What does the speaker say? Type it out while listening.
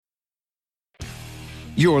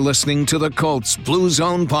You're listening to the Colts Blue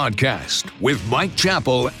Zone podcast with Mike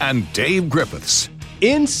Chappell and Dave Griffiths.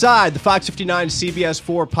 Inside the Fox 59 CBS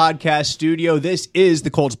 4 podcast studio, this is the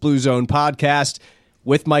Colts Blue Zone podcast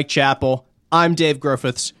with Mike Chappell. I'm Dave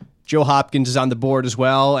Griffiths. Joe Hopkins is on the board as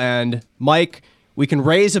well. And Mike, we can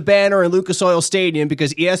raise a banner in Lucas Oil Stadium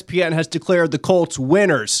because ESPN has declared the Colts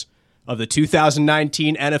winners of the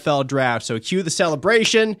 2019 NFL Draft. So cue the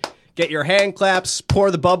celebration, get your hand claps,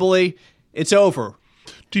 pour the bubbly. It's over.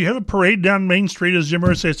 Do you have a parade down Main Street, as Jim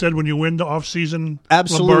Irsay said, when you win the off-season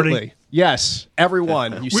Absolutely. Lombardi? Yes,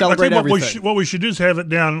 everyone. You celebrate everything. What we should do is have it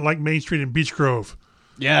down like Main Street in Beech Grove.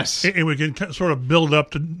 Yes. And we can sort of build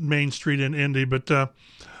up to Main Street in Indy. But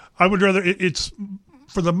I would rather it's,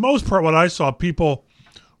 for the most part, what I saw, people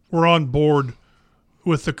were on board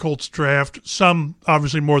with the Colts draft. Some,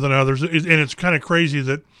 obviously, more than others. And it's kind of crazy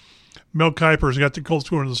that Mel Kiper's got the Colts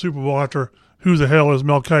going to the Super Bowl after who the hell is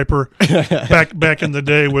Mel Kiper back in the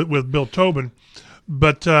day with Bill Tobin.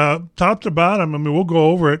 But top to bottom, I mean, we'll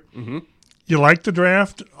go over it. Mm-hmm. You like the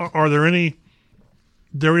draft? Are there any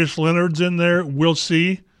Darius Leonards in there? We'll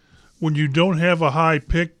see. When you don't have a high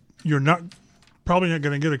pick, you're probably not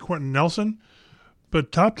going to get a Quentin Nelson.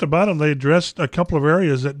 But top to bottom, they addressed a couple of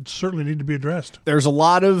areas that certainly need to be addressed. There's a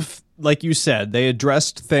lot of, like you said, they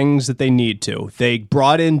addressed things that they need to. They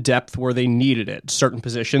brought in depth where they needed it. Certain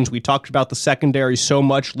positions. We talked about the secondary so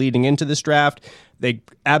much leading into this draft. They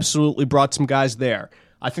absolutely brought some guys there.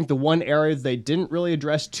 I think the one area they didn't really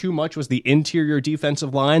address too much was the interior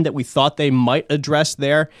defensive line that we thought they might address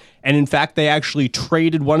there. And in fact, they actually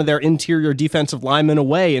traded one of their interior defensive linemen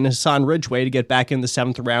away in Hassan Ridgeway to get back in the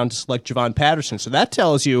 7th round to select Javon Patterson. So that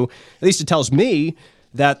tells you, at least it tells me,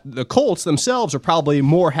 that the Colts themselves are probably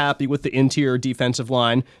more happy with the interior defensive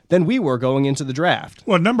line than we were going into the draft.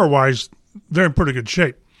 Well, number-wise, they're in pretty good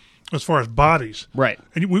shape as far as bodies. Right.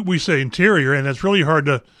 And we say interior, and it's really hard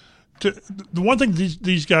to the one thing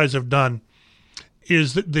these guys have done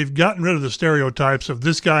is that they've gotten rid of the stereotypes of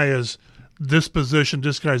this guy is this position,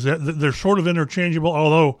 this guy's that. They're sort of interchangeable,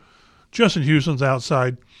 although Justin Houston's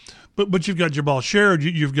outside. But you've got Jabal Sherrod,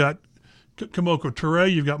 you've got Kamoko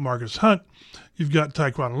Toure, you've got Marcus Hunt, you've got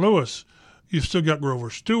Tyquan Lewis, you've still got Grover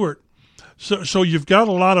Stewart. So you've got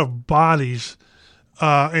a lot of bodies.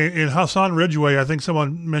 And Hassan Ridgeway, I think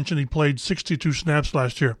someone mentioned he played 62 snaps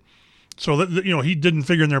last year. So that, he didn't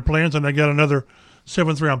figure in their plans, and they got another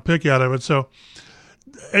 7th-round pick out of it. So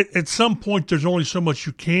at some point, there's only so much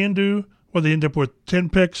you can do. Whether they end up with 10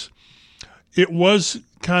 picks, it was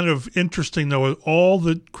kind of interesting though. All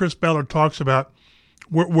that Chris Ballard talks about,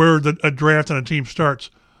 where a draft and a team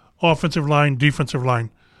starts: offensive line, defensive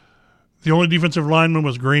line. The only defensive lineman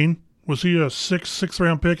was Green. Was he a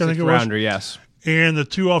sixth-round pick? I think it was. Rounder, yes. And the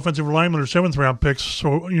 2 offensive linemen are 7th-round picks.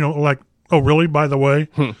 So oh really? By the way.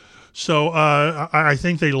 So I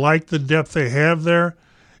think they like the depth they have there,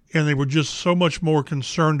 and they were just so much more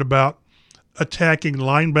concerned about attacking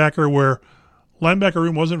linebacker, where linebacker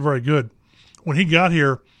room wasn't very good. When he got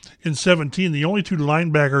here in 2017, the only 2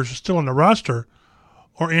 linebackers still on the roster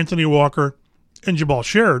are Anthony Walker and Jabal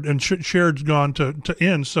Sherrod, and Sherrod's gone to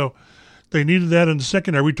end. So they needed that in the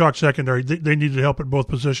secondary. We talked secondary. They needed help at both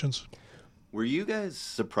positions. Were you guys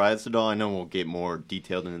surprised at all? I know we'll get more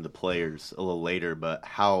detailed into the players a little later, but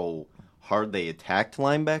how hard they attacked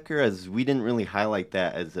linebacker, as we didn't really highlight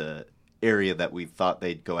that as a area that we thought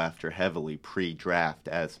they'd go after heavily pre-draft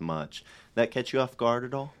as much. That catch you off guard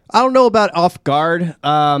at all? I don't know about off guard.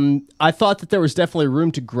 I thought that there was definitely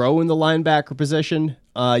room to grow in the linebacker position.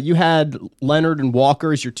 You had Leonard and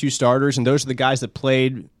Walker as your 2 starters, and those are the guys that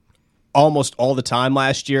played almost all the time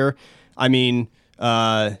last year. I mean,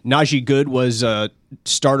 Najee Good was a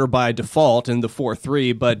starter by default in the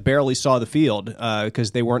 4-3, but barely saw the field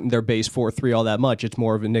because they weren't in their base 4-3 all that much. It's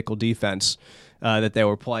more of a nickel defense that they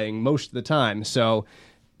were playing most of the time. So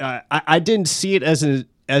I didn't see it as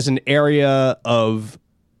an area of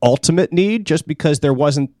ultimate need, just because there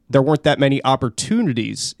weren't that many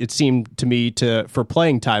opportunities, it seemed to me, for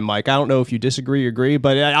playing time. Mike, I don't know if you disagree or agree,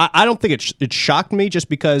 but I don't think it shocked me just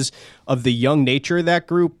because of the young nature of that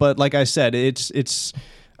group. But like I said, it's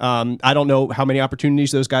I don't know how many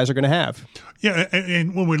opportunities those guys are going to have. Yeah,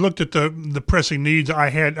 and when we looked at the pressing needs, I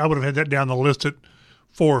would have had that down the list at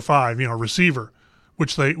 4 or 5. Receiver,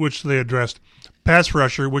 which they addressed, pass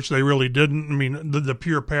rusher, which they really didn't. I mean, the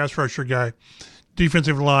pure pass rusher guy.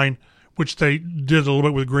 Defensive line, which they did a little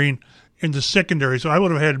bit with Green, in the secondary. So I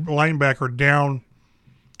would have had linebacker down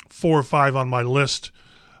 4 or 5 on my list.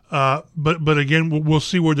 But again, we'll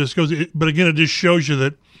see where this goes. But again, it just shows you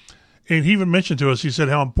that, and he even mentioned to us, he said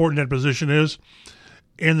how important that position is.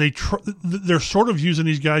 And they're sort of using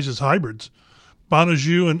these guys as hybrids.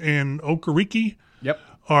 Bonaju and Okereke, Yep.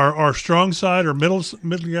 are strong side or middle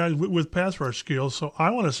guys with pass rush skills. So I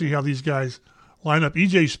want to see how these guys line up.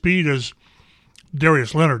 EJ Speed is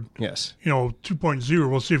Darius Leonard. Yes. 2.0.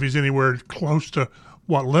 We'll see if he's anywhere close to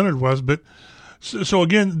what Leonard was. But so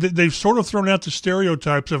again, they've sort of thrown out the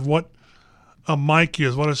stereotypes of what a Mike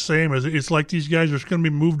is, what a Sam is. It's like these guys are going to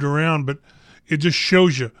be moved around, but it just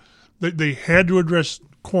shows you that they had to address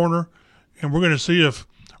corner, and we're going to see if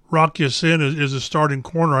Rock Ya-Sin is a starting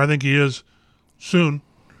corner. I think he is soon.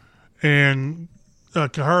 And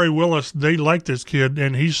Kahari Willis, they like this kid,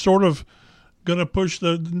 and he's sort of going to push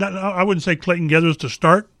I wouldn't say Clayton Geathers to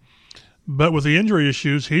start, but with the injury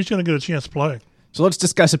issues, he's going to get a chance to play. So let's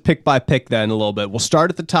discuss it pick by pick then a little bit. We'll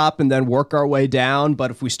start at the top and then work our way down.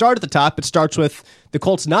 But if we start at the top, it starts with the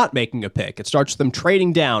Colts not making a pick. It starts with them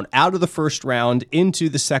trading down out of the first round into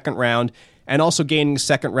the second round and also gaining a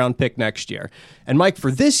second-round pick next year. And, Mike,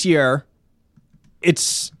 for this year,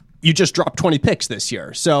 you just dropped 20 picks this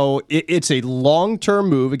year. So it's a long-term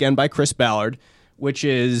move, again, by Chris Ballard, which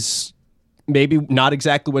is maybe not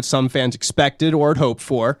exactly what some fans expected or had hoped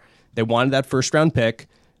for. They wanted that first-round pick.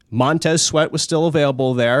 Montez Sweat was still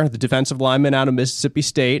available there, the defensive lineman out of Mississippi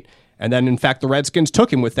State. And then, in fact, the Redskins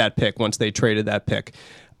took him with that pick once they traded that pick.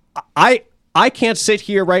 I can't sit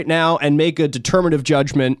here right now and make a determinative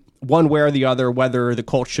judgment one way or the other whether the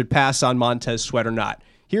Colts should pass on Montez Sweat or not.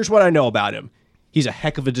 Here's what I know about him. He's a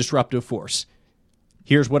heck of a disruptive force.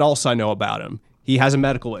 Here's what else I know about him. He has a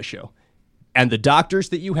medical issue. And the doctors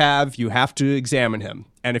that you have to examine him.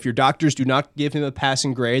 And if your doctors do not give him a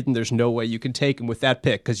passing grade, then there's no way you can take him with that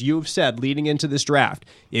pick. Because you have said leading into this draft,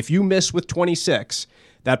 if you miss with 26,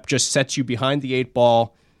 that just sets you behind the 8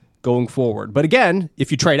 ball going forward. But again,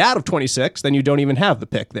 if you trade out of 26, then you don't even have the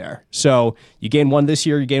pick there. So you gain one this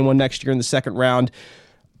year, you gain one next year in the second round.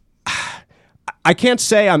 I can't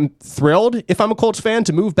say I'm thrilled if I'm a Colts fan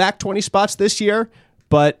to move back 20 spots this year,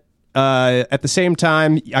 but at the same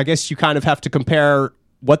time, I guess you kind of have to compare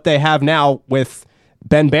what they have now with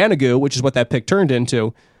Ben Banogu, which is what that pick turned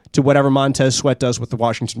into, to whatever Montez Sweat does with the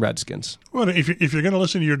Washington Redskins. Well, if you're going to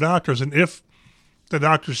listen to your doctors, and if the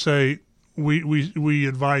doctors say we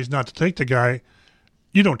advise not to take the guy,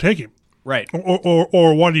 you don't take him. Right.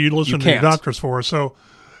 Or what do you listen to your doctors for? So,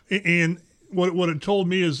 and what it told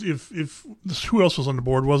me is if who else was on the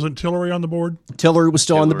board? Wasn't Tillery on the board? Tillery was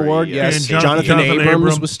still on the board, yes. And Jonathan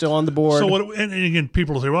Abrams was still on the board. So and again,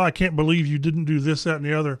 people will say, well, I can't believe you didn't do this, that, and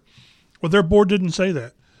the other. Well, their board didn't say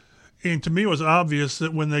that. And to me, it was obvious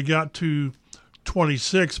that when they got to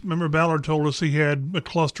 26, remember Ballard told us he had a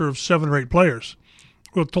cluster of 7 or 8 players.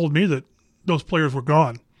 Well, it told me that those players were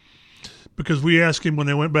gone. Because we asked him when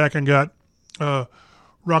they went back and got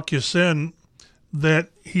Rock Ya-Sin that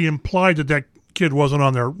he implied that kid wasn't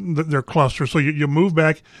on their cluster. So you move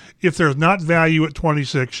back. If there's not value at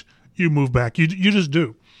 26, you move back. You just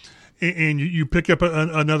do. And you pick up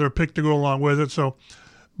another pick to go along with it. So,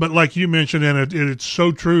 but like you mentioned, and it's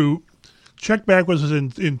so true, check back with us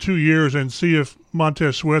in 2 years and see if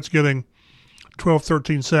Montez Sweat's getting 12,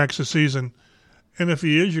 13 sacks a season. And if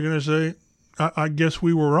he is, you're going to say, I guess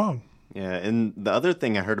we were wrong. Yeah, and the other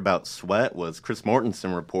thing I heard about Sweat was Chris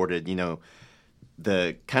Mortensen reported,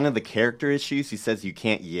 the kind of the character issues. He says you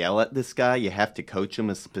can't yell at this guy. You have to coach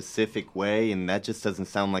him a specific way, and that just doesn't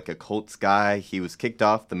sound like a Colts guy. He was kicked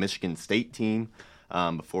off the Michigan State team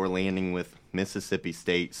before landing with Mississippi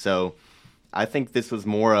State. So I think this was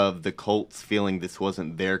more of the Colts feeling this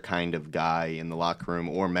wasn't their kind of guy in the locker room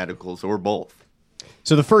or medicals or both.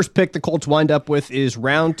 So the first pick the Colts wind up with is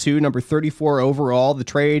round 2, number 34 overall. The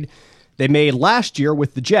trade they made last year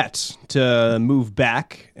with the Jets to move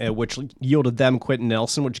back, which yielded them Quentin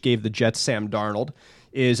Nelson, which gave the Jets Sam Darnold,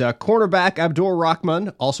 is cornerback Abdur Rahman,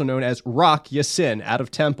 also known as Rock Ya-Sin, out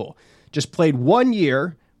of Temple. Just played 1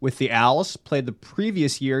 year with the Owls, played the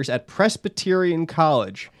previous years at Presbyterian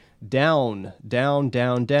College. Down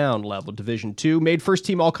level, Division II. Made first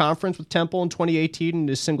team all-conference with Temple in 2018 in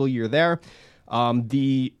his single year there.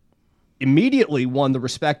 Immediately won the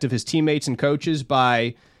respect of his teammates and coaches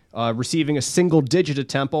by receiving a single digit at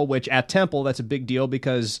Temple, which at Temple, that's a big deal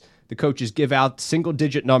because the coaches give out single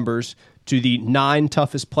digit numbers to the 9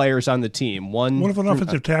 toughest players on the team. What if an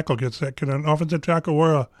offensive tackle gets that? Can an offensive tackle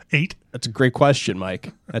wear a 8? That's a great question,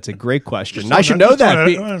 Mike. That's a great question. I should know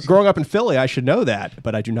that. Growing up in Philly, I should know that,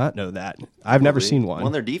 but I do not know that. I've never seen one. One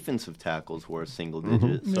of their defensive tackles were a single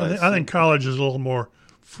digit. Mm-hmm. So I think college is a little more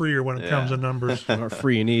freer when it comes to numbers. More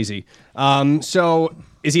free and easy. So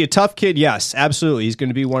is he a tough kid? Yes, absolutely. He's going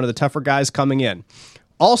to be one of the tougher guys coming in.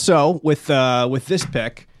 Also, with this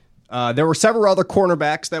pick, There were several other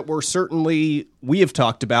cornerbacks that we have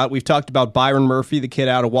talked about. We've talked about Byron Murphy, the kid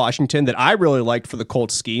out of Washington, that I really liked for the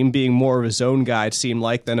Colts scheme, being more of a zone guy, it seemed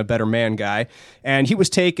like, than a better man guy. And he was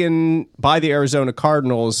taken by the Arizona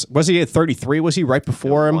Cardinals. Was he at 33? Was he right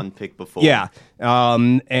before him? One pick before. Yeah.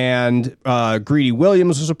 And Greedy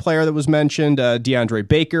Williams was a player that was mentioned. DeAndre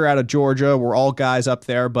Baker out of Georgia were all guys up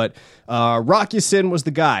there. But Rock Ya-Sin was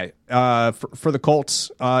the guy for the Colts,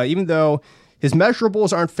 even though his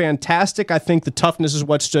measurables aren't fantastic. I think the toughness is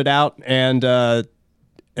what stood out. And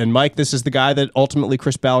Mike, this is the guy that ultimately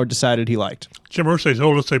Chris Ballard decided he liked. Jim Irsay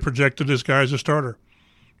told us they projected this guy as a starter.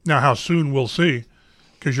 Now, how soon, we'll see,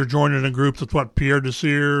 because you're joining a group with, Pierre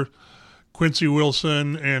Desir, Quincy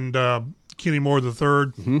Wilson, and Kenny Moore III,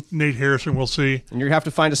 Mm-hmm. Nate Harrison, we'll see. And you're going to have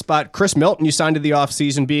to find a spot. Chris Milton, you signed to the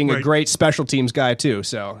offseason, being a great special teams guy, too.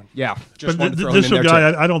 So, yeah. Just But this is a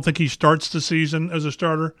guy, I don't think he starts the season as a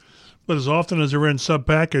starter. But as often as they're in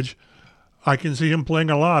sub-package, I can see him playing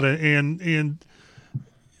a lot. And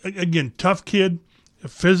again, tough kid, a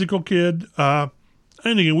physical kid. And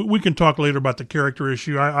again, we can talk later about the character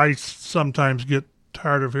issue. I sometimes get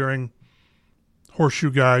tired of hearing horseshoe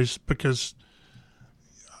guys because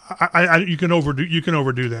you can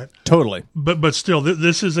overdo that. Totally. But still,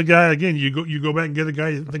 this is a guy. Again, you go back and get a guy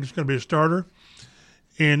you think is going to be a starter,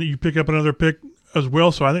 and you pick up another pick as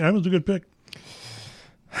well. So I think that was a good pick.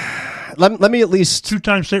 Let me at least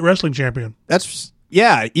 2-time state wrestling champion.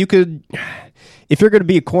 You could, if you're going to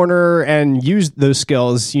be a corner and use those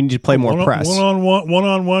skills, you need to play more press.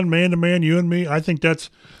 One-on-one, man-to-man, you and me. I think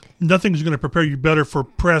nothing's going to prepare you better for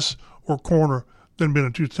press or corner than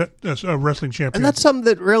being a wrestling champion. And that's something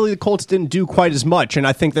that really the Colts didn't do quite as much, and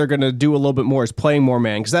I think they're going to do a little bit more is playing more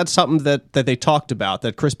man, because that's something that they talked about,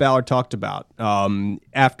 that Chris Ballard talked about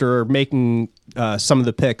after making some of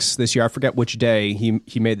the picks this year. I forget which day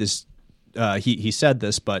he made this. He said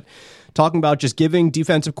this, but talking about just giving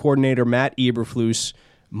defensive coordinator Matt Eberflus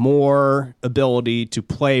more ability to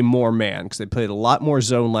play more man, because they played a lot more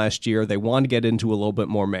zone last year. They want to get into a little bit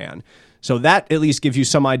more man. So that at least gives you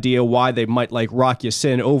some idea why they might like Rock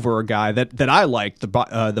Ya-Sin over a guy that I liked,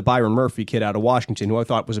 the Byron Murphy kid out of Washington, who I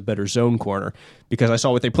thought was a better zone corner, because I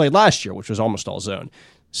saw what they played last year, which was almost all zone.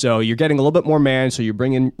 So you're getting a little bit more man, so you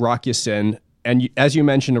bring in Rock Ya-Sin, and as you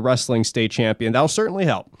mentioned, a wrestling state champion. That'll certainly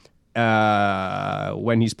help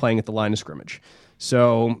when he's playing at the line of scrimmage.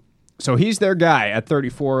 So he's their guy at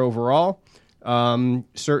 34 overall.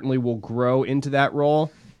 Certainly will grow into that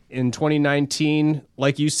role. In 2019,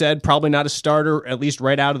 like you said, probably not a starter, at least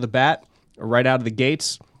right out of the bat, or right out of the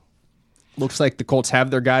gates. Looks like the Colts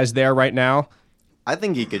have their guys there right now. I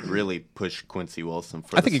think he could really push Quincy Wilson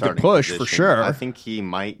for I think the he could starting push, position. for sure. I think he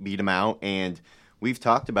might beat him out, and we've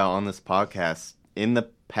talked about on this podcast, in the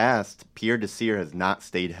past, Pierre Desir has not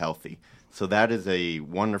stayed healthy. So that is a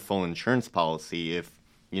wonderful insurance policy. If,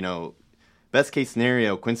 best case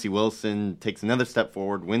scenario, Quincy Wilson takes another step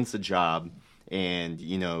forward, wins the job, and,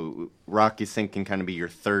 Rock Ya-Sin can kind of be your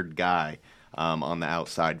third guy on the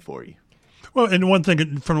outside for you. Well, and one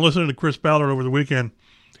thing, from listening to Chris Ballard over the weekend,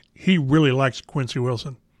 he really likes Quincy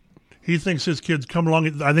Wilson. He thinks his kid's come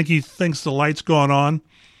along. I think he thinks the light's gone on.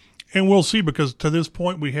 And we'll see, because to this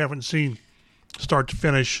point we haven't seen start to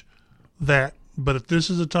finish that. But if this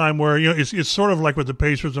is a time where, it's sort of like with the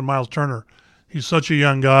Pacers and Miles Turner. He's such a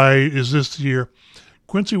young guy. Is this the year?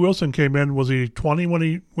 Quincy Wilson came in, was he 20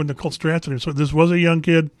 when the Colts drafted him? So this was a young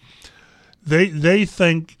kid. They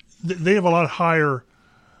think they have a lot higher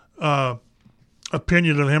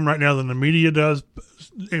opinion of him right now than the media does,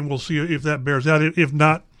 and we'll see if that bears out. If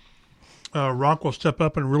not, Rock will step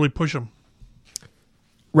up and really push him.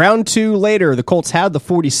 Round 2 later, the Colts had the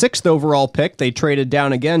 46th overall pick. They traded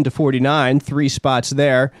down again to 49, 3 spots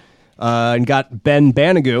there, and got Ben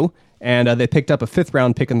Banogu. And they picked up a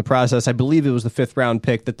 5th-round pick in the process. I believe it was the 5th-round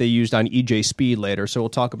pick that they used on E.J. Speed later, so we'll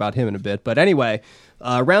talk about him in a bit. But anyway,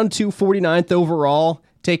 round 2, 49th overall,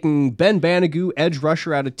 taking Ben Banogu, edge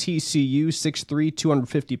rusher out of TCU, 6'3",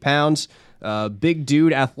 250 pounds. Big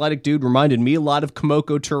dude, athletic dude, reminded me a lot of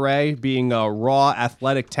Kemoko Turay, being a raw,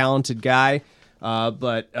 athletic, talented guy.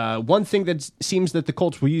 But one thing that seems that the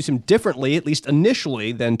Colts will use him differently, at least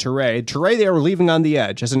initially, than Turay. Turay, they were leaving on the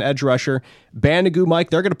edge as an edge rusher. Banogu, Mike,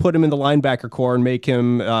 they're going to put him in the linebacker core and make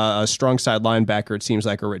him a strong side linebacker, it seems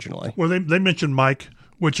like, originally. Well, they mentioned Mike,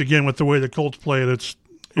 which, again, with the way the Colts play it,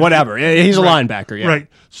 whatever. He's a linebacker, yeah. Right.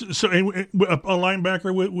 So a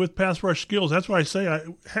linebacker with pass rush skills. That's why I say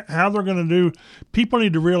how they're going to do. People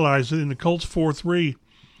need to realize that in the Colts 4-3,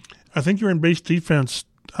 I think you're in base defense,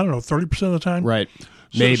 I don't know, 30% of the time. Right.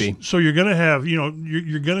 Maybe. So you're going to have,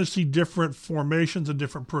 you're going to see different formations and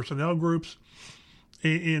different personnel groups.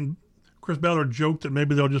 And Chris Ballard joked that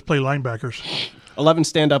maybe they'll just play linebackers. 11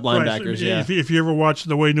 stand-up linebackers, Right. So yeah. If you ever watch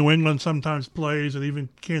the way New England sometimes plays, and even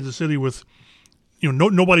Kansas City with,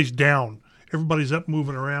 nobody's down. Everybody's up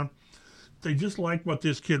moving around. They just like what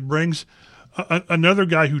this kid brings. Another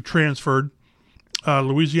guy who transferred,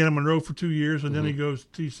 Louisiana Monroe for 2 years, and then he goes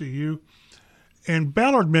to TCU. And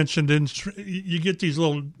Ballard mentioned, you get these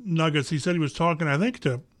little nuggets. He said he was talking, I think,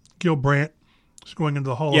 to Gil Brandt. He's going into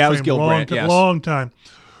the Hall of Fame. Yeah, it was Gil Brandt, yes. Long time.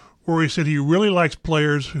 Where he said he really likes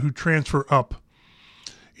players who transfer up.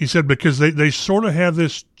 He said because they sort of have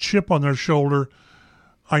this chip on their shoulder.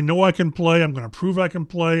 I know I can play. I'm going to prove I can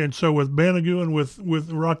play. And so with Banigou and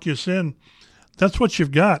with Rock Ya-Sin, that's what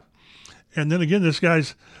you've got. And then again, this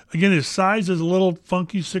guy's, his size is a little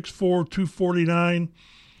funky, 6'4", 249,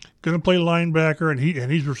 going to play linebacker, and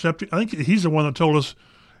he's receptive. I think he's the one that told us,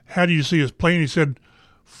 how do you see us playing? He said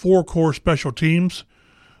 4 core special teams.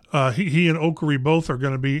 He and Okere both are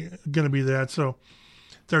going to be that. So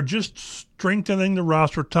they're just strengthening the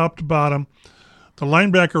roster top to bottom. The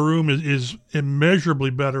linebacker room is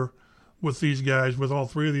immeasurably better with these guys, with all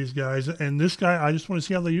 3 of these guys. And this guy, I just want to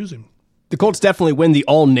see how they use him. The Colts definitely win the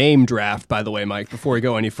all-name draft, by the way, Mike, before we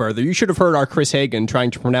go any further. You should have heard our Chris Hagan trying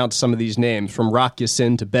to pronounce some of these names, from Rock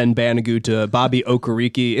Ya-Sin to Ben Banigou to Bobby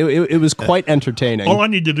Okereke. It was quite entertaining. All I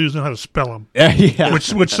need to do is know how to spell them, yeah.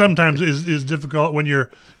 which sometimes is difficult when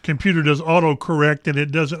your computer does autocorrect and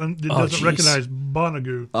it doesn't recognize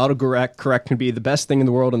Banigou. Autocorrect can be the best thing in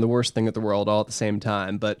the world and the worst thing in the world all at the same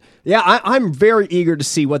time. But yeah, I'm very eager to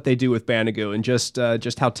see what they do with Banigou and just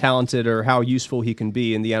how talented or how useful he can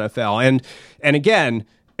be in the NFL. And again,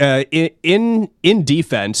 in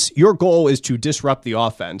defense, your goal is to disrupt the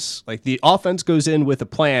offense. Like, the offense goes in with a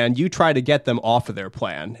plan, you try to get them off of their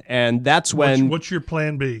plan, and that's when. What's your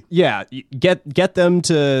plan B? Yeah, get them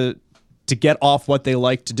to get off what they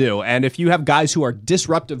like to do. And if you have guys who are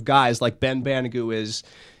disruptive guys like Ben Banigou is,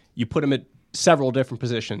 you put him at several different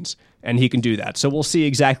positions, and he can do that. So we'll see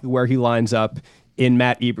exactly where he lines up in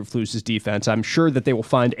Matt Eberflus's defense. I'm sure that they will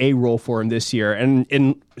find a role for him this year. And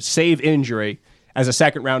in save injury, as a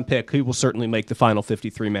second-round pick, he will certainly make the final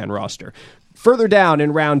 53-man roster. Further down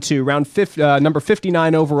in round 2, number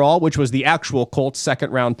 59 overall, which was the actual Colts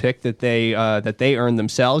second-round pick that they earned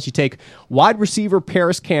themselves, you take wide receiver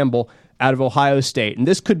Paris Campbell out of Ohio State. And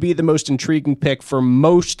this could be the most intriguing pick for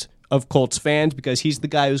most of Colts fans because he's the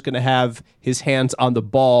guy who's going to have his hands on the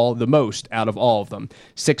ball the most out of all of them.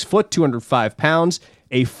 6 foot, 205 pounds,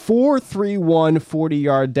 a 4.31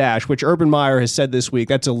 40-yard dash, which Urban Meyer has said this week,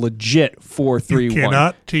 that's a legit 4.31. You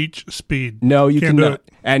cannot teach speed. No, you Can't cannot.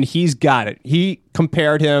 And he's got it. He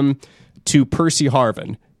compared him to Percy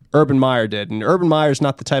Harvin. Urban Meyer did. And Urban Meyer's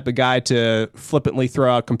not the type of guy to flippantly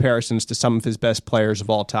throw out comparisons to some of his best players of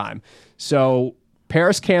all time. So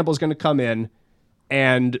Paris Campbell's going to come in,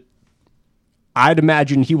 and I'd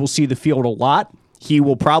imagine he will see the field a lot. He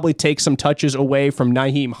will probably take some touches away from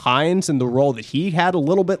Nyheim Hines in the role that he had a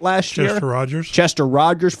little bit last year. Chester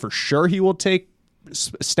Rogers, for sure, he will take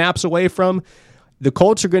snaps away from. The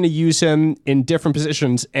Colts are going to use him in different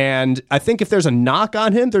positions, and I think if there's a knock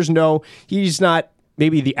on him, he's not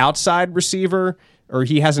maybe the outside receiver, or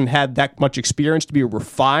he hasn't had that much experience to be a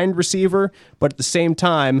refined receiver, but at the same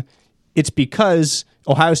time, it's because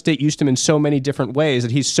Ohio State used him in so many different ways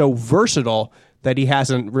that he's so versatile that he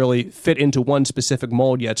hasn't really fit into one specific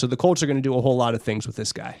mold yet. So the Colts are going to do a whole lot of things with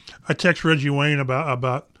this guy. I text Reggie Wayne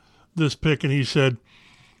about this pick, and he said,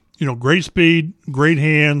 great speed, great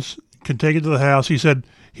hands, can take it to the house. He said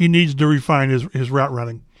he needs to refine his route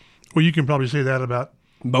running. Well, you can probably say that about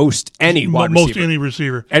most any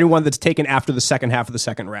receiver. Anyone that's taken after the second half of the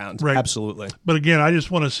second round. Right. Absolutely. But again, I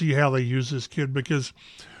just want to see how they use this kid because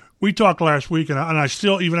we talked last week, and I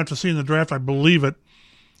still, even after seeing the draft, I believe it.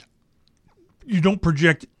 You don't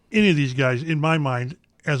project any of these guys, in my mind,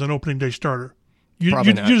 as an opening day starter. You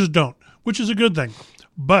just don't, which is a good thing.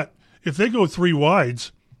 But if they go 3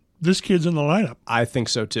 wides, this kid's in the lineup. I think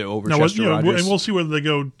so too. Over Chester Rogers, and we'll see whether they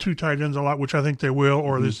go 2 tight ends a lot, which I think they will,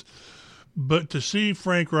 or this. But to see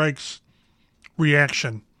Frank Reich's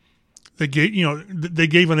reaction, they gave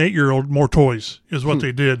an 8-year-old more toys, is what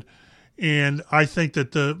they did, and I think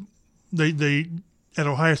that they at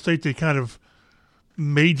Ohio State they kind of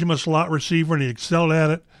made him a slot receiver, and he excelled at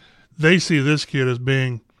it. They see this kid as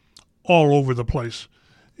being all over the place,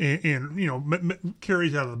 and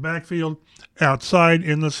carries out of the backfield, outside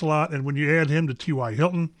in the slot, and when you add him to T.Y.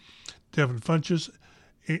 Hilton, Devin Funchess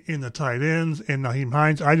in the tight ends, and Nyheim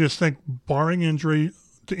Hines, I just think, barring injury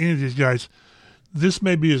to any of these guys, this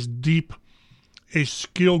may be as deep a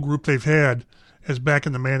skill group they've had as back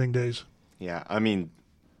in the Manning days. Yeah, I mean,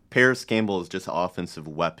 Paris Campbell is just an offensive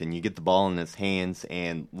weapon. You get the ball in his hands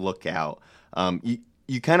and look out.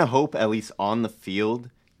 You kind of hope, at least on the field,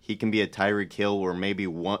 he can be a Tyreek Hill where maybe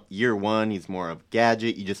year one he's more of a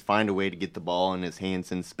gadget. You just find a way to get the ball in his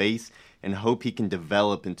hands in space and hope he can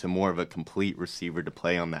develop into more of a complete receiver to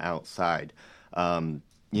play on the outside.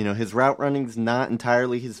 His route running's not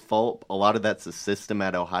entirely his fault. A lot of that's the system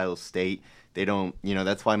at Ohio State. They don't,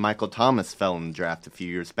 that's why Michael Thomas fell in the draft a few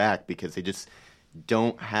years back, because they just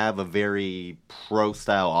don't have a very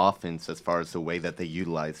pro-style offense as far as the way that they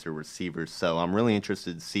utilize their receivers. So I'm really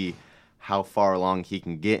interested to see how far along he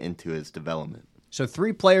can get into his development. So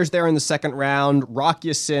 3 players there in the second round: Rock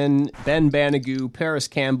Ya-Sin, Ben Banogu, Paris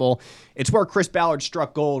Campbell. It's where Chris Ballard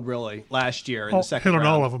struck gold, really, last year in the second round. Hit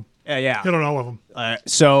on all of them. Yeah. Hit on all of them.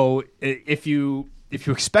 So if you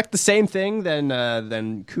expect the same thing,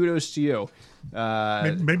 then kudos to you.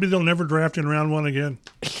 Maybe they'll never draft in round 1 again.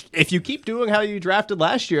 If you keep doing how you drafted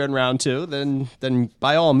last year in round 2, then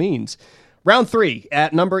by all means. Round 3,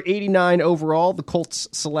 at number 89 overall, the Colts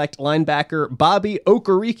select linebacker Bobby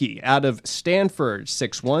Okereke out of Stanford,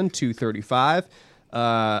 6'1", 235.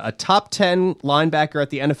 A top 10 linebacker at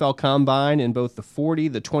the NFL Combine in both the 40,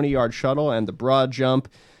 the 20-yard shuttle, and the broad jump.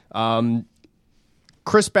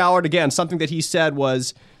 Chris Ballard, again, something that he said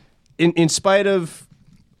was, in spite of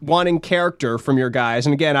wanting character from your guys,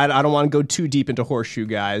 and again, I don't want to go too deep into horseshoe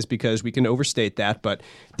guys because we can overstate that, but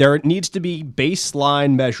there needs to be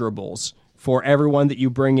baseline measurables for everyone that you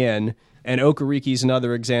bring in, and Okereke's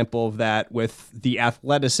another example of that with the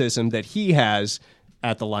athleticism that he has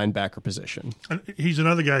at the linebacker position. And he's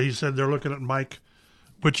another guy. He said they're looking at Mike,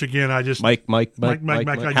 which again, I just Mike. How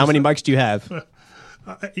many mics do you have?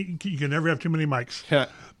 You can never have too many mics. Yeah.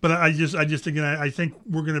 But I think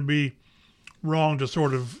we're going to be wrong to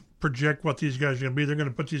sort of project what these guys are going to be. They're going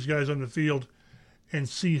to put these guys on the field and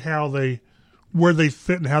see where they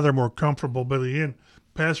fit and how they're more comfortable. But again,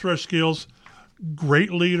 pass rush skills,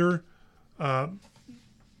 great leader,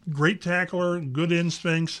 great tackler, good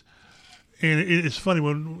instincts. And it's funny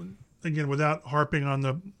when, again, without harping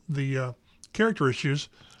on the character issues,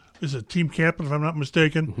 is a team captain, if I'm not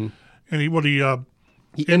mistaken. Mm-hmm. And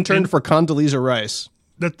he interned for Condoleezza Rice.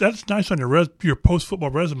 That's nice on your post-football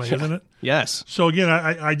resume, isn't it? Yes. So again,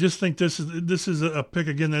 I just think this is a pick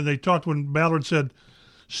again. And they talked when Ballard said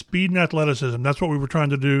speed and athleticism. That's what we were trying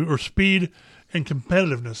to do, or speed and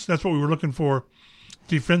competitiveness. That's what we were looking for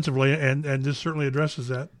defensively, and this certainly addresses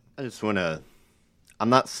that. I just want to – I'm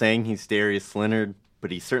not saying he's Darius Leonard,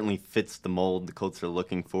 but he certainly fits the mold the Colts are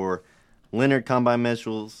looking for. Leonard combine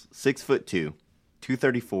measurables, 6'2",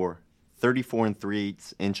 234, 34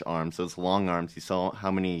 3/8-inch arms, those long arms. You saw how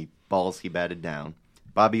many balls he batted down.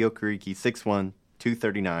 Bobby Okereke, 6'1",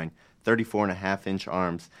 239, 34.5-inch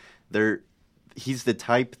arms. He's the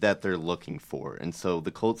type that they're looking for, and so the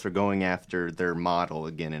Colts are going after their model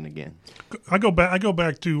again and again. I go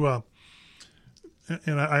back to,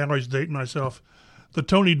 and I always date myself, the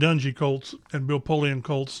Tony Dungy Colts and Bill Polian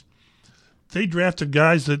Colts. They drafted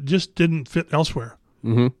guys that just didn't fit elsewhere.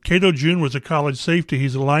 Mm-hmm. Cato June was a college safety.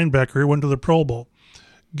 He's a linebacker. He went to the Pro Bowl.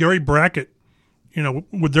 Gary Brackett,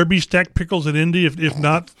 would there be stacked pickles at Indy if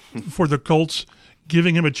not for the Colts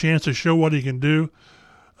giving him a chance to show what he can do?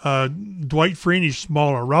 Dwight Freeney's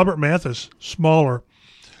smaller. Robert Mathis, smaller.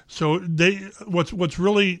 So what's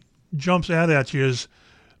really jumps out at you is,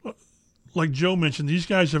 like Joe mentioned, these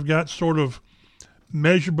guys have got sort of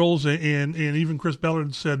measurables, and even Chris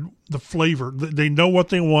Ballard said the flavor. They know what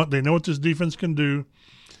they want. They know what this defense can do,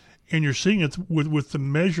 and you're seeing it with the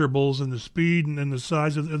measurables and the speed and the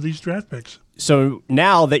size of these draft picks. So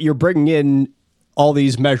now that you're bringing in all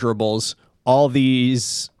these measurables, all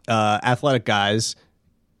these athletic guys,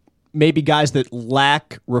 maybe guys that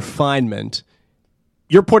lack refinement,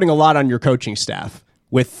 you're putting a lot on your coaching staff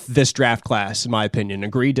with this draft class, in my opinion.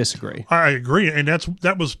 Agree, disagree? I agree, and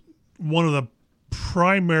that was one of the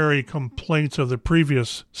primary complaints of the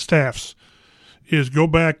previous staffs is go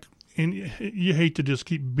back, and you hate to just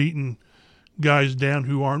keep beating guys down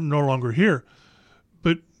who aren't no longer here,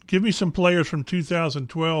 but give me some players from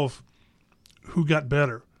 2012 who got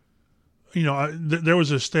better. There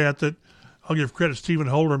was a stat that I'll give credit. Stephen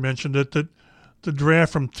Holder mentioned it, that the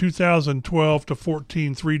draft from 2012 to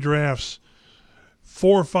 14, 3 drafts,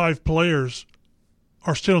 4 or 5 players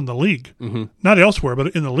are still in the league, mm-hmm. Not elsewhere,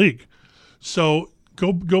 but in the league. So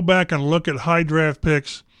go back and look at high draft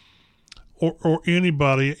picks or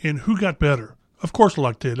anybody and who got better. Of course,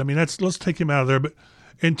 Luck did. I mean, let's take him out of there. But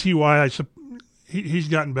T.Y., he's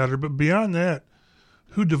gotten better. But beyond that,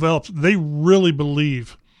 who develops? They really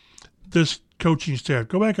believe this coaching staff.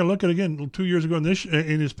 Go back and look at it again 2 years ago in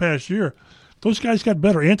this past year. Those guys got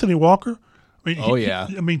better. Anthony Walker, I mean, Oh, yeah.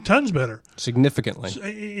 Tons better. Significantly.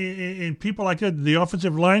 And people like that, the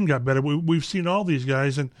offensive line got better. We've seen all these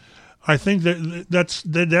guys, and I think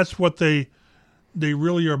that's what they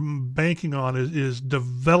really are banking on is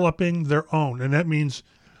developing their own, and that means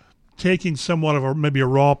taking somewhat of maybe a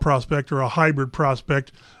raw prospect or a hybrid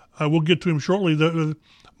prospect. We'll get to him shortly. The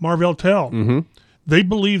Marvell Tell. Mm-hmm. They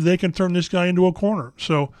believe they can turn this guy into a corner.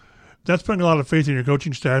 So that's putting a lot of faith in your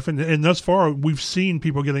coaching staff, and thus far we've seen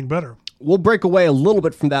people getting better. We'll break away a little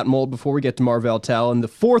bit from that mold before we get to Marvell Tell. In the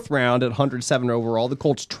fourth round at 107 overall, the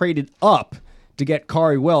Colts traded up to get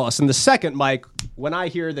Khari Willis. In the second, Mike, when I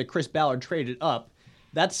hear that Chris Ballard traded up,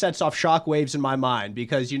 that sets off shockwaves in my mind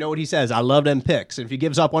because you know what he says, I love them picks. And if he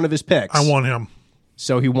gives up one of his picks. I want him.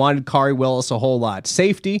 So he wanted Khari Willis a whole lot.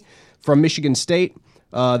 Safety from Michigan State,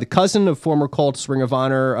 the cousin of former Colts Ring of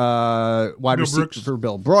Honor wide receiver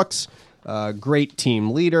Bill Brooks. Great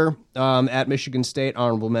team leader at Michigan State.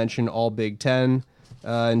 Honorable mention, all Big Ten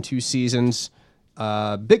in 2 seasons.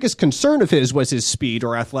 Biggest concern of his was his speed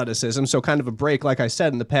or athleticism, so kind of a break, like I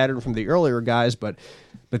said, in the pattern from the earlier guys. But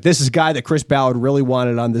this is a guy that Chris Ballard really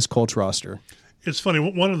wanted on this Colts roster. It's funny.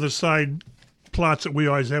 One of the side plots that we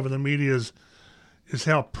always have in the media is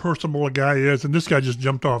how personable a guy is, and this guy just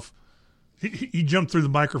jumped off. He jumped through the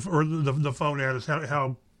microphone or the phone at us,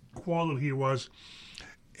 how quality he was.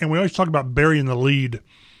 And we always talk about burying the lead.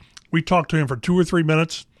 We talked to him for 2 or 3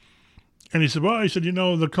 minutes, and he said,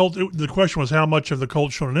 the Colts. The question was how much of the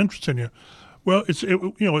Colts showed an interest in you. Well, it's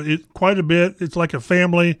quite a bit. It's like a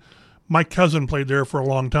family. My cousin played there for a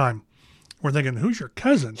long time. We're thinking, who's your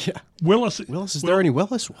cousin? Yeah. Willis. Is there any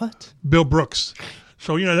Willis? What? Bill Brooks.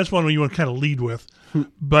 So, that's one you want to kind of lead with.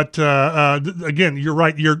 But, again, you're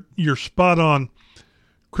right. You're spot on.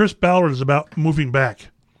 Chris Ballard is about moving back.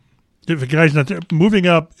 If a guy's not there, moving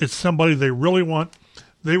up, it's somebody they really want.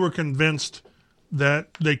 They were convinced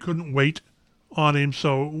that they couldn't wait on him.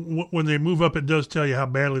 So when they move up, it does tell you how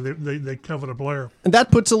badly they covet a player. And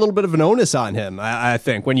that puts a little bit of an onus on him, I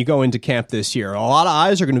think, when you go into camp this year. A lot of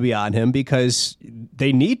eyes are going to be on him because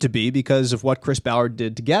they need to be because of what Chris Ballard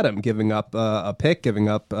did to get him, giving up a pick, giving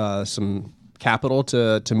up some capital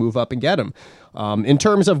to move up and get him. In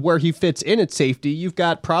terms of where he fits in at safety, you've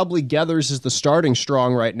got probably Geathers as the starting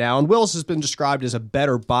strong right now, and Willis has been described as a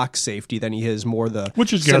better box safety than he is more the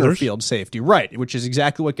center field safety. Right, which is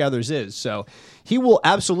exactly what Geathers is. So he will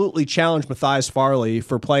absolutely challenge Matthias Farley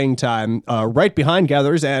for playing time right behind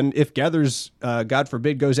Geathers, and if Geathers, God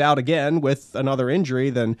forbid, goes out again with another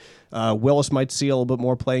injury, then Willis might see a little bit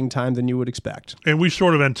more playing time than you would expect. And we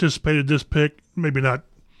sort of anticipated this pick, maybe not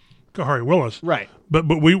Khari Willis. Right. But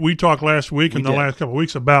we talked last week and the last couple of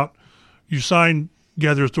weeks about you signed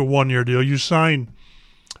Geathers to a 1-year deal. You signed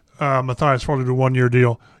Matthias Farley to a 1-year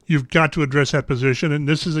deal. You've got to address that position, and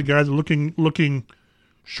this is a guy looking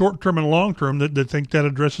short-term and long-term that think that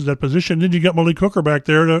addresses that position. Then you got Malik Hooker back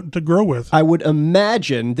there to grow with. I would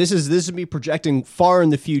imagine, this is me projecting far in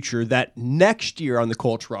the future, that next year on the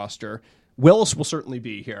Colts roster, Willis will certainly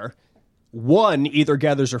be here. Either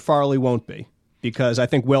Geathers or Farley won't be. Because I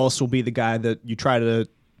think Willis will be the guy that you try to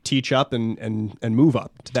teach up and move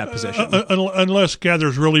up to that position. Unless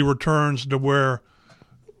Geathers really returns to where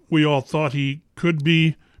we all thought he could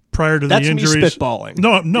be prior to the injuries. That's me spitballing.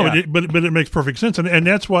 No, yeah. but it makes perfect sense. And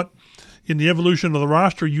that's what, in the evolution of the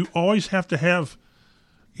roster, you always have to have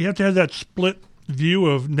that split view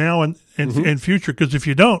of now and future. Because if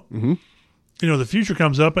you don't, the future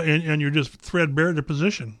comes up and you're just threadbare to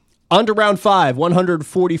position. On to round 5,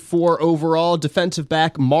 144 overall, defensive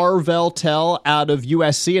back Marvell Tell out of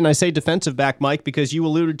USC. And I say defensive back, Mike, because you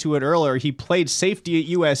alluded to it earlier. He played safety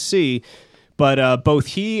at USC, but both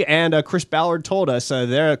he and Chris Ballard told us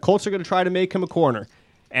the Colts are going to try to make him a corner.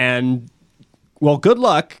 And, well, good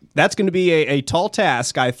luck. That's going to be a tall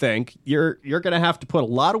task, I think. You're going to have to put a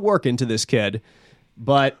lot of work into this kid.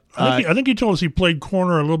 But I think he told us he played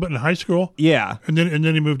corner a little bit in high school. Yeah. And then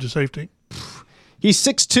he moved to safety. He's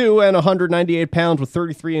 6'2" and 198 pounds with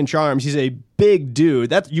 33-inch arms. He's a big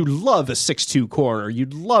dude. You love a 6'2" corner.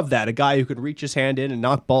 You'd love that. A guy who could reach his hand in and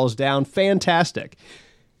knock balls down. Fantastic.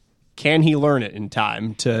 Can he learn it in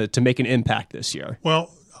time to make an impact this year?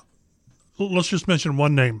 Well, let's just mention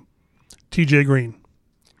one name, TJ Green.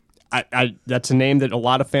 That's a name that a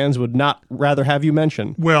lot of fans would not rather have you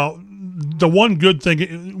mention. Well, the one good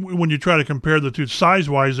thing, when you try to compare the two,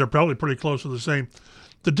 size-wise, they're probably pretty close to the same.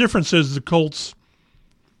 The difference is the Colts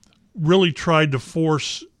really tried to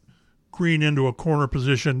force Green into a corner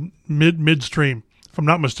position midstream. If I'm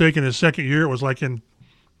not mistaken, his second year, it was like in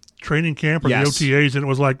training camp or the OTAs, and it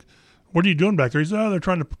was like, what are you doing back there? He said, they're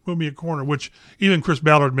trying to move me a corner, which even Chris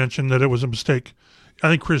Ballard mentioned that it was a mistake. I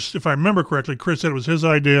think Chris, if I remember correctly, Chris said it was his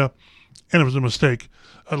idea, and it was a mistake.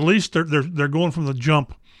 At least they're going from the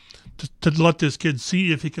jump to let this kid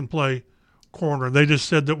see if he can play corner. They just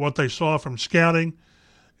said that what they saw from scouting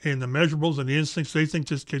and the measurables and the instincts, they think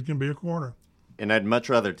this kid can be a corner. And I'd much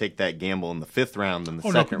rather take that gamble in the 5th round than the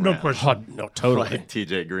second round. No question. No, totally. Like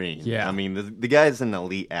TJ Green. Yeah. I mean, the guy's an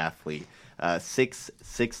elite athlete.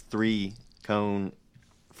 6'3" cone.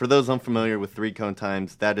 For those unfamiliar with 3-cone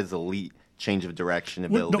times, that is elite change of direction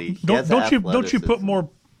ability. Don't you put more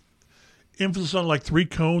emphasis on like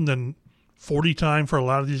 3-cone than 40 time for a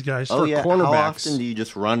lot of these guys? Oh, yeah. How cornerbacks. often do you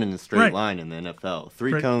just run in a straight line in the NFL?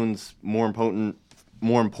 3-cones more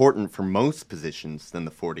important for most positions than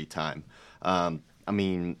the 40 time. I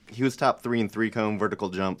mean, he was top 3 in 3-cone, vertical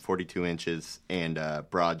jump, 42 inches, and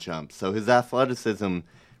broad jump. So his athleticism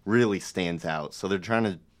really stands out. So they're trying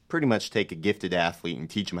to pretty much take a gifted athlete and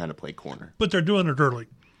teach him how to play corner. But they're doing it early.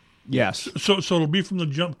 Yes. So it'll be from the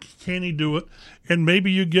jump. Can he do it? And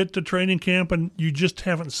maybe you get to training camp and you just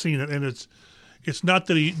haven't seen it. And it's not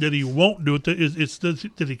that he won't do it. It's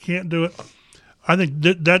that he can't do it. I think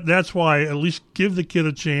that's why at least give the kid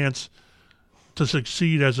a chance to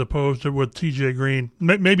succeed as opposed to with TJ Green.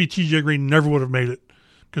 Maybe TJ Green never would have made it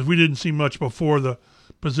because we didn't see much before the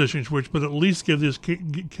position switch. But at least give this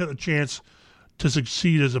kid a chance to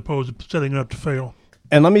succeed as opposed to setting up to fail.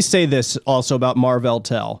 And let me say this also about Marvell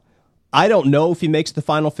Tell. I don't know if he makes the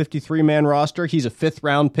final 53-man roster. He's a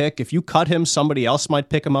 5th-round pick. If you cut him, somebody else might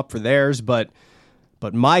pick him up for theirs. But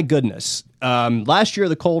my goodness, last year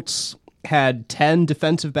the Colts had 10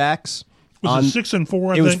 defensive backs. Was it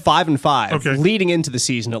 6-4? It was 5-5, Okay. leading into the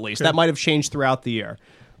season at least. Okay. That might have changed throughout the year,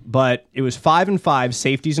 but it was 5-5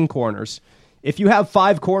 safeties and corners. If you have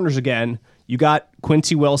 5 corners again, you got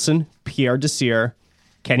Quincy Wilson, Pierre Desir,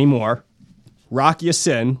 Kenny Moore, Rock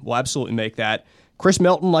Ya-Sin will absolutely make that. Chris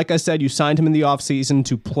Milton, like I said, you signed him in the offseason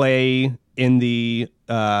to play in the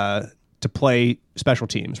special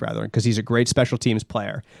teams, rather, because he's a great special teams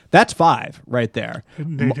player. That's 5 right there.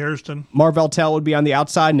 Nate Hairston. Marvell Tell would be on the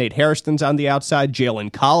outside. Nate Hairston's on the outside.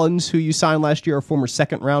 Jalen Collins, who you signed last year, a former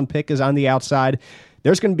 2nd-round pick, is on the outside.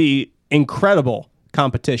 There's going to be incredible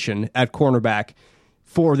competition at cornerback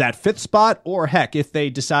for that 5th spot, or heck, if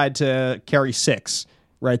they decide to carry 6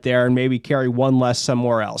 right there and maybe carry 1 less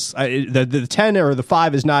somewhere else. The 10 or the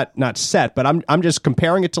 5 is not set, but I'm just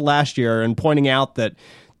comparing it to last year and pointing out that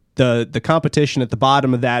the competition at the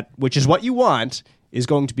bottom of that, which is what you want, is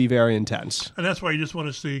going to be very intense. And that's why you just want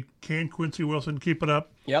to see, can Quincy Wilson keep it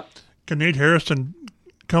up? Yep. Can Nate Hairston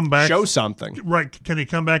come back? Show something. Right. Can he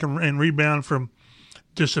come back and rebound from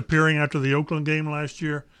disappearing after the Oakland game last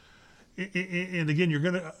year? And again, you're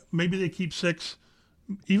going to – maybe they keep 6.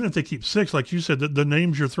 Even if they keep 6, like you said, the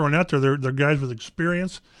names you're throwing out there, they're guys with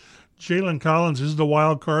experience. Jalen Collins is the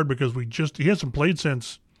wild card because he hasn't played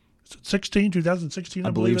since 2016, I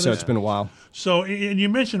believe so. It's been a while. So, and you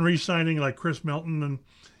mentioned re-signing like Chris Milton, and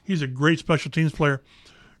he's a great special teams player.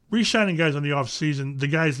 Re-signing guys on the off-season, the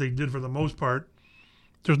guys they did for the most part,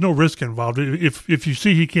 there's no risk involved. If you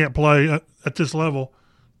see he can't play at this level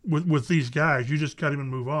with these guys, you just cut him and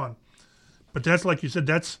move on. But that's, like you said,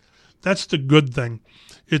 that's the good thing.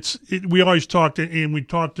 We always talked, and we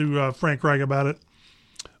talked to Frank Reich about it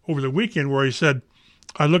over the weekend, where he said,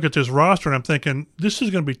 I look at this roster and I'm thinking, this is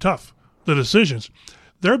going to be tough, the decisions.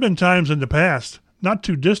 There have been times in the past, not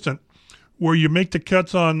too distant, where you make the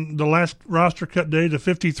cuts on the last roster cut day to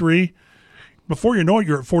 53. Before you know it,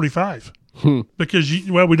 you're at 45. Because,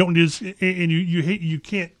 we don't need – and you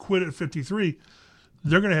can't quit at 53.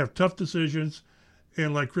 They're going to have tough decisions.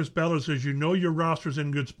 And like Chris Ballard says, your roster's in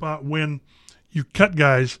a good spot when you cut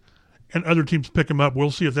guys and other teams pick them up.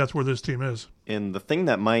 We'll see if that's where this team is. And the thing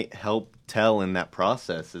that might help Tell in that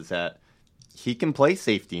process is that he can play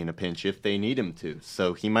safety in a pinch if they need him to.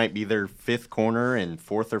 So he might be their 5th corner and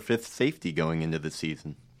 4th or 5th safety going into the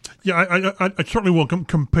season. Yeah, I certainly won't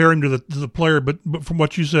compare him to the player, but from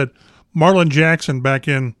what you said, Marlon Jackson back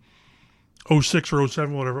in 06 or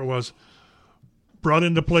 07, whatever it was, brought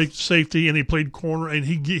in to play safety, and he played corner, and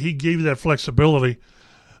he gave you that flexibility.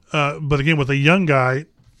 But again, with a young guy,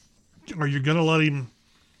 are you going to let him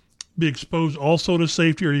be exposed also to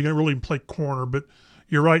safety, or are you going to really play corner? But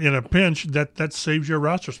you're right, in a pinch, that saves your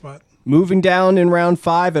roster spot. Moving down in round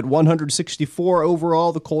 5 at 164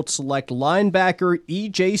 overall, the Colts select linebacker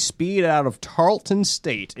E.J. Speed out of Tarleton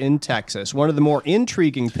State in Texas. One of the more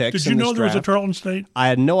intriguing picks. Did you know there was a Tarleton State? I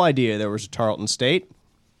had no idea there was a Tarleton State.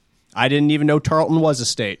 I didn't even know Tarleton was a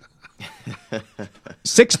state.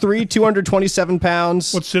 6'3", 227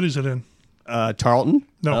 pounds. What city is it in? Tarleton?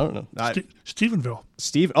 No. I don't know. Stephenville.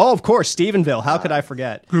 Oh, of course, Stephenville. How could I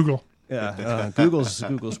forget? Google. Yeah,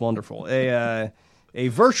 Google's wonderful. A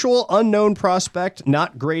virtual unknown prospect,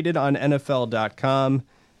 not graded on NFL.com,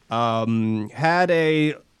 had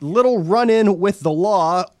a little run-in with the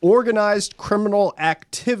law. Organized criminal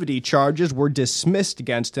activity charges were dismissed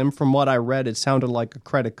against him. From what I read, it sounded like a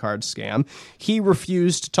credit card scam. He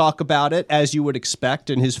refused to talk about it, as you would expect,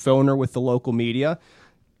 in his phoner with the local media.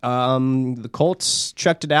 The Colts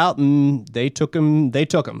checked it out, and they took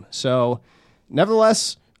him. So,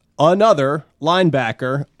 nevertheless, another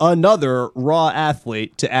linebacker, another raw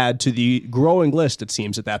athlete to add to the growing list, it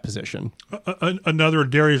seems, at that position. Another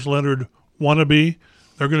Darius Leonard wannabe.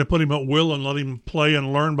 They're going to put him at will and let him play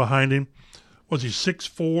and learn behind him. Was he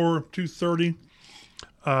 6'4", 230?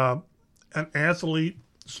 An athlete,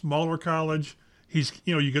 smaller college. He's,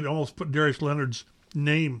 you could almost put Darius Leonard's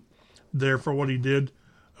name there for what he did.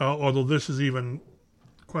 Although this is even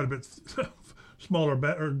quite a bit smaller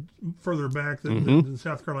or further back than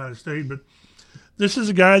South Carolina State. But this is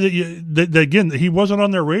a guy that again, he wasn't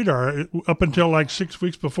on their radar up until like 6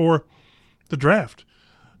 weeks before the draft.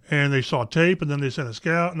 And they saw tape, and then they sent a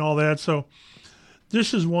scout and all that. So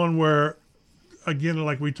this is one where, again,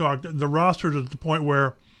 like we talked, the roster's at the point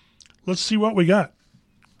where let's see what we got.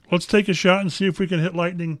 Let's take a shot and see if we can hit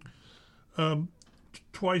lightning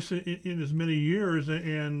twice in as many years.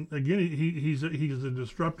 And again, he's a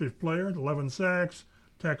disruptive player. 11 sacks,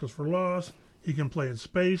 tackles for loss. He can play in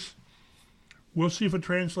space. We'll see if it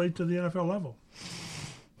translates to the NFL level.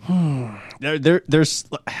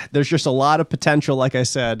 There's just a lot of potential, like I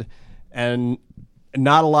said, and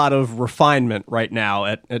not a lot of refinement right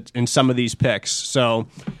now in some of these picks. So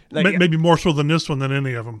maybe more so than this one than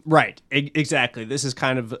any of them. Right, exactly. This is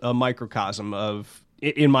kind of a microcosm of,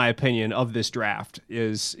 in my opinion, of this draft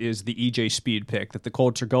is the EJ Speed pick, that the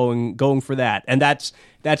Colts are going for that, and that's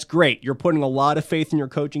great. You're putting a lot of faith in your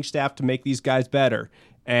coaching staff to make these guys better.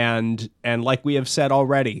 And like we have said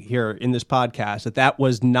already here in this podcast, that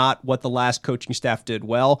was not what the last coaching staff did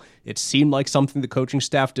well. It seemed like something the coaching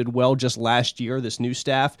staff did well just last year, this new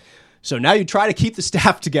staff. So now you try to keep the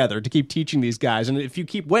staff together to keep teaching these guys. And if you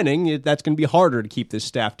keep winning, that's going to be harder to keep this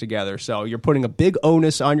staff together. So you're putting a big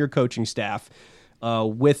onus on your coaching staff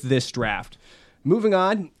with this draft. Moving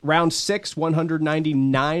on, round 6,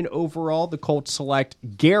 199 overall, the Colts select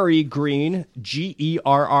Gary Green,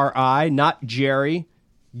 Gerri, not Jerry.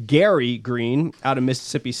 Gary Green out of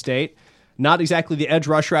Mississippi State. Not exactly the edge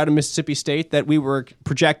rusher out of Mississippi State that we were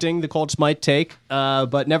projecting the Colts might take,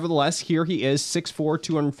 but nevertheless, here he is, 6'4",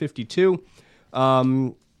 252.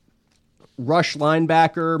 Rush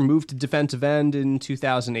linebacker, moved to defensive end in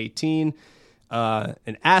 2018.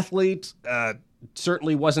 An athlete,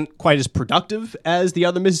 certainly wasn't quite as productive as the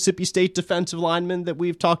other Mississippi State defensive linemen that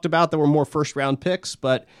we've talked about that were more first-round picks,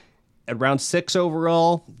 but at round 6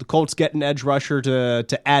 overall, the Colts get an edge rusher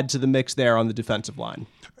to add to the mix there on the defensive line.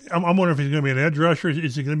 I'm wondering if he's going to be an edge rusher.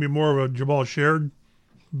 Is he going to be more of a Jabal Sheard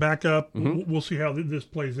backup? Mm-hmm. We'll see how this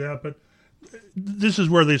plays out. But this is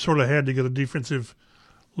where they sort of had to get a defensive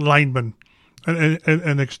lineman,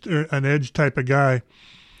 an edge type of guy.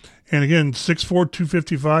 And again, 6'4",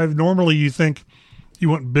 255. Normally you think you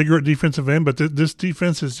want bigger at defensive end, but this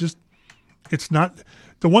defense is just – it's not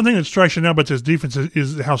 – the one thing that strikes you now about this defense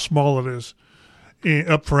is how small it is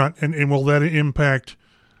up front, and will that impact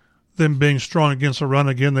them being strong against the run?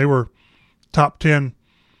 Again, they were top 10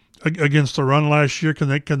 against the run last year.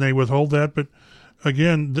 Can they withhold that? But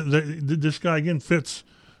again, this guy again fits,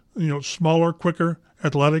 smaller, quicker,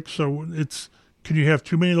 athletic. So can you have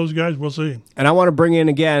too many of those guys? We'll see. And I want to bring in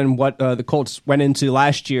again what the Colts went into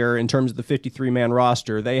last year in terms of the 53-man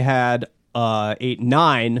roster. They had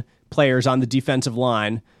 9 players on the defensive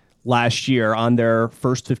line last year on their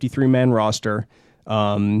first 53-man roster.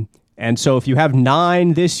 And so if you have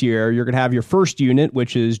 9 this year, you're going to have your first unit,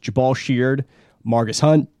 which is Jabal Sheard, Margus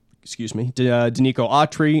Hunt, Denico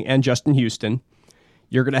Autry, and Justin Houston.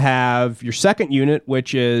 You're going to have your second unit,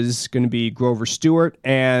 which is going to be Grover Stewart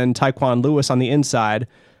and Tyquan Lewis on the inside,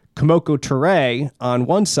 Kamoko Toure on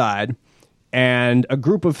one side, and a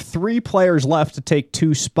group of 3 players left to take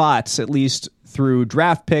 2 spots, at least through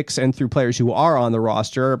draft picks and through players who are on the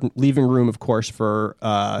roster, leaving room, of course, for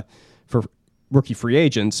rookie free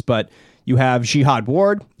agents. But you have Jihad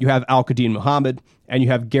Ward, you have Al-Qadim Muhammad, and you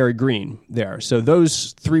have Gary Green there. So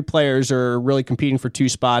those 3 players are really competing for 2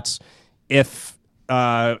 spots, if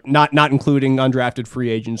not including undrafted free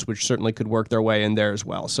agents, which certainly could work their way in there as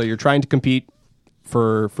well. So you're trying to compete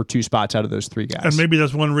for 2 spots out of those 3 guys. And maybe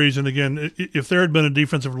that's one reason, again, if there had been a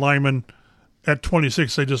defensive lineman at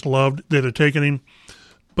 26 they just loved, they'd have taken him.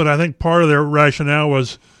 But I think part of their rationale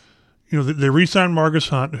was, they re-signed Margus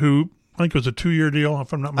Hunt, who I think was a 2-year deal,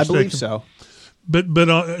 if I'm not mistaken. I believe so.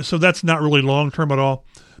 But so that's not really long-term at all.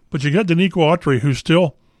 But you got Danico Autry, who's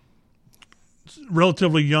still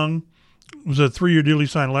relatively young. It was a 3-year deal he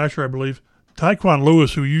signed last year, I believe. Tyquan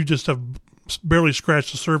Lewis, who you just have barely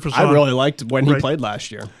scratched the surface on. I really liked when he played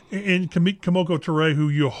last year. And Kamoko Toure, who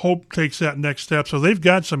you hope takes that next step. So they've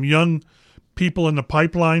got some young people in the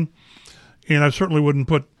pipeline, and I certainly wouldn't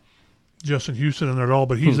put Justin Houston in there at all,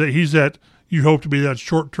 but he's that you hope to be that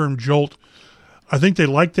short-term jolt. I think they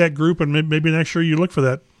like that group, and maybe next year you look for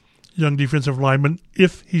that young defensive lineman,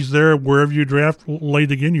 if he's there wherever you draft late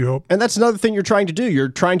again, you hope. And that's another thing you're trying to do. You're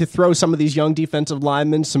trying to throw some of these young defensive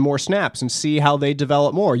linemen some more snaps and see how they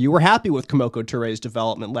develop more. You were happy with Kamoko Toure's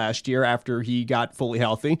development last year after he got fully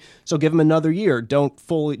healthy, so give him another year. Don't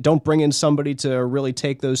bring in somebody to really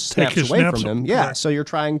take those snaps away from him. Yeah, correct. So you're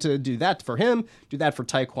trying to do that for him, do that for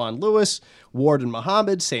Tyquan Lewis, Ward and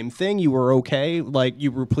Muhammad, same thing. You were okay, like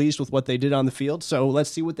you were pleased with what they did on the field, so let's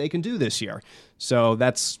see what they can do this year. So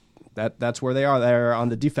that's where they are there on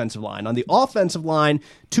the defensive line. On the offensive line,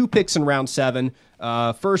 2 picks in round 7.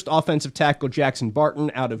 First, offensive tackle Jackson Barton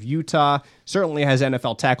out of Utah. Certainly has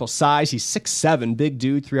NFL tackle size. He's 6'7", big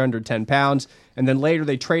dude, 310 pounds. And then later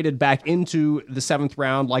they traded back into the 7th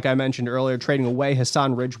round, like I mentioned earlier, trading away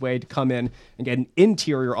Hassan Ridgeway to come in and get an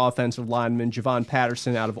interior offensive lineman, Javon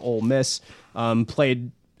Patterson out of Ole Miss.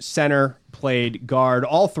 Played center, played guard,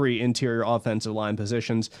 all 3 interior offensive line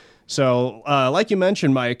positions. So, like you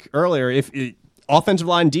mentioned, Mike, earlier, offensive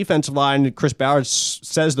line, defensive line, Chris Ballard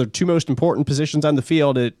says the 2 most important positions on the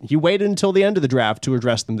field. He waited until the end of the draft to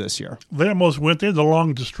address them this year. They almost went. They had the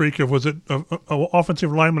long streak of, was it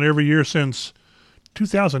offensive lineman every year since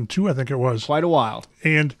 2002, I think it was. Quite a while.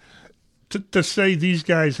 And to say these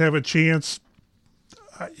guys have a chance,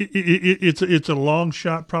 it's a long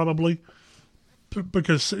shot probably.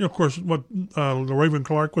 Because, of course, Raven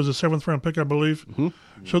Clark was a 7th-round pick, I believe. Mm-hmm.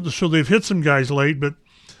 So they've hit some guys late, but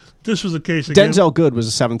this was the case again. Denzel Good was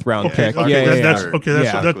a 7th-round pick.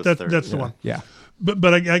 That's the one. Yeah.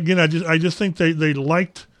 But again, I just think they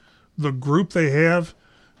liked the group they have.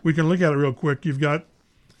 We can look at it real quick. You've got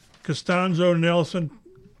Costanzo, Nelson,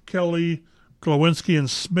 Kelly, Glowinski, and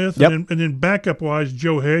Smith. Yep. And then backup-wise,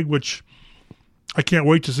 Joe Haig, which I can't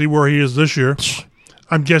wait to see where he is this year.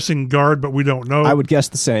 I'm guessing guard, but we don't know. I would guess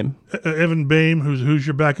the same. Evan Boehm, who's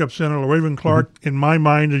your backup center. Raven Clark, in my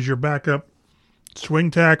mind, is your backup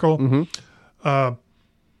swing tackle. Mm-hmm.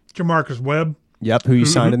 Jamarcus Webb. Yep, who you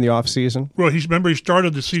signed in the offseason. Well, he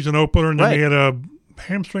started the season opener, and then he had a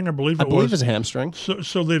hamstring, I believe it was. I believe it was a hamstring.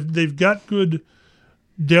 So they've got good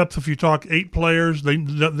depth. If you talk 8 players, they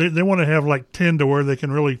want to have like 10 to where they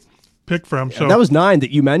can really pick from. So that was 9 that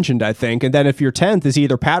you mentioned, I think. And then if your 10th is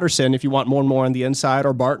either Patterson if you want one more on the inside,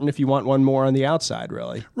 or Barton if you want one more on the outside,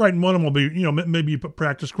 really. Right, and one of them will be, maybe you put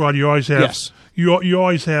practice squad. You always have, yes. You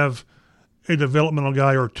always have a developmental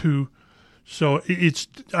guy or 2. So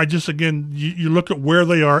I just, again, you look at where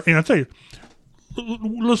they are, and I tell you,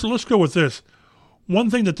 let's go with this. One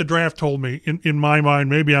thing that the draft told me, in my mind,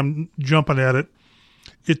 maybe I'm jumping at it,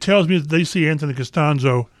 it tells me that they see Anthony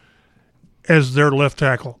Costanzo as their left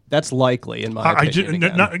tackle. That's likely, in my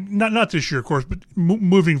opinion. Not this year, of course, but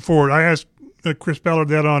moving forward. I asked Chris Ballard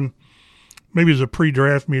that on maybe it was a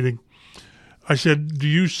pre-draft meeting. I said, do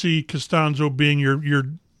you see Costanzo being your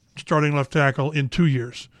starting left tackle in 2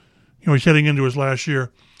 years? He's heading into his last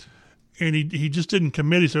year. And he just didn't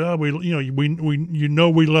commit. He said, we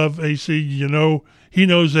love AC. He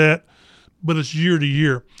knows that, but it's year to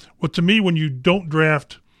year. Well, to me, when you don't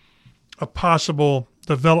draft a possible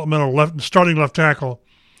developmental starting left tackle,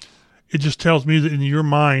 it just tells me that in your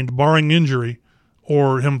mind, barring injury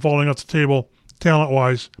or him falling off the table,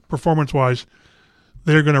 talent-wise, performance-wise,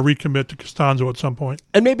 they're going to recommit to Costanzo at some point.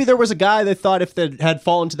 And maybe there was a guy they thought if that had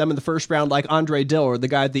fallen to them in the first round, like Andre Dillard, the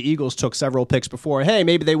guy the Eagles took several picks before. Hey,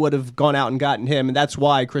 maybe they would have gone out and gotten him, and that's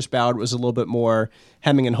why Chris Ballard was a little bit more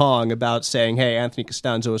hemming and hawing about saying, hey, Anthony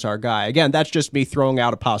Costanzo is our guy. Again, that's just me throwing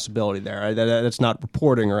out a possibility there. That's not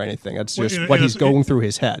reporting or anything. That's just what he's going through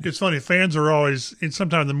his head. It's funny. Fans are always, and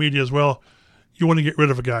sometimes the media as well, you want to get rid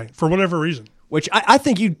of a guy for whatever reason. Which I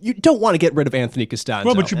think you don't want to get rid of Anthony Costanzo.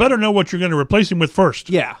 Well, but you better know what you're going to replace him with first.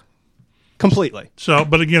 Yeah. Completely. So,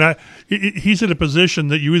 but again, he's in a position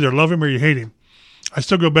that you either love him or you hate him. I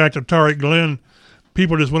still go back to Tariq Glenn.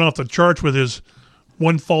 People just went off the charts with his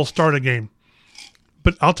one false start a game.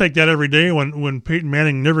 But I'll take that every day when Peyton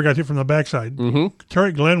Manning never got hit from the backside. Mm-hmm.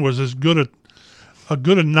 Tariq Glenn was as good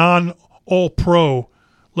a non-all-pro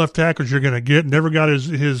left tackle as you're going to get. Never got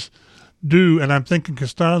his due, and I'm thinking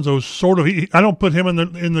Costanzo's sort of. I don't put him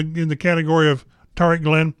in the category of Tariq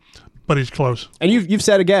Glenn, but he's close. And you've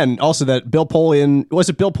said again also that Bill Polian, was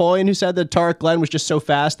it Bill Polian who said that Tariq Glenn was just so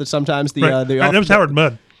fast that sometimes that was Howard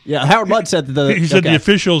Mudd. Yeah, Howard Mudd said that he said the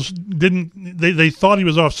officials didn't. They thought he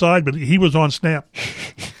was offside, but he was on snap.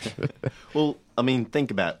 Well, I mean,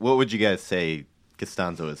 think about it. What would you guys say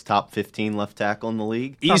Costanzo is? Top 15 left tackle in the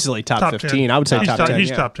league? Easily top 15. 10. I would say He's top 10. He's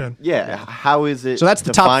yeah. top 10. Yeah. How is it So that's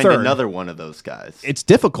the to top find third. another one of those guys? It's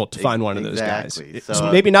difficult to find one of those guys. Exactly. It's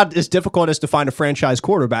So- maybe not as difficult as to find a franchise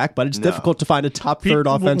quarterback, but it's difficult to find a top third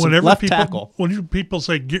offensive Whenever left people, tackle. When people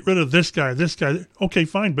say get rid of this guy, okay,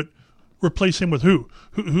 fine, but replace him with who?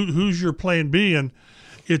 Who's your plan B? And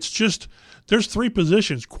it's just there's three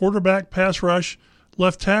positions: quarterback, pass rush,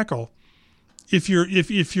 left tackle. If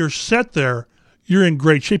you're set there, you're in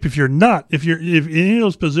great shape. If you're not, if any of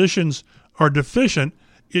those positions are deficient,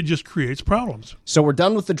 it just creates problems. So we're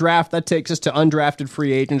done with the draft. That takes us to undrafted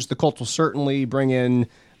free agents. The Colts will certainly bring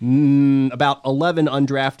in about 11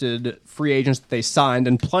 undrafted free agents that they signed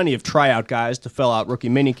and plenty of tryout guys to fill out rookie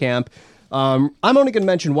minicamp. I'm only going to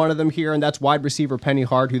mention one of them here, and that's wide receiver Penny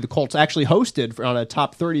Hart, who the Colts actually hosted on a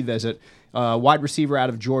top 30 visit. Wide receiver out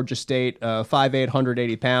of Georgia State, 5'8",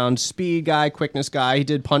 180 pounds, speed guy, quickness guy. He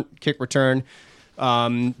did punt, kick, return.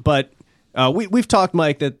 But we've talked,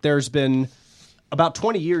 Mike, that there's been about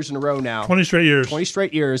 20 years in a row now. 20 straight years. 20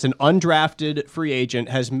 straight years, an undrafted free agent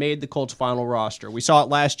has made the Colts' final roster. We saw it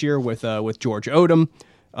last year with George Odom.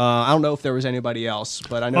 I don't know if there was anybody else,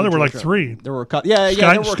 but I know there were George like three. There were there were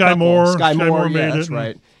a couple. Sky Moore. Sky Moore, made yeah, it. that's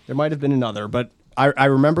right. There might have been another, but I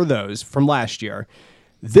remember those from last year.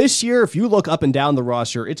 This year, if you look up and down the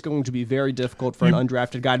roster, it's going to be very difficult for an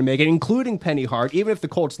undrafted guy to make it, including Penny Hart, even if the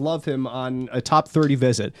Colts love him on a top 30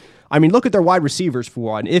 visit. I mean, look at their wide receivers for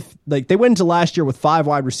one. If they went into last year with 5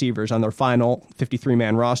 wide receivers on their final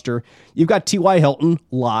 53-man roster, you've got T.Y. Hilton,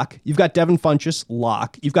 lock. You've got Devin Funchess,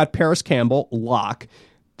 lock. You've got Paris Campbell, lock.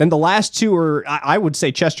 Then the last two are, I would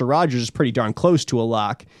say Chester Rogers is pretty darn close to a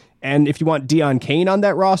lock. And if you want Deion Kane on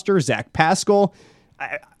that roster, Zach Pascal,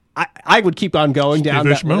 I would keep on going down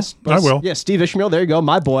that Ishmael? list. I will. Yeah, Steve Ishmael, there you go,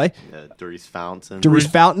 my boy. Darius Fountain. Darius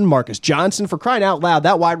Fountain, Marcus Johnson. For crying out loud,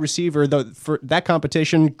 that wide receiver, for that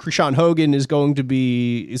competition, Krishan Hogan is going to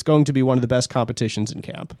be one of the best competitions in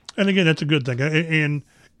camp. And again, that's a good thing. And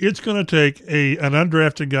it's going to take an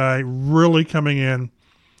undrafted guy really coming in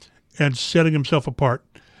and setting himself apart.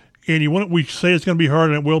 And we say it's going to be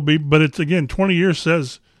hard, and it will be, but it's, again, 20 years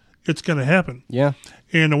says it's going to happen. Yeah.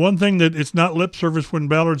 And the one thing that it's not lip service when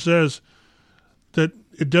Ballard says that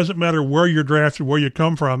it doesn't matter where you're drafted, where you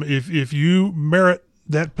come from. If you merit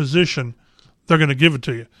that position, they're going to give it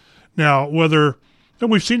to you. Now, and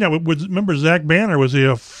we've seen that remember Zach Banner, was he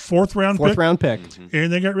a fourth round pick?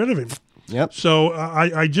 And they got rid of him. Yep. So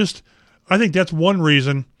I think that's one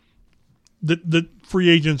reason that free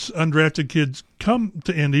agents, undrafted kids come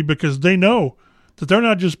to Indy, because they know that they're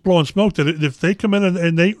not just blowing smoke, that if they come in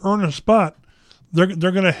and they earn a spot, they're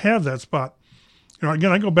going to have that spot.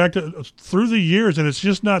 Again, I go back to through the years, and it's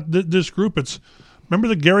just not this group. It's remember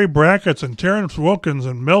the Gary Brackett's and Terrence Wilkins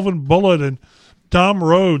and Melvin Bullitt and Tom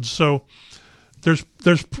Rhodes. So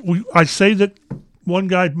I say that one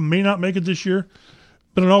guy may not make it this year,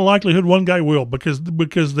 but in all likelihood, one guy will, because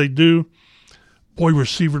they do. Boy,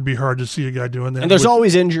 receiver would be hard to see a guy doing that. And there's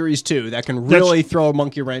always injuries, too, that can really throw a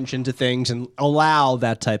monkey wrench into things and allow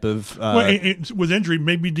that type of... with injury,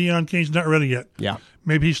 maybe Deion Kane's not ready yet. Yeah.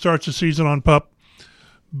 Maybe he starts the season on PUP.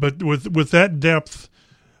 But with that depth,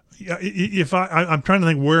 if I'm trying to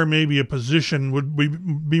think where maybe a position would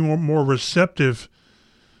be more receptive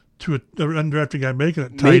to an undrafted guy making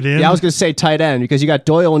it. Tight end. Yeah, I was going to say tight end, because you got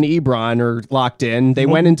Doyle and Ebron are locked in. They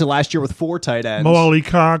went into last year with 4 tight ends. Mo Ali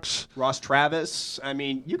Cox. Ross Travis. I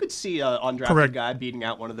mean, you could see an undrafted guy beating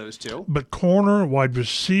out one of those two. But corner, wide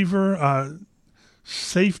receiver,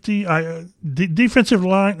 safety, defensive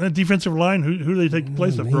line. Who do they take the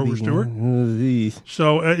place of? Grover Stewart.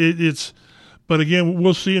 So it's. But again,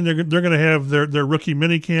 we'll see, and they're going to have their rookie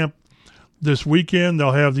minicamp this weekend.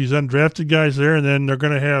 They'll have these undrafted guys there, and then they're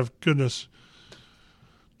going to have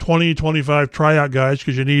 20, 25 tryout guys,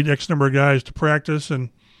 because you need X number of guys to practice, and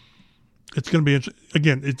it's going to be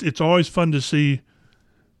again. It's always fun to see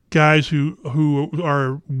guys who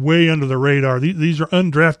are way under the radar. These are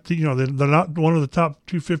undrafted. They're not one of the top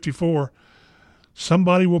 254.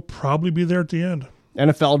 Somebody will probably be there at the end.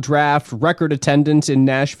 NFL draft, record attendance in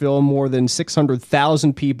Nashville, more than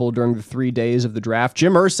 600,000 people during the 3 days of the draft.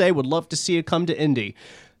 Jim Irsay would love to see it come to Indy.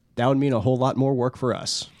 That would mean a whole lot more work for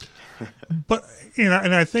us. But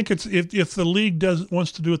and I think it's if the league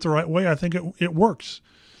wants to do it the right way, I think it works.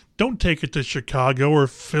 Don't take it to Chicago or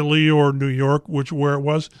Philly or New York, where it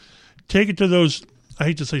was. Take it to those, I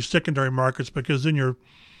hate to say secondary markets, because then you're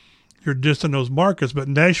you're distant those markets. But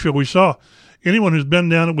in Nashville, we saw anyone who's been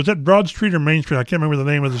down. Was that Broad Street or Main Street? I can't remember the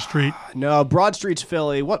name of the street. No, Broad Street's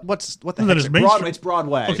Philly. What the That heck? is Is Main Broadway? Street. It's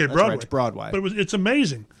Broadway. Okay, That's Broadway. right, it's Broadway. But it's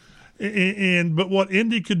amazing. But what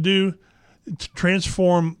Indy could do to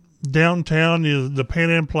transform downtown, the Pan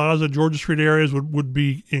Am Plaza, Georgia Street areas would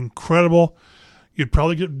be incredible. You'd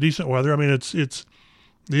probably get decent weather. I mean, it's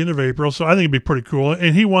the end of April, so I think it'd be pretty cool.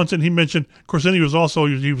 And he mentioned, of course, then he was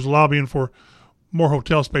lobbying for more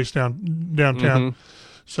hotel space downtown. Mm-hmm.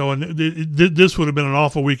 So this would have been an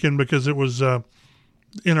awful weekend because it was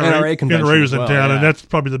NRA convention was in as well, town, yeah. and that's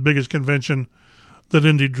probably the biggest convention that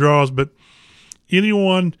Indy draws. But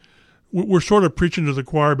anyone, we're sort of preaching to the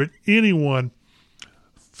choir, but anyone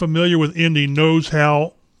familiar with Indy knows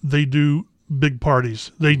how they do big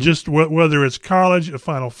parties. They just, whether it's college, a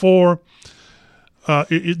Final Four,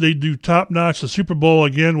 they do top notch. The Super Bowl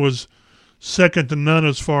again was second to none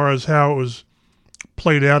as far as how it was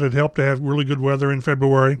played out. It helped to have really good weather in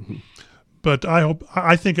February. Mm-hmm. But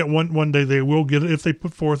I think at one day they will get it if they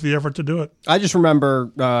put forth the effort to do it. I just remember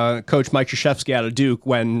Coach Mike Krzyzewski out of Duke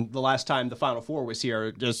when the last time the Final Four was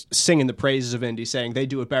here, just singing the praises of Indy, saying they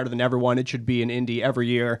do it better than everyone. It should be in Indy every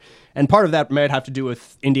year. And part of that might have to do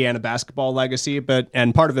with Indiana basketball legacy,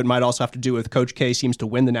 and part of it might also have to do with Coach K seems to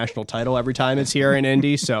win the national title every time it's here in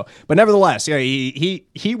Indy. So, but nevertheless, yeah,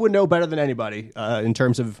 he would know better than anybody in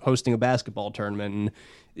terms of hosting a basketball tournament. And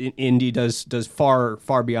Indy does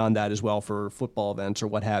far beyond that as well for football events or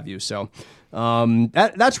what have you. So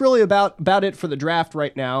that's really about it for the draft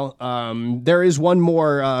right now. There is one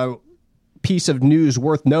more piece of news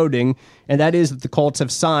worth noting, and that is that the Colts have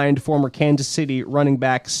signed former Kansas City running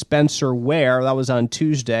back Spencer Ware. That was on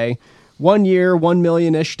Tuesday. 1 year, $1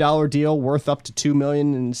 million-ish deal worth up to $2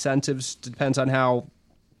 million in incentives. Depends on how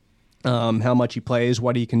much he plays,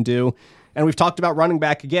 what he can do. And we've talked about running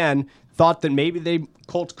back again. Thought that maybe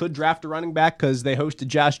Colts could draft a running back because they hosted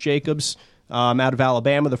Josh Jacobs out of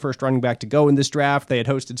Alabama, the first running back to go in this draft. They had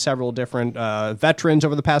hosted several different veterans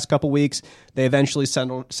over the past couple weeks. They eventually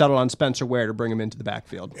settled on Spencer Ware to bring him into the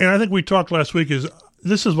backfield. And I think we talked last week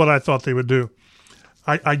this is what I thought they would do.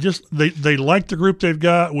 They like the group they've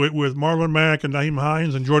got with Marlon Mack and Nyheim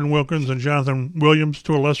Hines and Jordan Wilkins and Jonathan Williams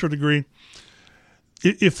to a lesser degree.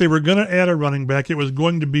 If they were going to add a running back, it was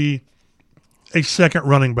going to be a second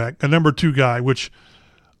running back, a number 2 guy, which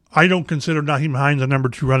I don't consider Nyheim Hines a number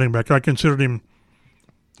 2 running back. I considered him,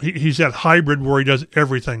 he's that hybrid where he does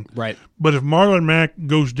everything. Right. But if Marlon Mack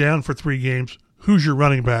goes down for 3 games, who's your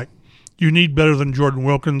running back? You need better than Jordan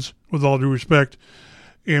Wilkins, with all due respect.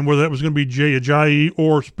 And whether that was going to be Jay Ajayi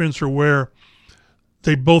or Spencer Ware,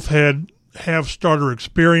 they both have starter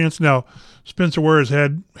experience. Now, Spencer Ware has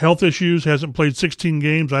had health issues, hasn't played 16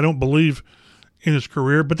 games, I don't believe, in his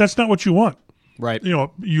career, but that's not what you want. Right.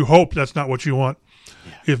 You hope that's not what you want.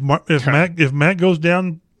 Yeah. If Matt goes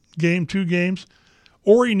down 2 games,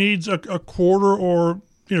 or he needs a quarter or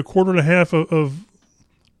quarter and a half of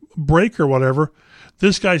break or whatever,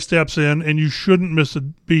 this guy steps in and you shouldn't miss a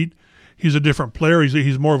beat. He's a different player.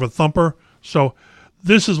 He's more of a thumper. So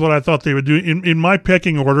this is what I thought they would do. In my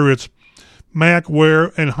pecking order, it's Mack,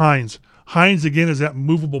 Ware, and Hines. Hines again is that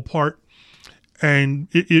movable part, and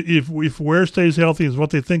if Ware stays healthy, is what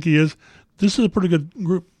they think he is. This is a pretty good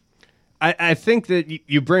group. I think that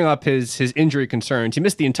you bring up his injury concerns. He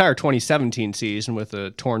missed the entire 2017 season with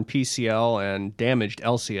a torn PCL and damaged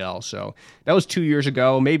LCL. So that was 2 years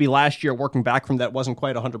ago. Maybe last year, working back from that, wasn't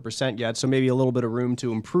quite 100% yet. So maybe a little bit of room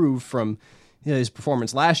to improve from his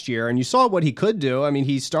performance last year. And you saw what he could do. I mean,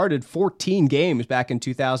 he started 14 games back in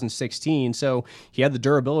 2016. So he had the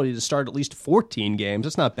durability to start at least 14 games.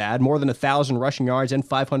 That's not bad. More than 1,000 rushing yards and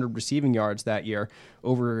 500 receiving yards that year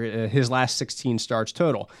over his last 16 starts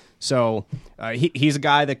total. So he's a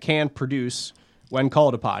guy that can produce when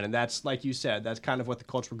called upon. And that's, like you said, that's kind of what the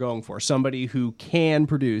Colts were going for. Somebody who can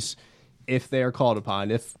produce if they are called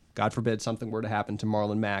upon, if, God forbid, something were to happen to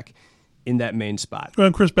Marlon Mack in that main spot. Well,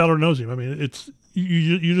 and Chris Ballard knows him. I mean, it's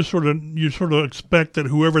you just sort of expect that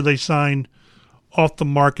whoever they signed off the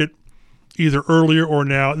market, either earlier or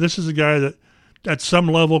now, this is a guy that at some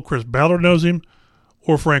level Chris Ballard knows him,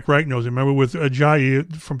 or Frank Reich knows him. Remember with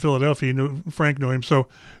Ajayi from Philadelphia, Frank knew him. So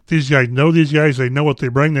these guys know these guys. They know what they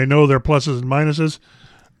bring. They know their pluses and minuses.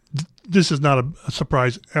 This is not a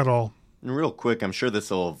surprise at all. And real quick, I'm sure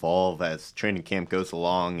this will evolve as training camp goes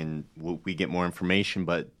along and we get more information,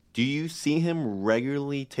 but do you see him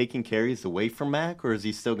regularly taking carries away from Mack, or is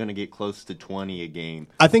he still going to get close to 20 a game?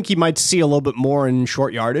 I think he might see a little bit more in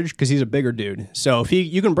short yardage because he's a bigger dude. So if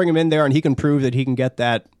you can bring him in there and he can prove that he can get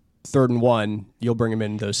that 3rd and 1, you'll bring him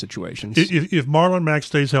in those situations. If Marlon Mack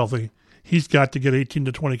stays healthy, he's got to get 18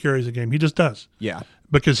 to 20 carries a game. He just does. Yeah.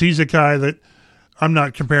 Because he's a guy that I'm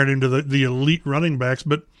not comparing him to the elite running backs,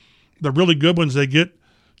 but the really good ones, they get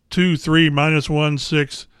 2, 3, -1,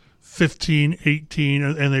 6, 15, 18,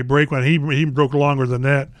 and they break one. He broke longer than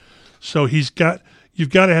that. So you've got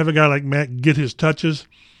to have a guy like Matt get his touches.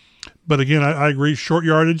 But again, I agree, short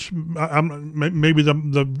yardage, maybe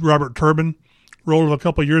the Robert Turbin role of a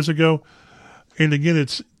couple of years ago. And again,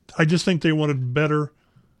 I just think they wanted better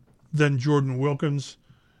than Jordan Wilkins.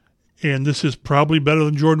 And this is probably better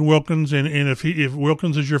than Jordan Wilkins. And if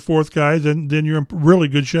Wilkins is your fourth guy, then you're in really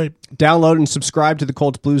good shape. Download and subscribe to the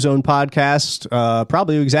Colts Blue Zone podcast.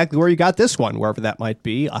 Probably exactly where you got this one, wherever that might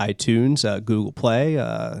be. iTunes, Google Play,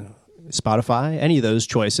 Spotify, any of those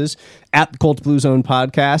choices. At the Colts Blue Zone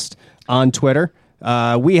podcast on Twitter.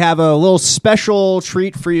 We have a little special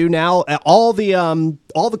treat for you now. All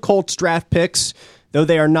the Colts draft picks, though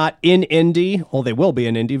they are not in Indy, well, they will be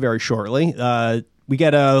in Indy very shortly. We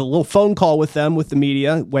get a little phone call with them, with the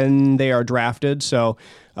media, when they are drafted. So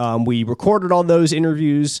we recorded all those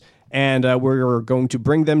interviews, and we're going to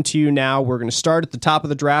bring them to you now. We're going to start at the top of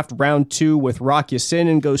the draft, round 2, with Rock Ya-Sin,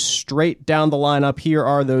 and go straight down the lineup. Here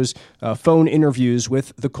are those phone interviews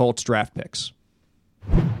with the Colts draft picks.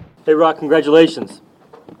 Hey, Rock, congratulations.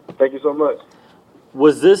 Thank you so much.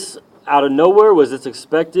 Was this out of nowhere? Was this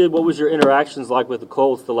expected? What was your interactions like with the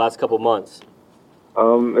Colts the last couple months? It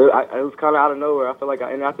was kind of out of nowhere. I feel like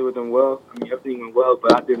I interacted with them well. I mean, everything went well,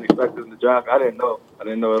 but I didn't expect them to draft. I didn't know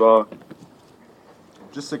at all.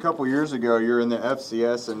 Just a couple years ago, you're in the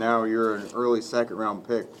FCS, and now you're an early second-round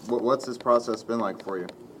pick. What's this process been like for you?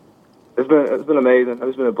 It's been amazing.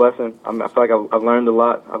 It's been a blessing. I feel like I've learned a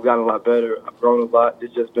lot. I've gotten a lot better. I've grown a lot.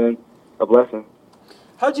 It's just been a blessing.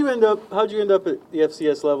 How'd you end up at the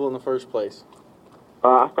FCS level in the first place?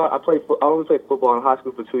 I only played football in high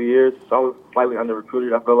school for 2 years, so I was slightly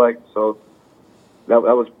under-recruited, I feel like. So that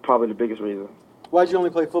was probably the biggest reason. Why'd you only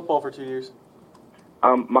play football for 2 years?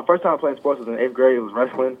 My first time playing sports was in 8th grade. It was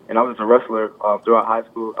wrestling, and I was a wrestler throughout high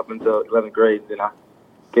school up until 11th grade. Then I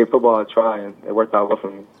gave football a try, and it worked out well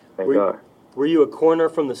for me. Thank God. Were you a corner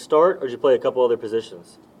from the start, or did you play a couple other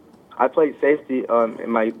positions? I played safety in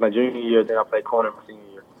my junior year, then I played corner my senior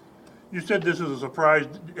year. You said this is a surprise.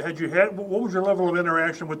 What was your level of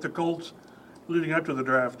interaction with the Colts leading up to the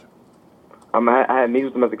draft? I had meetings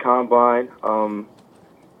with them at the combine.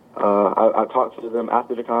 I talked to them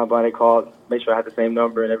after the combine. They called, made sure I had the same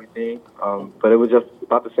number and everything. But it was just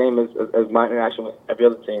about the same as my interaction with every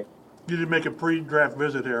other team. You didn't make a pre-draft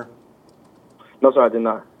visit here? No, sir, I did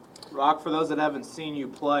not. Rock, for those that haven't seen you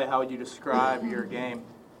play, how would you describe your game?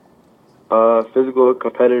 Physical,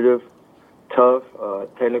 competitive, tough,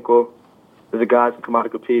 technical. There's the guys who come out to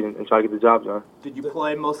compete and try to get the job done. Did you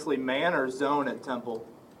play mostly man or zone at Temple?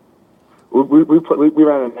 We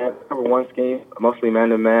ran a man number 1 scheme, mostly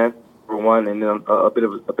man-to-man, number 1, and then a bit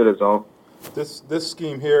of zone. This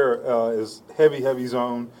scheme here is heavy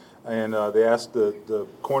zone, and they ask the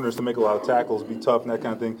corners to make a lot of tackles, be tough, and that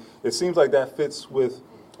kind of thing. It seems like that fits with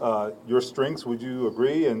your strengths. Would you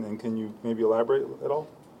agree? And can you maybe elaborate at all?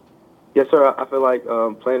 Yes, sir. I feel like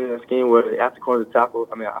playing in a scheme where they ask the corner to tackle.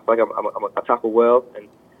 I mean, I feel like I tackle well, and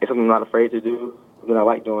it's something I'm not afraid to do, something I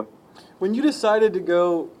like doing. When you decided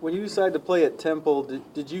to play at Temple,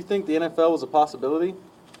 did you think the NFL was a possibility?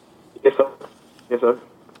 Yes, sir. Yes, sir.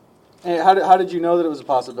 And how did you know that it was a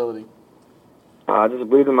possibility? I just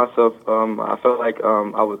believed in myself. I felt like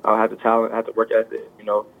I had the talent, I had the work ethic. You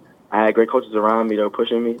know, I had great coaches around me that were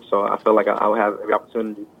pushing me, so I felt like I would have every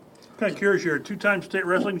opportunity. Kind of curious, you're a 2-time state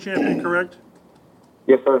wrestling champion, correct?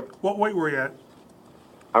 Yes, sir. What weight were you at?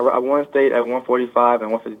 I won state at 145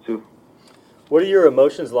 and 152. What are your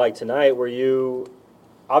emotions like tonight? Were you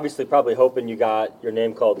obviously probably hoping you got your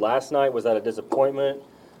name called last night? Was that a disappointment?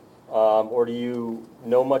 Or do you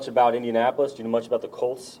know much about Indianapolis? Do you know much about the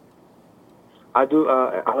Colts? I do.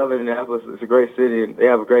 I love Indianapolis. It's a great city, and they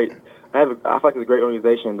have I feel like it's a great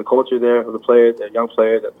organization. The culture there of the players, they're young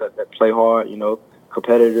players that play hard, you know,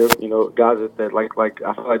 competitive, you know, guys that like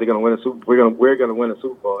I feel like they're gonna win a Super. We're gonna win a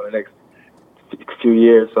Super Bowl in the next few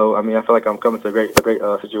years. So I mean, I feel like I'm coming to a great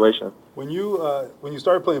situation. When you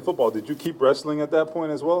started playing football, did you keep wrestling at that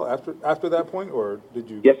point as well? After that point, or did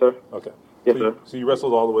you? Yes, sir. Okay. Yes, sir. So you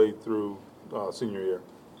wrestled all the way through senior year.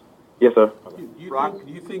 Yes, sir. Okay.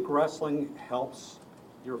 Do you think wrestling helps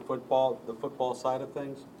the football side of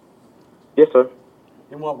things? Yes, sir.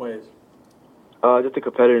 In what ways? Just the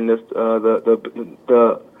competitiveness,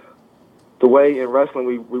 the way in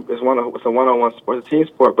wrestling it's a one-on-one sport. It's a team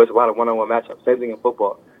sport, but it's a lot of one-on-one matchups. Same thing in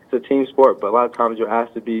football. It's a team sport, but a lot of times you're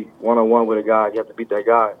asked to be one-on-one with a guy. You have to beat that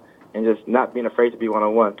guy, and just not being afraid to be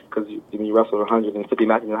one-on-one because you wrestled 150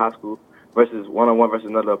 matches in high school. versus one-on-one versus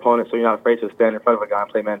another opponent, so you're not afraid to stand in front of a guy and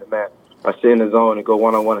play man-to-man or sit in the zone and go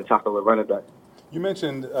one-on-one and tackle a running back. You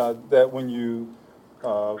mentioned that when you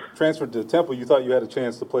transferred to Temple, you thought you had a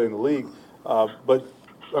chance to play in the league. But,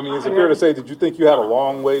 I mean, is it fair to say, did you think you had a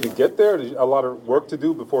long way to get there? A lot of work to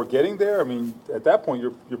do before getting there? I mean, at that point,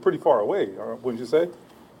 you're pretty far away, wouldn't you say?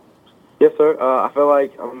 Yes, sir. I feel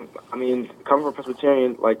like, coming from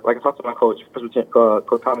Presbyterian, like I talked to my coach,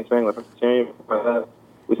 Coach Tommy Spang, like Presbyterian,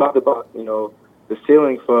 we talked about, the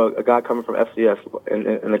ceiling for a guy coming from FCS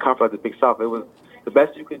and the conference like the Big South. It was the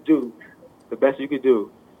best you could do. The best you could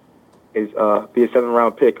do is be a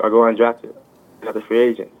 7th-round pick or go undrafted as a free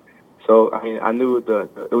agent. So, I knew it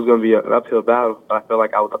was going to be an uphill battle, but I felt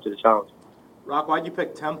like I was up to the challenge. Rock, why'd you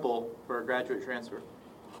pick Temple for a graduate transfer?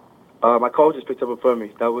 My coach just picked up for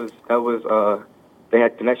me. That was. They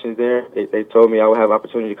had connections there. They told me I would have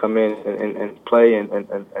opportunity to come in and play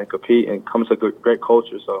and compete and come to a great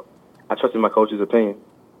culture. So I trusted my coach's opinion.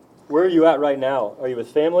 Where are you at right now? Are you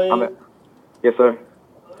with family? Yes, sir.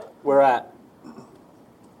 Where at?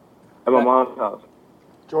 At my mom's house.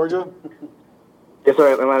 Georgia? Yes,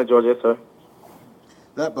 sir. Atlanta, Georgia. Yes, sir.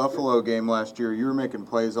 That Buffalo game last year, you were making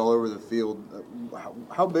plays all over the field.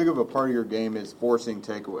 How big of a part of your game is forcing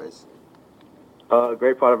takeaways? A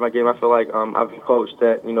great part of my game. I feel like I've been coached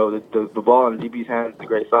that the ball in the DB's hands is a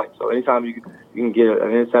great sight. So anytime you can get an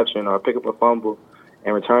interception or pick up a fumble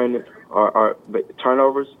and return it or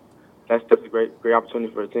turnovers, that's a great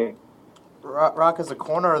opportunity for the team. Rock, as a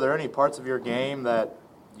corner, are there any parts of your game that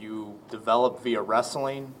you developed via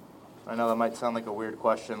wrestling? I know that might sound like a weird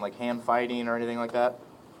question, like hand fighting or anything like that.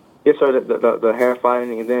 Yes, sir. The hand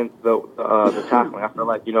fighting and then the tackling. I feel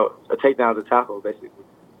like a takedown is a tackle basically.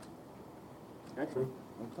 Excellent.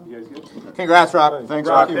 You guys good? Congrats, Rock. Thanks,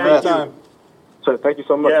 Rock. Rocky. Thank Congrats. you. Sir, thank you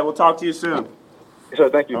so much. Yeah, we'll talk to you soon. Yes, sir,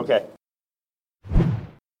 thank you. Okay.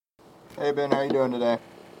 Hey, Ben, how you doing today?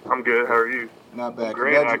 I'm good. How are you? Not bad.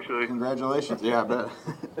 Great, actually. Congratulations. Yeah, I bet.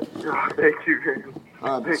 Thank you.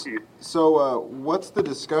 Thank you. So, what's the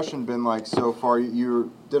discussion been like so far?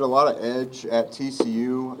 You did a lot of edge at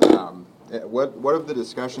TCU. What have the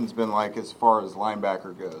discussions been like as far as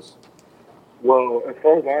linebacker goes? Well, as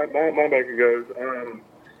far as linebacker goes,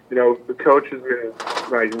 the coach has been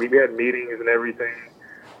like we had meetings and everything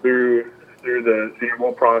through the Senior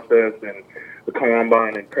Bowl process and the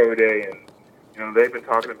combine and pro day, and they've been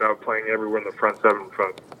talking about playing everywhere in the front seven,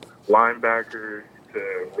 from linebacker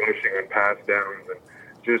to rushing and pass downs, and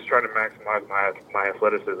just trying to maximize my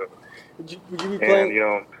athleticism. Would you be playing?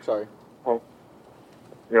 And Sorry.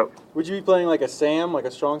 Yep. Would you be playing like a Sam, like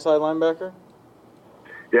a strong side linebacker?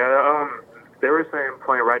 Yeah, they were saying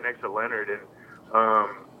playing right next to Leonard and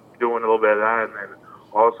doing a little bit of that, and then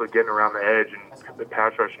also getting around the edge and the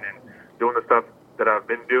pass rushing and doing the stuff that I've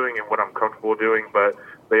been doing and what I'm comfortable doing. But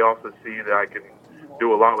they also see that I can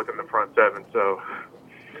do a lot within the front seven. So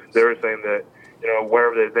they were saying that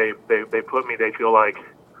wherever they put me, they feel like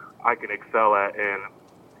I can excel at, and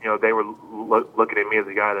they were looking at me as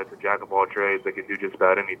a guy that's a jack of all trades that can do just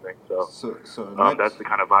about anything. So that's the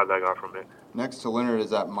kind of vibe I got from it. Next to Leonard, is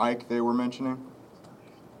that Mike they were mentioning?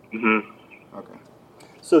 Mm-hmm. Okay.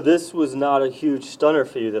 So this was not a huge stunner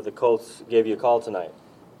for you that the Colts gave you a call tonight?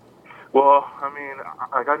 Well, I mean,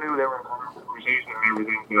 I knew they were in conversation and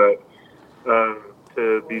everything, but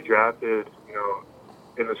to be drafted,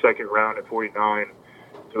 in the second round at 49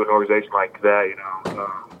 to an organization like that,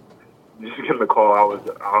 just getting the call, I was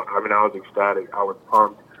ecstatic. I was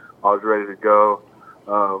pumped. I was ready to go.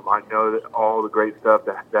 I know that all the great stuff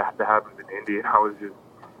that happens in Indy. I was just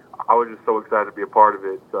so excited to be a part of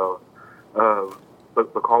it. So,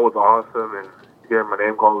 but the call was awesome, and hearing my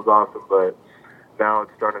name called was awesome. But now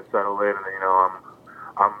it's starting to settle in, and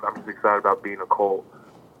I'm just excited about being a Colt.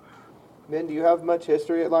 Ben, do you have much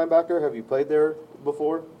history at linebacker? Have you played there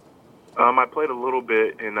before? I played a little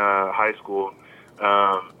bit in high school,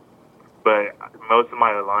 but most of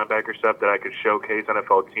my linebacker stuff that I could showcase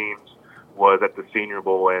NFL teams was at the Senior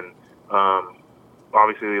Bowl, and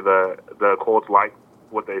obviously the Colts liked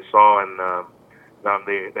what they saw, and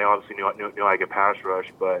they obviously knew I could pass rush,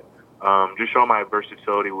 but just showing my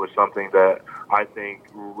versatility was something that I think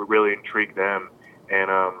really intrigued them, and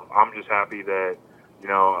I'm just happy that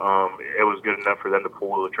it was good enough for them to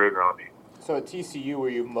pull the trigger on me. So at TCU, were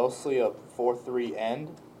you mostly a 4-3 end?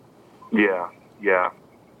 Yeah.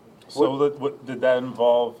 So what did that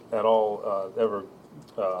involve at all ever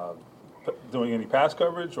doing any pass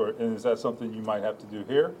coverage, or is that something you might have to do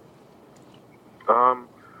here?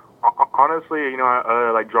 Honestly,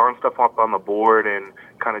 I like drawing stuff up on the board and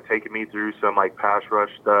kind of taking me through some like pass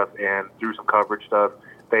rush stuff and through some coverage stuff.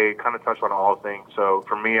 They kind of touch on all things. So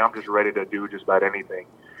for me, I'm just ready to do just about anything.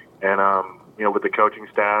 And with the coaching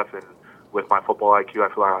staff and with my football IQ,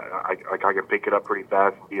 I feel like I can pick it up pretty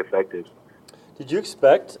fast and be effective. Did you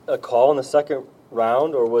expect a call in the second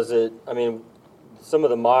round, or was it? I mean, some of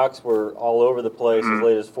the mocks were all over the place as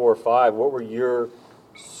late as 4 or 5. What were your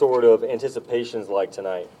sort of anticipations like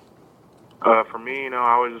tonight? For me,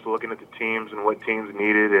 I was just looking at the teams and what teams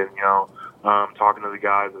needed, and talking to the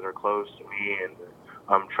guys that are close to me and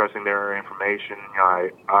trusting their information.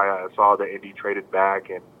 I saw that Indy traded back,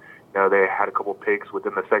 and they had a couple picks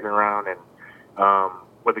within the second round, and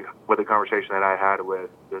with the conversation that I had with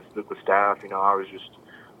the staff, I was just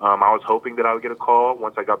I was hoping that I would get a call.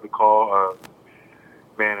 Once I got the call,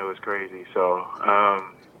 man, it was crazy. So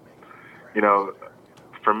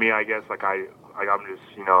for me, I guess I'm just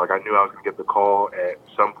I knew I was gonna get the call at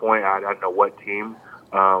some point. I didn't know what team.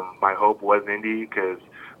 My hope was Indy because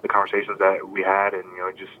the conversations that we had, and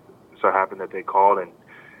it just so happened that they called, and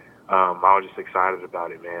I was just excited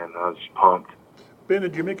about it, man. I was just pumped. Ben,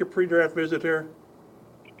 did you make a pre-draft visit here?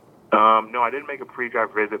 No, I didn't make a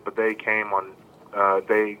pre-draft visit, but they came on.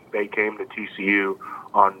 They came to TCU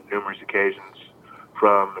on numerous occasions,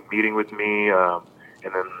 from meeting with me, and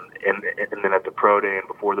then at the pro day and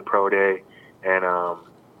before the pro day, and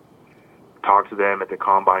talked to them at the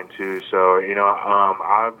combine too. So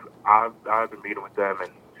I've been meeting with them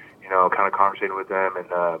and kind of conversating with them,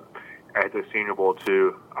 and at the Senior Bowl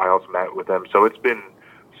too, I also met with them. So it's been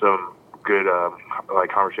some good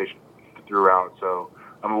conversation throughout. So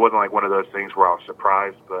it wasn't like one of those things where I was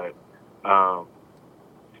surprised, but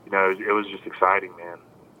it was just exciting,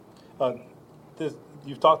 man.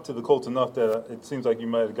 You've talked to the Colts enough that it seems like you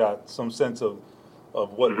might have got some sense of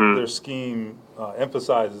what their scheme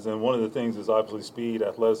emphasizes, and one of the things is obviously speed,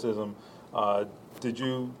 athleticism.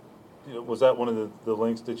 Was that one of the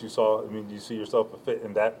links that you saw? I mean, do you see yourself a fit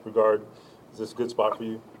in that regard? Is this a good spot for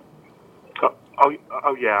you?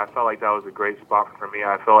 Oh yeah, I felt like that was a great spot for me.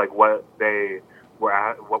 I felt like what they were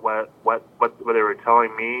at, what they were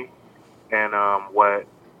telling me, and what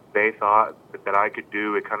they thought that I could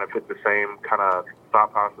do, it kind of fit the same kind of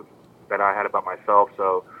thought process that I had about myself.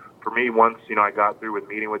 So for me, once I got through with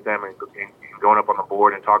meeting with them and going up on the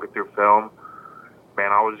board and talking through film,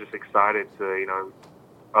 man, I was just excited to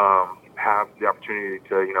have the opportunity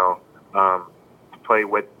to play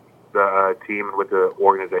with the team and with the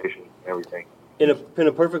organization and everything. In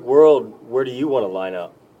a perfect world, where do you want to line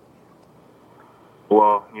up?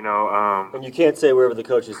 Well, and you can't say wherever the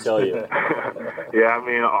coaches tell you. Yeah, I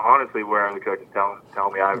mean, honestly, wherever the coaches tell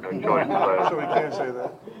me, I have no choice. But So we can't say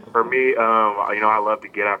that. for me, I love to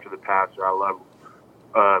get after the passer. I love,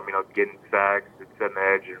 getting sacks and setting the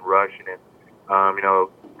edge and rushing it.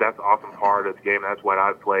 That's an awesome part of the game. That's what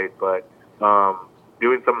I've played. But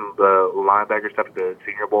doing some of the linebacker stuff at the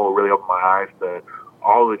Senior Bowl really opened my eyes to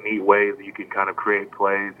all the neat ways that you can kind of create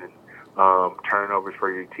plays and turnovers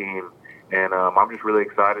for your team. And I'm just really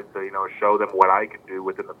excited to, show them what I can do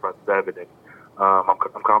within the front seven. And I'm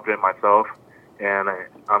confident in myself, and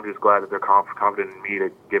I'm just glad that they're confident in me to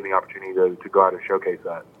give me the opportunity to go out and showcase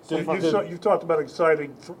that. So you've talked about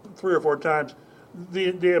exciting 3 or 4 times.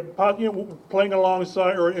 Playing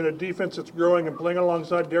alongside, or in a defense that's growing and playing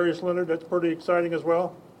alongside Darius Leonard, that's pretty exciting as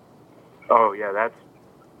well. Oh yeah,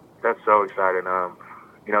 that's so exciting.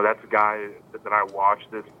 That's a guy that I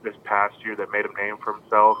watched this past year that made a name for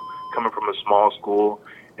himself, coming from a small school,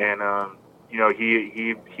 and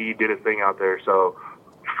he did a thing out there. So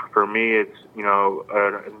for me, it's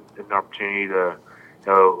an opportunity to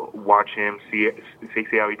watch him, see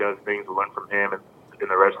how he does things, learn from him and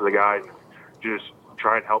the rest of the guys, and just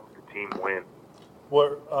try and help the team win.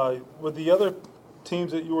 Were the other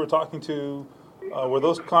teams that you were talking to, were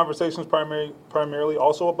those conversations primarily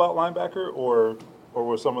also about linebacker, or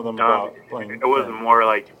were some of them about playing? It was more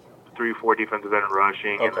like 3 or 4 defensive end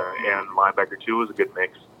rushing, and linebacker too. Was a good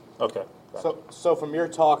mix. Okay. So from your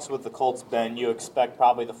talks with the Colts, Ben, you expect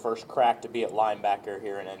probably the first crack to be at linebacker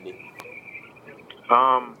here in Indy?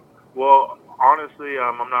 Well, honestly,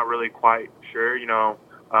 I'm not really quite sure.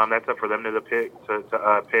 That's up for them to pick,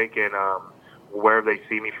 and where they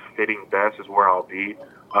see me fitting best is where I'll be.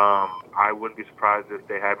 I wouldn't be surprised if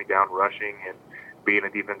they had me down rushing and being a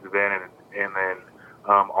defensive end, and then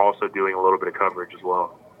also doing a little bit of coverage as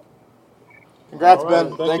well. Congrats, right.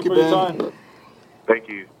 Ben. Thank you for your time. Thank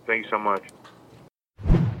you. Thank you so much.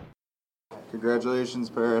 Congratulations,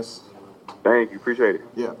 Paris. Thank you. Appreciate it.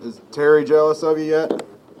 Yeah. Is Terry jealous of you yet?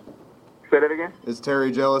 Say that again? Is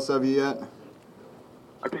Terry jealous of you yet?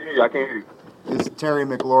 I can't hear you. Is Terry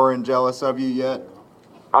McLaurin jealous of you yet?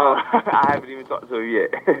 I haven't even talked to him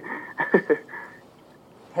yet.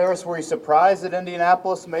 Harris, were you surprised that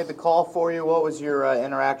Indianapolis made the call for you? What was your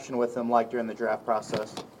interaction with him like during the draft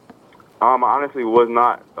process? I honestly was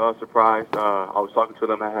not surprised. I was talking to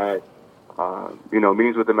them. I had,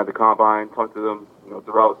 meetings with them at the combine, talked to them,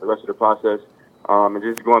 throughout the rest of the process, and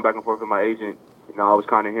just going back and forth with my agent. I was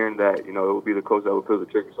kind of hearing that, it would be the coach that would pull the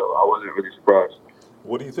trigger, so I wasn't really surprised.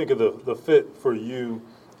 What do you think of the fit for you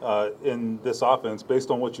in this offense,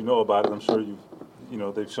 based on what you know about it? I'm sure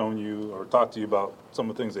they've shown you or talked to you about some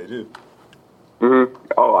of the things they do. Mm-hmm.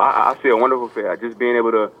 Oh, I see a wonderful fit. Just being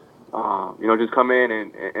able to, just come in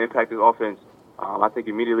and impact this offense. I think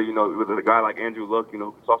immediately, with a guy like Andrew Luck,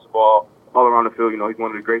 who toss the ball all around the field, he's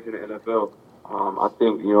one of the greats in the NFL. I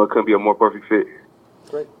think, it couldn't be a more perfect fit.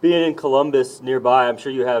 Great. Being in Columbus nearby, I'm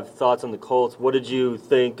sure you have thoughts on the Colts. What did you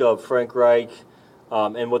think of Frank Reich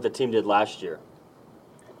and what the team did last year?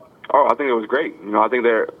 Oh, I think it was great. I think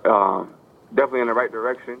they're definitely in the right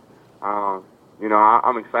direction.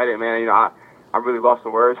 I'm excited, man. I really lost the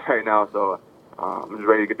words right now, so I'm just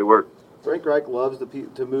ready to get to work. Frank Reich loves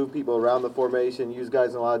to move people around the formation, use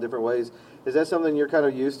guys in a lot of different ways. Is that something you're kind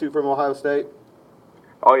of used to from Ohio State?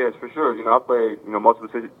 Oh, yes, for sure. I played,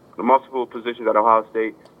 multiple positions at Ohio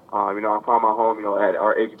State. I found my home, at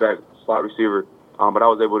our H-back slot receiver. But I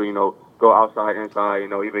was able to, go outside, inside,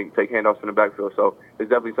 even take handoffs in the backfield. So it's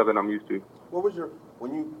definitely something I'm used to. What was your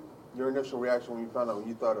initial reaction when you found out, when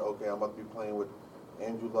you thought, okay, I'm about to be playing with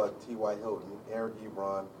Andrew Luck, T.Y. Hilton, Eric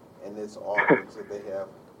Ebron, and this offense that they have?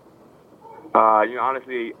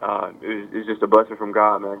 Honestly, it's just a blessing from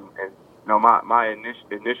God, man. And my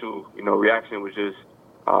initial reaction was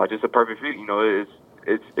just a perfect fit.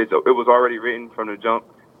 It was already written from the jump.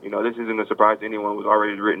 This isn't a surprise to anyone. It was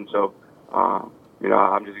already written. So,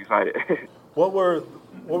 I'm just excited. What were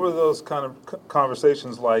those kind of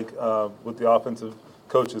conversations like with the offensive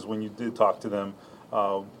coaches when you did talk to them?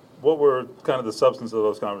 What were kind of the substance of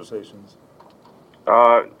those conversations?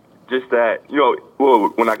 Just that,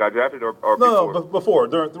 when I got drafted or before? No, before,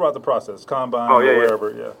 throughout the process, combine, or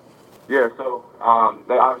wherever, yeah. Yeah, so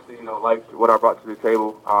they obviously, liked what I brought to the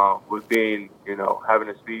table was being, having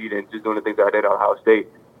the speed and just doing the things that I did at Ohio State.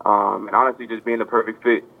 And honestly, just being the perfect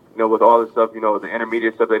fit, with all the stuff, the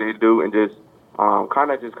intermediate stuff that they do, and just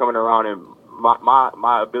kind of just coming around and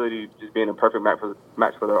my ability just being a perfect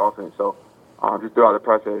match for their offense. So just throughout the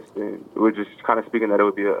process, and we're just kind of speaking that it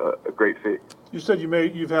would be a great fit. You said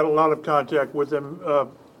you've had a lot of contact with them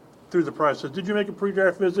through the process. Did you make a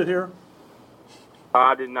pre-draft visit here?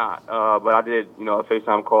 I did not, but I did, a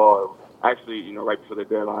FaceTime call, actually, right before the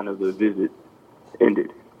deadline of the visit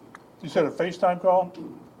ended. You said a FaceTime call?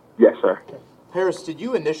 Yes, sir. Harris, did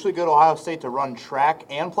you initially go to Ohio State to run track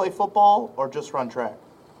and play football, or just run track?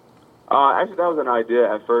 Actually, that was an idea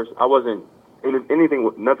at first. I wasn't,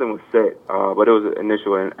 nothing was set, but it was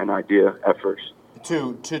an idea at first.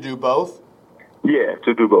 To do both? Yeah,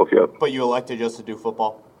 to do both, yep. But you elected just to do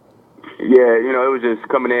football? Yeah, it was just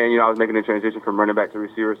coming in, I was making the transition from running back to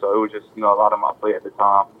receiver, so it was just, a lot of my play at the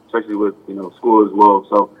time, especially with, school as well.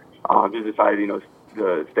 So just decided,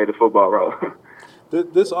 to stay the football route.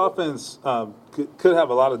 This offense could have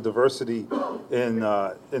a lot of diversity in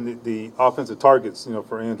the offensive targets,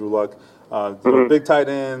 for Andrew Luck. Big tight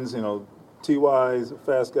ends, T.Y.'s a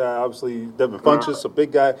fast guy, obviously Devin Funchess, a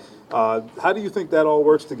big guy. How do you think that all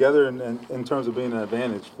works together in terms of being an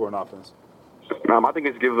advantage for an offense? I think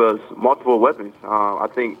it's gives us multiple weapons. I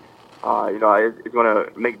think, it's going to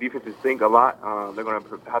make defenses think a lot. They're going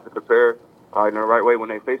to have to prepare in the right way when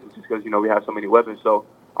they face us just because, we have so many weapons. So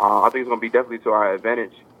I think it's going to be definitely to our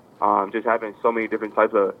advantage, just having so many different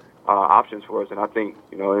types of options for us. And I think,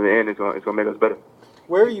 in the end, it's going to make us better.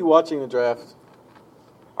 Where are you watching the draft?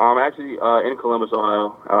 I'm actually in Columbus,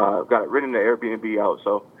 Ohio. I've got it written the Airbnb out,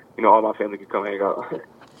 so, all my family can come hang out.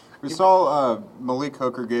 We saw Malik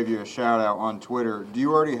Hooker gave you a shout-out on Twitter. Do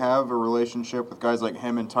you already have a relationship with guys like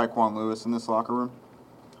him and Tyquan Lewis in this locker room?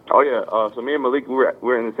 Oh, yeah. So me and Malik,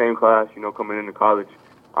 we're in the same class, coming into college.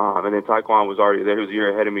 And then Tyquan was already there. He was a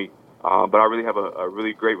year ahead of me. But I really have a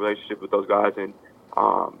really great relationship with those guys. And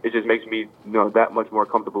it just makes me, that much more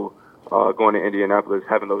comfortable going to Indianapolis,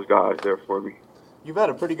 having those guys there for me. You've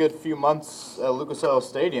had a pretty good few months at Lucas Oil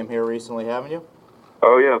Stadium here recently, haven't you?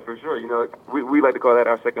 Oh, yeah, for sure. We like to call that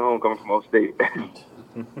our second home coming from Old State.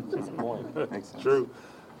 That's true.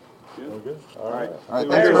 Okay. All right.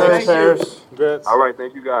 Thanks, Harris. Congrats. All right,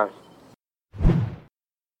 thank you, guys.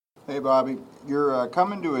 Hey, Bobby, you're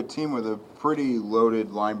coming to a team with a pretty loaded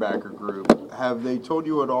linebacker group. Have they told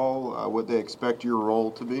you at all what they expect your role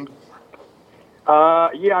to be?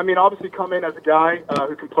 Yeah, obviously come in as a guy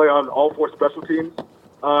who can play on all four special teams,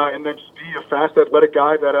 and then just be a fast, athletic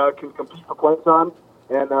guy that can compete for playing time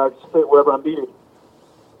and just fit wherever I'm needed.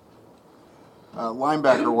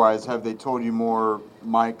 Linebacker-wise, have they told you more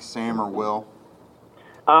Mike, Sam, or Will?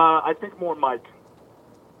 I think more Mike.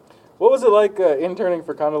 What was it like interning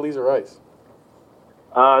for Condoleezza Rice?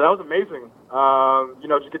 That was amazing.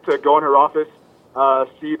 Just get to go in her office,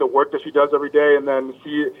 see the work that she does every day, and then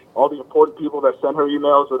see all the important people that send her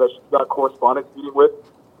emails or that she's got correspondence meeting with.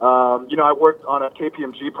 I worked on a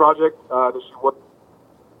KPMG project that she worked.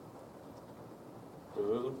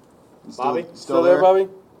 Bobby? Still there, Bobby?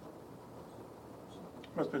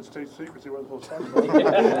 Must have been state secret. He wasn't supposed to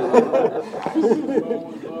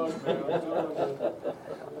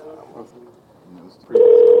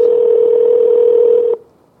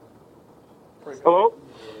Hello?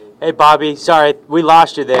 Hey, Bobby. Sorry, we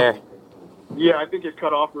lost you there. Yeah, I think it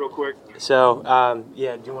cut off real quick. So, do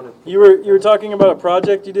you want to? You were talking about a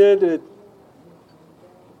project you did.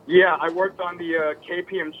 Yeah, I worked on the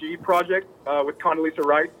KPMG project with Condoleezza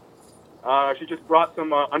Rice. She just brought some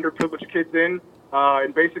underprivileged kids in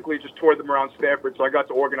and basically just toured them around Stanford, so I got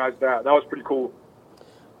to organize that. That was pretty cool.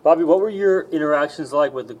 Bobby, what were your interactions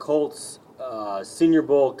like with the Colts Senior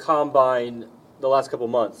Bowl Combine the last couple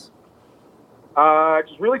months?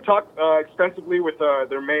 Just really talked extensively with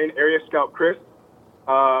their main area scout, Chris.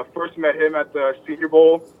 First met him at the Senior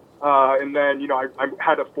Bowl, and then, I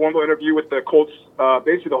had a formal interview with the Colts,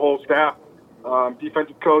 basically the whole staff,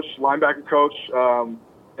 defensive coach, linebacker coach,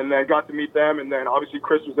 and then got to meet them. And then obviously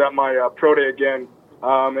Chris was at my pro day again,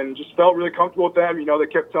 and just felt really comfortable with them. They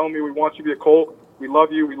kept telling me, we want you to be a Colt. We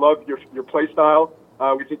love you. We love your play style.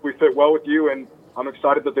 We think we fit well with you, and I'm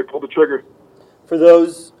excited that they pulled the trigger. For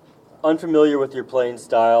those unfamiliar with your playing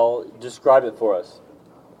style, describe it for us.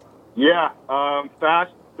 Yeah,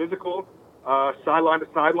 fast, physical, sideline to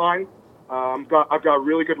sideline. I've got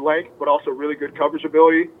really good length, but also really good coverage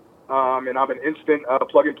ability. And I'm an instant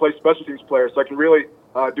plug-and-play special teams player, so I can really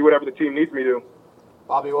do whatever the team needs me to.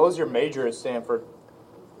 Bobby, what was your major at Stanford?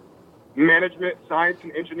 Management, science,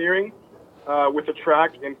 and engineering, with a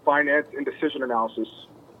track in finance and decision analysis.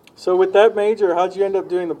 So with that major, how'd you end up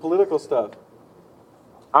doing the political stuff?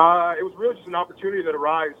 It was really just an opportunity that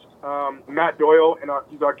arose. Matt Doyle,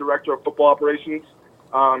 he's our director of football operations.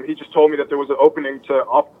 He just told me that there was an opening to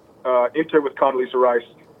enter with Condoleezza Rice.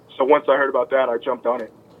 So once I heard about that, I jumped on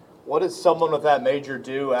it. What does someone with that major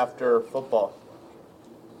do after football?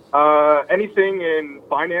 Anything in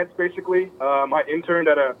finance, basically. I interned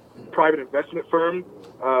at a private investment firm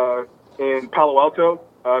in Palo Alto,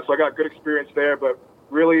 so I got good experience there, but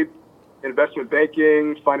really investment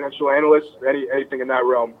banking, financial analyst, anything in that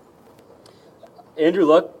realm. Andrew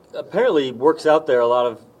Luck apparently works out there a lot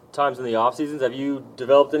of times in the off seasons. Have you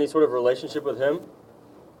developed any sort of relationship with him?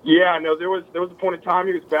 Yeah, no, there was a point in time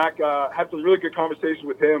he was back. Had some really good conversations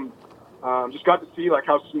with him. Just got to see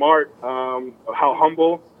how smart, how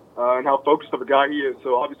humble, and how focused of a guy he is.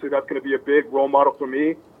 So obviously that's going to be a big role model for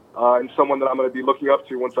me, and someone that I'm going to be looking up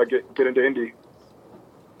to once I get into Indy.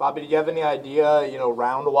 Bobby, do you have any idea,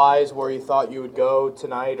 round-wise, where you thought you would go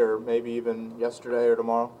tonight, or maybe even yesterday or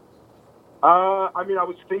tomorrow? I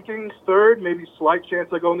was thinking third, maybe slight chance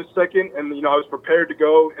I go in the second, and I was prepared to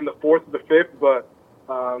go in the fourth or the fifth, but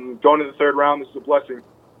going in the third round, this is a blessing.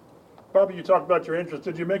 Bobby, you talked about your interest.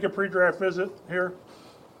 Did you make a pre-draft visit here?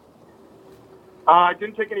 I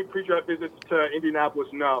didn't take any pre-draft visits to Indianapolis,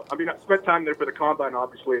 no. I spent time there for the Combine,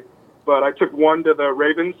 obviously, but I took one to the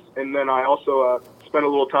Ravens, and then I also spent a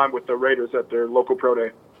little time with the Raiders at their local pro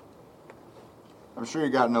day. I'm sure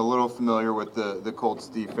you've gotten a little familiar with the Colts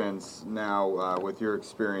defense now with your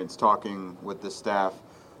experience talking with the staff.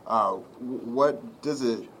 What does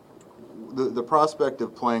it, the prospect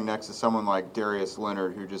of playing next to someone like Darius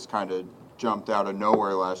Leonard, who just kind of jumped out of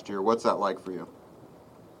nowhere last year, what's that like for you?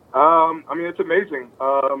 It's amazing.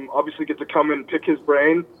 Obviously get to come and pick his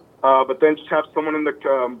brain, but then just have someone in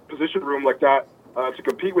the position room like that to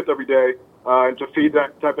compete with every day and to feed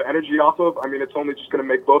that type of energy off of. It's only just going to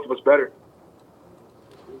make both of us better.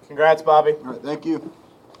 Congrats, Bobby. All right, thank you.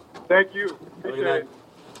 Thank you. Appreciate it.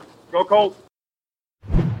 Go Colts.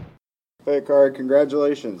 Hey, Card,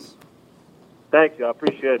 congratulations. Thank you. I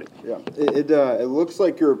appreciate it. Yeah, it looks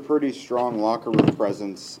like you're a pretty strong locker room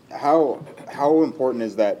presence. How important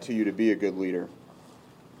is that to you to be a good leader?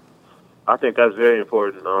 I think that's very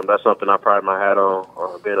important. That's something I pride my hat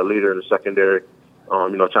on, being a leader in the secondary.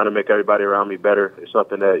 Trying to make everybody around me better. It's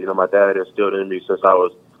something that, my dad instilled in me since I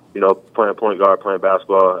was, playing point guard, playing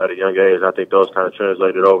basketball at a young age. I think those kind of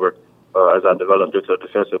translated over as I developed into a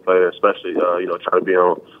defensive player, especially, trying to be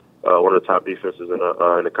on one of the top defenses in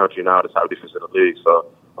the country now, the top defense in the league. So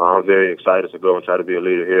I'm very excited to go and try to be a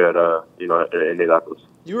leader here at in Indianapolis.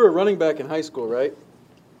 You were a running back in high school, right?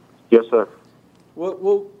 Yes, sir. What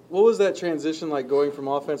was that transition like going from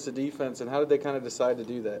offense to defense, and how did they kind of decide to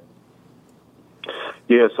do that?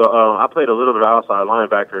 Yeah, so I played a little bit of outside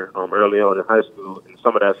linebacker early on in high school, and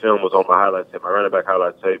some of that film was on my highlight tape, my running back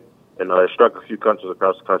highlight tape, and it struck a few countries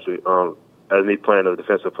across the country as me playing a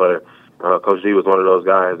defensive player. Coach D was one of those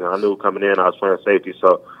guys, and I knew coming in I was playing safety,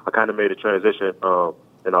 so I kind of made a transition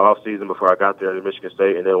in the off season before I got there to Michigan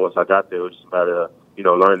State, and then once I got there, it was just a matter of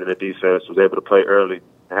learning the defense, was able to play early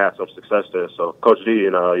and had some success there. So Coach D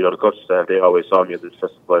and the coaching staff, they always saw me as a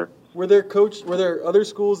defensive player. Were there other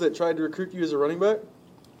schools that tried to recruit you as a running back?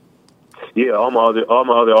 Yeah, all my other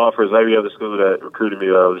offers, every other school that recruited me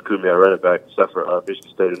at running back, except for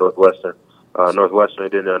Michigan State and Northwestern. Northwestern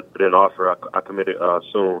didn't offer. I committed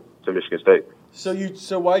soon to Michigan State.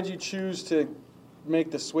 So why'd you choose to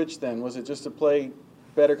make the switch then? Was it just to play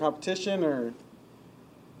better competition, or?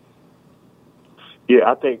 Yeah,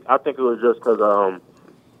 I think it was just because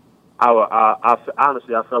I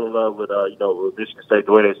honestly fell in love with with Michigan State,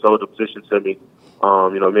 the way they sold the position to me.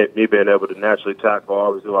 Me being able to naturally tackle, I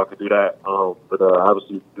always knew I could do that. But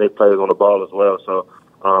obviously make plays on the ball as well. So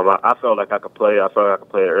I felt like I could play. I felt like I could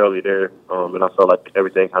play early there, and I felt like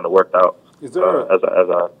everything kind of worked out as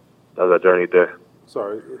I journeyed there.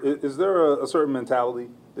 Sorry, is there a certain mentality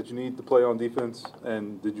that you need to play on defense,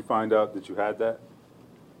 and did you find out that you had that?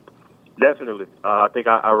 Definitely. I think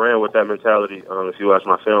I ran with that mentality. If you watch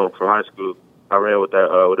my film from high school, I ran with that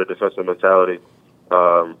with a defensive mentality.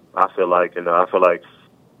 I feel like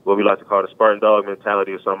what we like to call the Spartan dog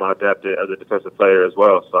mentality is something I adapted as a defensive player as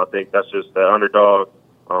well. So I think that's just the underdog,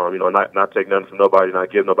 not take nothing from nobody, not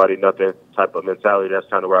give nobody nothing type of mentality. That's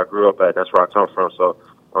kind of where I grew up at. That's where I come from. So,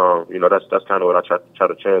 that's kind of what I try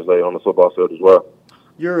to translate on the football field as well.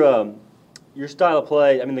 Your style of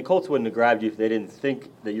play, I mean, the Colts wouldn't have grabbed you if they didn't think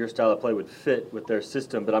that your style of play would fit with their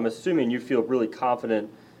system, but I'm assuming you feel really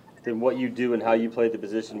confident that what you do and how you play the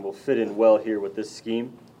position will fit in well here with this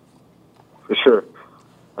scheme? For sure.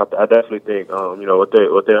 I definitely think, what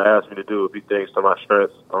they asked me to do would be things to my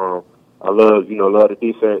strengths. I love the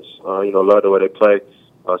defense, love the way they play,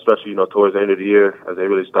 especially, towards the end of the year as they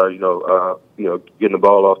really start, getting the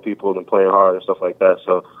ball off people and playing hard and stuff like that.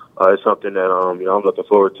 So, it's something that I'm looking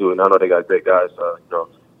forward to, and I know they got great guys,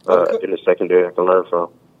 in the secondary I can learn from.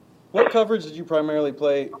 What coverage did you primarily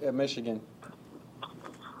play at Michigan?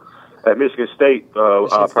 At Michigan State,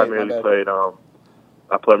 I primarily played.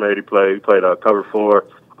 We played cover 4,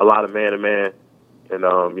 a lot of man-to-man, and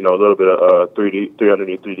a little bit of 3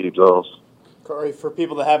 underneath 3 deep zones. Corey, for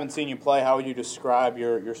people that haven't seen you play, how would you describe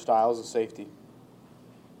your style as a safety?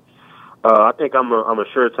 I think I'm a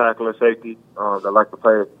sure tackling safety. I like to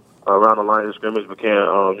play around the line of scrimmage, but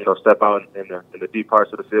can step out in the deep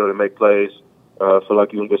parts of the field and make plays. Feel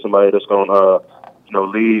like you can get somebody that's going to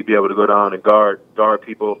lead, be able to go down and guard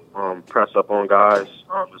people, press up on guys,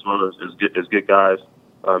 as well as get guys,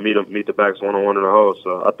 meet the backs one-on-one in the hole.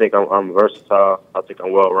 So I think I'm versatile. I think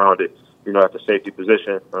I'm well-rounded. At the safety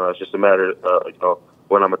position, it's just a matter of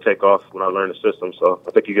when I'm gonna take off when I learn the system. So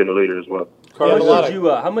I think you're getting a leader as well.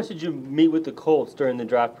 How much did you meet with the Colts during the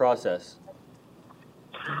draft process?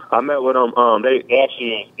 I met with them. They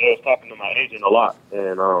was talking to my agent a lot,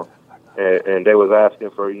 and they was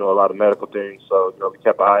asking for a lot of medical things. So we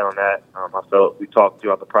kept an eye on that. I felt we talked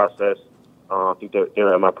throughout the process. I think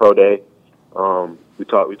they're at my pro day. We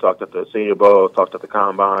talked at the Senior Bowl, talked at the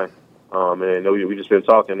Combine, and we just been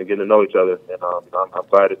talking and getting to know each other. And I'm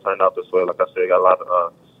glad it turned out this way. Like I said, got a lot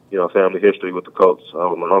of family history with the Colts.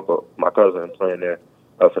 With my uncle, my cousin, playing there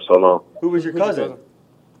for so long. Who was your cousin?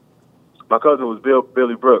 My cousin was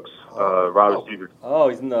Billy Brooks, wide receiver. Oh,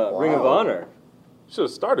 he's in the Ring of Honor. Should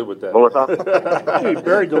have started with that. One more time. He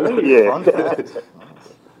buried the lead. Yeah.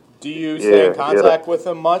 Do you stay in contact with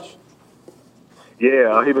him much?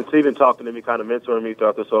 Yeah, he been talking to me, kind of mentoring me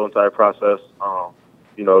throughout this whole entire process.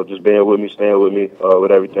 Just being with me, staying with me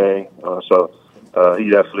with everything. So he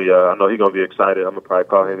definitely, I know he's gonna be excited. I'm gonna probably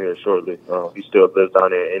call him here shortly. He still lives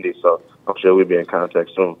down there in Indy, so I'm sure we'll be in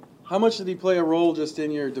contact soon. How much did he play a role just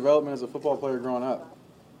in your development as a football player growing up?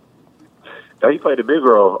 He played a big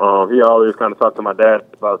role. He always kind of talked to my dad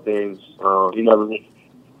about things. He never.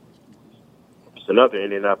 It's another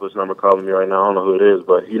Indianapolis number calling me right now. I don't know who it is,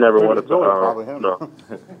 but he never wanted to. Probably him. No.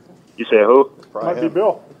 You said who? Might be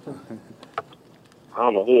Bill. I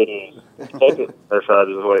don't know who it is. Take it. That's how I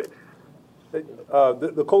just wait.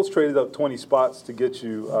 The Colts traded up 20 spots to get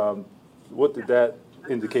you. What did that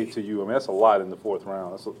indicate to you? I mean, that's a lot in the 4th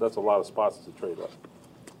round. That's a lot of spots to trade up.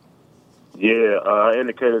 Yeah, I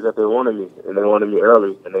indicated that they wanted me, and they wanted me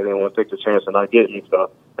early, and they didn't want to take the chance and not get me. So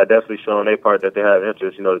I definitely showed on their part that they have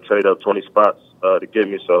interest, to trade up 20 spots to get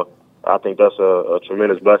me. So I think that's a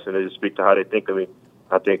tremendous blessing to just speak to how they think of me.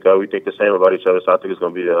 I think we think the same about each other, so I think it's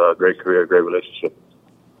going to be a great career, a great relationship.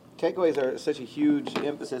 Takeaways are such a huge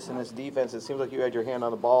emphasis in this defense. It seems like you had your hand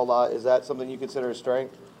on the ball a lot. Is that something you consider a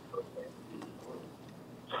strength?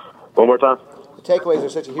 One more time. The takeaways are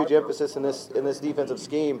such a huge emphasis in this defensive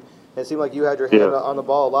scheme. It seemed like you had your hand on the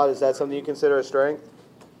ball a lot. Is that something you consider a strength?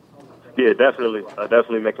 Yeah, definitely.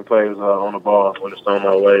 Definitely making plays on the ball when it's thrown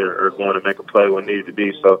my way, or going to make a play when needed to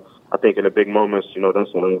be. So I think in the big moments,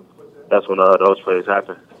 that's when those plays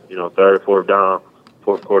happen. Third, fourth down,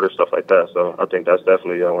 fourth quarter, stuff like that. So I think that's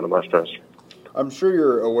definitely one of my strengths. I'm sure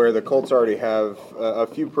you're aware the Colts already have a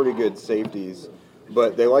few pretty good safeties,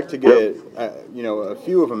 but they like to get a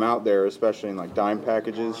few of them out there, especially in like dime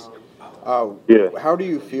packages. How do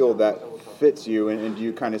you feel that fits you, and do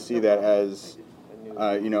you kind of see that as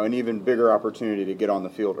an even bigger opportunity to get on the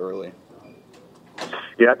field early?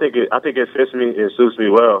 Yeah, I think it fits me. It suits me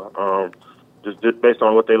well. Just based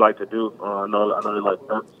on what they like to do. I know they like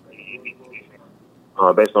that.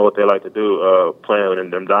 Based on what they like to do, playing in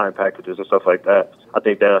them dime packages and stuff like that, I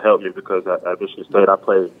think that'll help me because at Michigan State I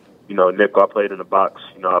played, nickel. I played in the box.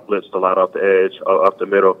 I blitzed a lot off the edge, off the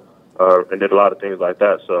middle, and did a lot of things like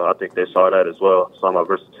that. So I think they saw that as well, saw my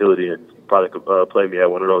versatility, and probably could play me at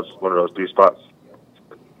one of those three spots.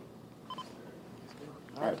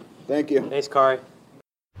 All right, thank you. Thanks, Kari.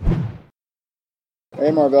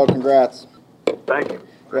 Hey, Marvell, congrats. Thank you.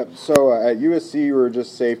 Yep. So at USC, you were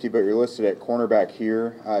just safety, but you're listed at cornerback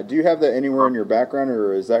here. Do you have that anywhere in your background,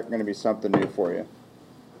 or is that going to be something new for you?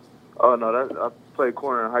 Oh no, I played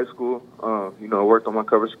corner in high school. Worked on my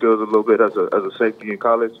coverage skills a little bit as a safety in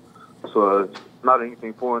college. So it's not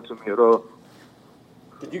anything foreign to me at all.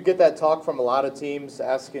 Did you get that talk from a lot of teams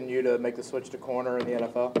asking you to make the switch to corner in the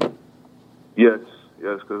NFL? Yes,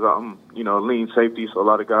 because I'm lean safety, so a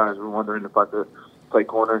lot of guys were wondering if I could play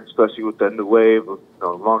corner, especially with that new wave of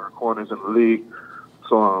longer corners in the league.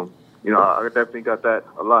 So I definitely got that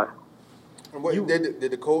a lot. And what did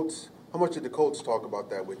the Colts? How much did the Colts talk about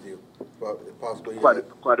that with you? Possibly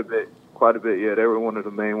quite a bit. Yeah, they were one of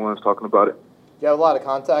the main ones talking about it. You have a lot of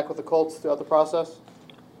contact with the Colts throughout the process?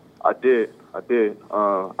 I did.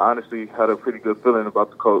 I honestly had a pretty good feeling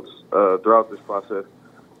about the Colts throughout this process.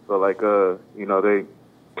 So they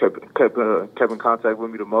kept in contact with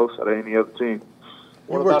me the most out of any other team.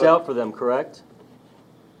 You worked out for them, correct?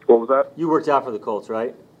 What was that? You worked out for the Colts,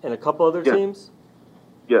 right? And a couple other teams?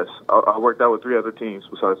 Yes, I worked out with 3 other teams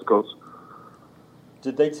besides the Colts.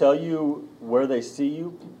 Did they tell you where they see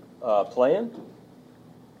you playing?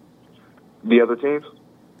 The other teams?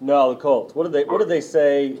 No, the Colts. What did they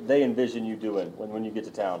say they envision you doing when you get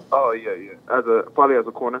to town? Oh yeah. Probably as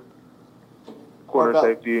a corner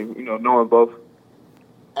safety, knowing both.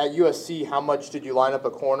 At USC, how much did you line up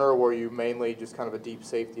at corner, or were you mainly just kind of a deep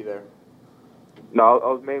safety there? No,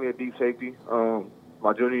 I was mainly a deep safety.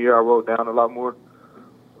 My junior year, I rolled down a lot more.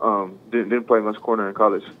 Didn't play much corner in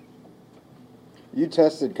college. You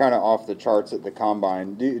tested kind of off the charts at the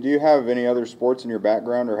Combine. Do you have any other sports in your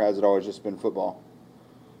background, or has it always just been football?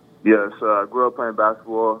 Yes, I grew up playing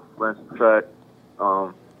basketball, ran some track.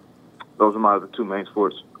 Those are my other 2 main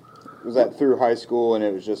sports. Was that through high school and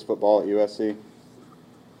it was just football at USC?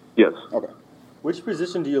 Yes. Okay. Which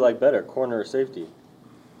position do you like better, corner or safety?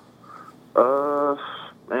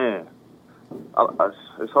 Man,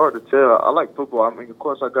 it's hard to tell. I like football. I mean, of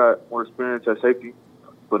course, I got more experience at safety,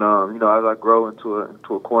 but as I grow into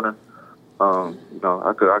a corner, I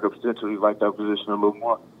could potentially like that position a little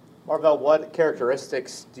more. Marvell, what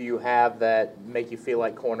characteristics do you have that make you feel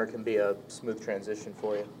like corner can be a smooth transition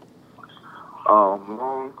for you?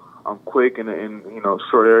 Long. I'm quick in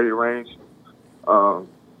short area range.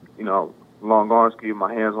 Long arms, keep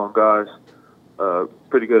my hands on guys.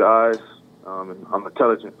 Pretty good eyes. And I'm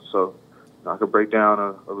intelligent, so I can break down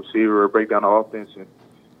a receiver or break down an offense and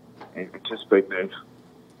anticipate things.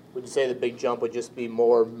 Would you say the big jump would just be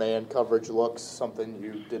more man coverage looks, something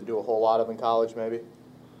you didn't do a whole lot of in college, maybe?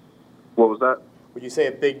 What was that? Would you say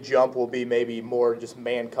a big jump will be maybe more just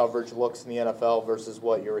man coverage looks in the NFL versus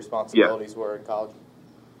what your responsibilities were in college?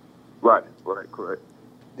 Right, correct.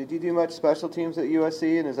 Did you do much special teams at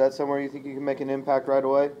USC, and is that somewhere you think you can make an impact right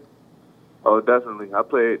away? Oh, definitely. I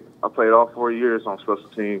played all 4 years on special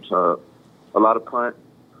teams. A lot of punt,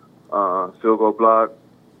 field goal block,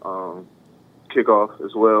 kickoff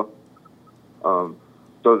as well.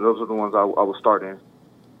 Those are the ones I was starting.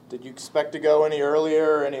 Did you expect to go any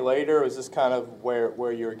earlier or any later, or was this kind of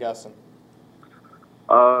where you were guessing?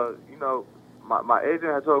 My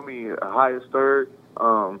agent had told me highest third,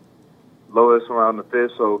 lowest around the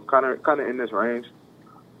 5th, so kind of in this range.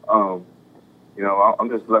 I'm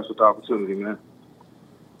just blessed with the opportunity, man.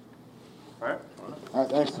 All right,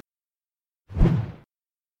 thanks.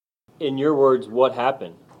 In your words, what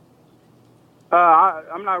happened?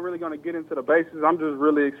 I'm not really going to get into the basics. I'm just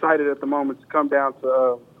really excited at the moment to come down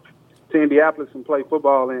to Indianapolis and play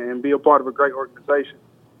football and be a part of a great organization.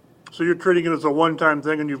 So you're treating it as a one-time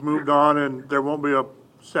thing, and you've moved on, and there won't be a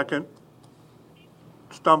second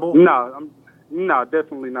stumble? No,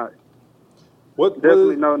 definitely not.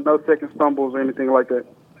 Definitely no second stumbles or anything like that.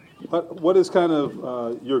 What is kind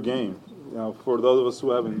of your game? For those of us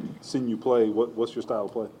who haven't seen you play, what's your style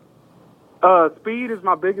of play? Speed is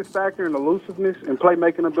my biggest factor, and elusiveness and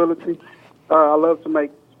playmaking ability. I love to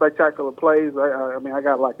make spectacular plays. I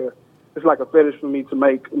got it's like a fetish for me to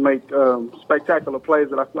make spectacular plays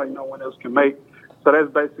that I feel like no one else can make. So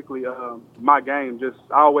that's basically my game. Just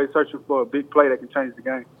always searching for a big play that can change the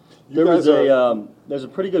game. There's a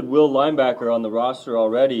pretty good will linebacker on the roster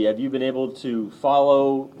already. Have you been able to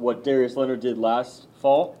follow what Darius Leonard did last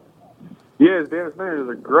fall? Yes, Darius Leonard is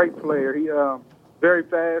a great player. He very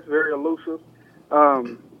fast, very elusive.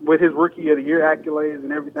 With his Rookie of the Year accolades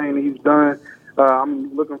and everything that he's done,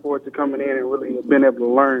 I'm looking forward to coming in and really being able to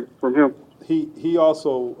learn from him. He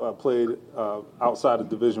also played outside of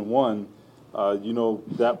Division I. You know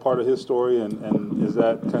that part of his story, and is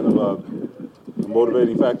that kind of a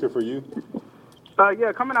motivating factor for you?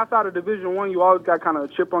 Yeah, coming outside of Division I, you always got kind of a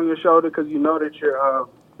chip on your shoulder because you know that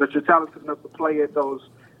you're talented enough to play at those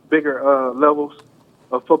bigger levels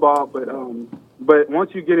of football. But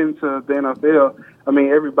once you get into the NFL, I mean,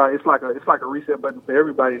 everybody, it's like a reset button for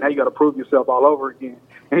everybody. Now you got to prove yourself all over again.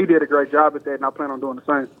 And he did a great job at that, and I plan on doing the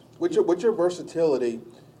same. With your versatility,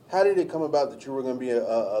 how did it come about that you were going to be a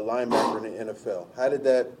linebacker in the NFL? How did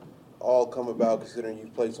that all come about, considering you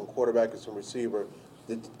played some quarterback and some receiver?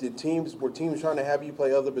 Were teams trying to have you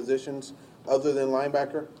play other positions other than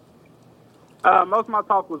linebacker? Most of my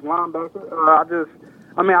talk was linebacker.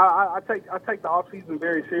 I take the offseason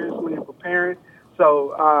very seriously in preparing.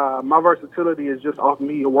 So my versatility is just off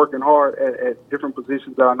me working hard at different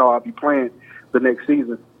positions that I know I'll be playing the next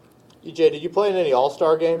season. EJ, did you play in any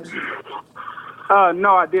All-Star games?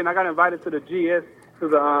 No, I didn't. I got invited to the GS, to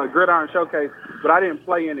the Gridiron Showcase, but I didn't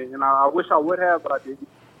play in it, and I wish I would have, but I didn't.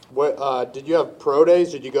 What, did you have pro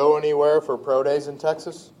days? Did you go anywhere for pro days in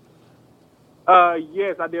Texas?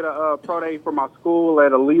 Yes, I did a pro day for my school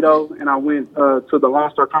at Aledo, and I went to the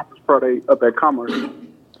Lone Star Conference pro day up at Commerce.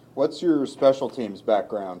 What's your special teams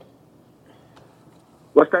background?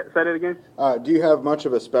 What's that? Say that again? Do you have much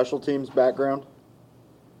of a special teams background?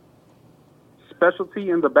 Specialty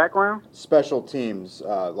in the background? Special teams,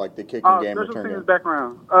 like the kicking game, special return teams game.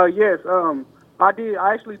 background. Yes, I did.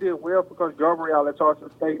 I actually did well for Coach Gabriel at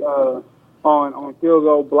Charleston State on field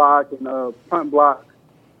goal block and punt block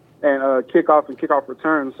and kickoff and kickoff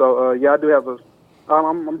return. So yeah, I do have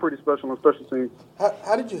I'm pretty special on special teams.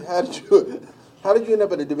 How did you end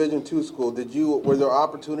up at a Division II school? Were there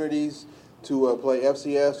opportunities to play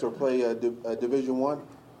FCS or play Division I?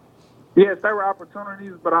 Yes, there were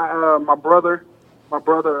opportunities, but my brother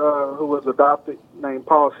who was adopted, named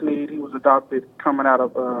Paul Sneed, he was adopted coming out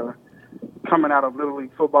of Little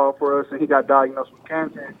League football for us, and he got diagnosed with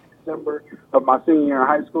cancer in December of my senior year in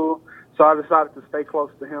high school. So I decided to stay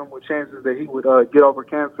close to him with chances that he would get over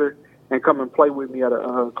cancer and come and play with me at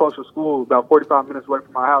a closer school about 45 minutes away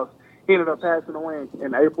from my house. He ended up passing away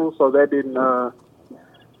in April, so that didn't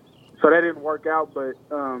work out. But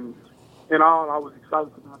in all, I was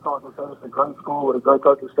excited to be at Tarleton State. It's a great school with a great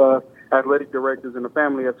coaching staff, athletic directors, and the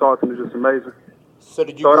family at Tarleton is just amazing. So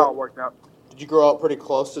it all worked out. Did you grow up pretty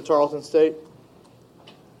close to Tarleton State?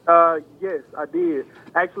 Yes, I did.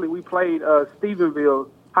 Actually, we played Stephenville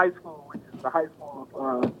High School, which is the high school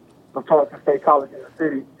of Tarleton State College in the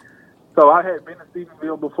city. So I had been to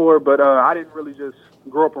Stephenville before, but I didn't really just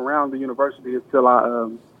grow up around the university until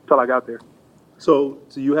I got there. So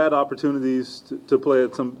you had opportunities to play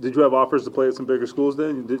at some. Did you have offers to play at some bigger schools?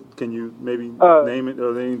 Then can you maybe name it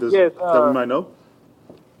or any that we might know?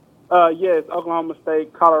 Yes, Oklahoma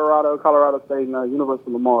State, Colorado State, and University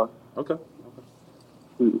of Lamar. Okay.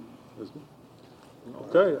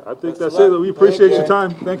 Okay, I think that's it. We appreciate your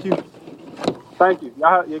time. Thank you. Thank you.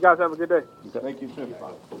 You guys have a good day. Thank you too.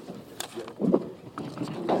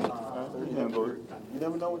 You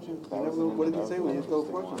never know what did he say when you throw a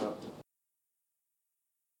question up.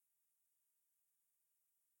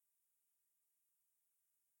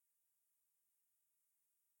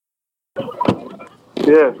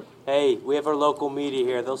 Yeah. Hey, we have our local media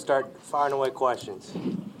here. They'll start firing away questions.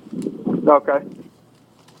 Okay.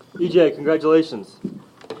 EJ, congratulations.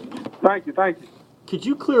 Thank you. Could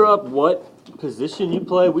you clear up what position you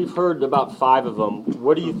play? We've heard about 5 of them.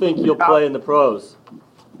 What do you think you'll play in the pros?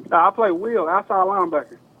 I play wheel, outside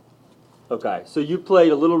linebacker. Okay, so you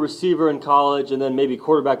played a little receiver in college and then maybe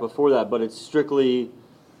quarterback before that, but it's strictly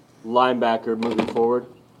linebacker moving forward?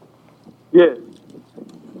 Yeah.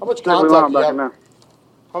 How much Definitely contact do you linebacker have? now.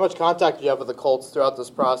 How much contact do you have with the Colts throughout this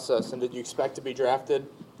process, and did you expect to be drafted?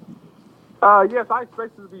 Yes, I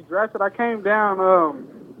expected to be drafted. I came down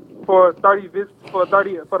for 30 visits for the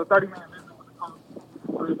 30-minute visit with the Colts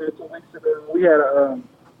 2 weeks ago. We had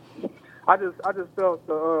I just felt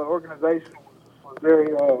the organization was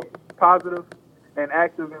very positive and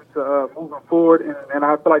active into moving forward, and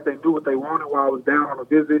I feel like they do what they wanted while I was down on a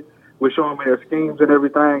visit with showing me their schemes and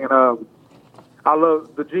everything. And I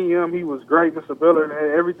love the GM. He was great, Mr. Biller, and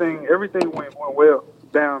everything went well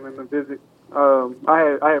down in the visit.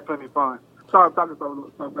 I had plenty of fun. Sorry, I'm talking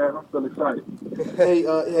so bad. I'm still excited. Hey,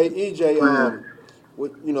 EJ,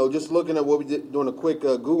 just looking at what we did, doing a quick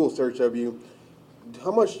Google search of you,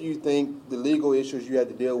 how much do you think the legal issues you had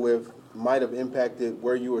to deal with might have impacted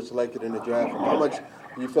where you were selected in the draft? And how much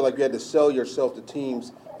do you feel like you had to sell yourself to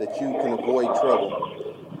teams that you can avoid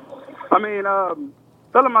trouble? I mean,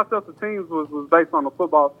 selling myself to teams was based on the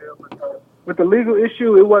football field. But, with the legal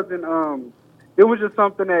issue, it wasn't. It was just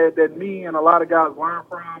something that me and a lot of guys learned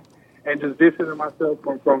from, and just distancing myself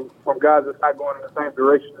from guys that's not going in the same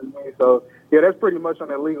direction as me. So yeah, that's pretty much on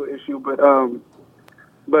that legal issue. But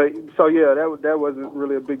so yeah, that wasn't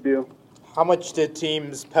really a big deal. How much did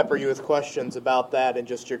teams pepper you with questions about that and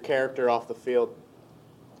just your character off the field?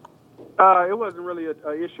 It wasn't really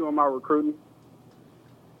an issue in my recruiting.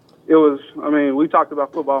 It was. I mean, we talked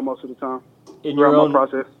about football most of the time throughout my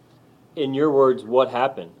process. In your words, what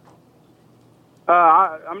happened?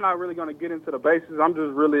 I'm not really going to get into the basics. I'm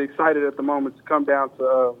just really excited at the moment to come down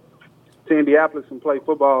to Indianapolis and play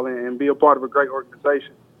football and be a part of a great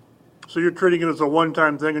organization. So you're treating it as a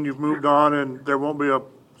one-time thing, and you've moved on, and there won't be a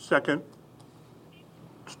second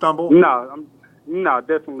stumble? No,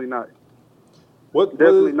 definitely not.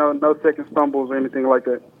 Definitely no second stumbles or anything like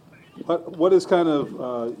that. What is kind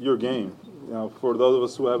of your game? For those of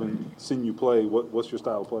us who haven't seen you play, what's your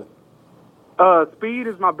style of play? Speed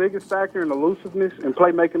is my biggest factor, and elusiveness and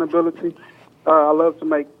playmaking ability. I love to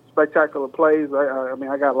make spectacular plays. I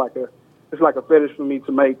mean, I got it's like a fetish for me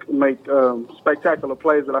to make spectacular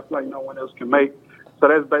plays that I feel like no one else can make. So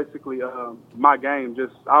that's basically my game.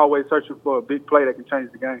 I always searching for a big play that can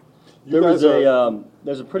change the game. There's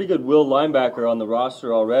a pretty good will linebacker on the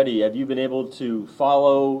roster already. Have you been able to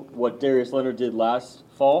follow what Darius Leonard did last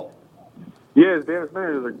fall? Yes, Darius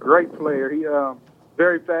Leonard is a great player. He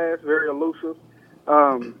very fast, very elusive.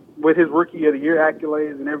 With his Rookie of the Year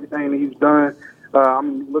accolades and everything that he's done,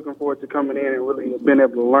 I'm looking forward to coming in and really being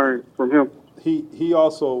able to learn from him. He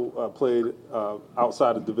also played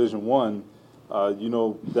outside of Division I. You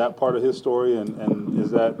know that part of his story, and is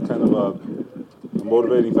that kind of a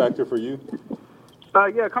motivating factor for you?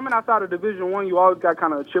 Yeah, coming outside of Division I, you always got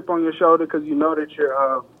kind of a chip on your shoulder because you know that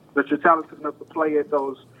you're talented enough to play at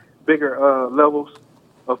those bigger levels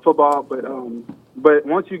of football. But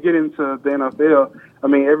once you get into the NFL, I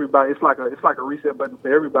mean, everybody, it's like a reset button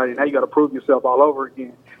for everybody. Now you got to prove yourself all over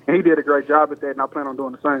again. And he did a great job at that, and I plan on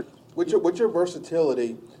doing the same. With your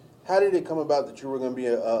versatility, how did it come about that you were going to be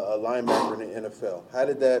a linebacker in the NFL? How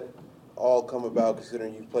did that all come about,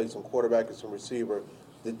 considering you played some quarterback and some receiver?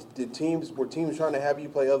 Were teams trying to have you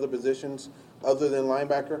play other positions other than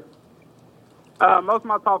linebacker? Most of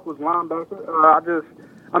my talk was linebacker.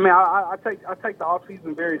 I take the off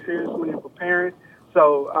season very seriously in preparing.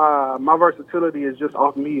 So my versatility is just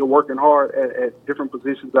off me working hard at different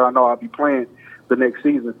positions that I know I'll be playing the next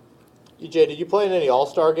season. EJ, did you play in any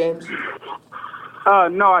All-Star games?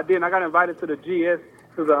 No, I didn't. I got invited to the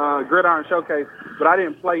the Gridiron Showcase, but I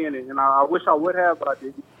didn't play in it, and I wish I would have, but I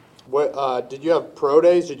didn't. What, did you have pro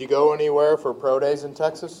days? Did you go anywhere for pro days in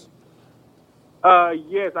Texas?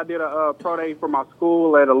 Yes, I did a pro day for my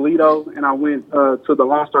school at Aledo, and I went to the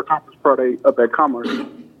Lone Star Conference pro day up at Commerce.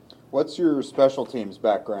 What's your special teams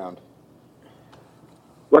background?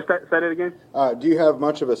 What's that? Say that again? Do you have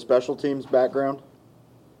much of a special teams background?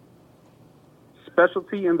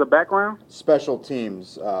 Specialty in the background? Special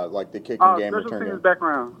teams, like the kicking game return. Special teams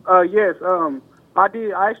background. Yes, I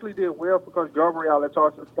did. I actually did well for Coach Gilbert out at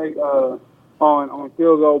Charleston State on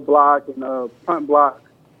field goal block and punt block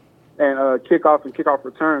and kickoff and kickoff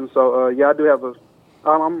return. So yeah, I do have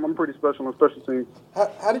I'm pretty special on special teams.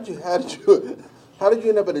 How did you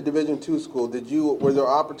end up at a Division II school? Were there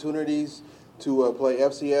opportunities to play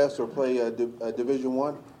FCS or play Division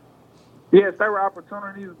I? Yes, there were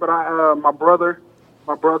opportunities, but my brother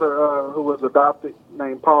who was adopted,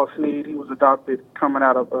 named Paul Sneed, he was adopted coming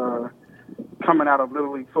out of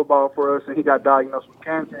Little League football for us, and he got diagnosed with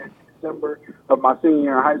cancer in December of my senior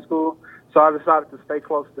year in high school. So I decided to stay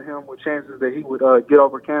close to him with chances that he would get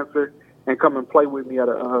over cancer and come and play with me at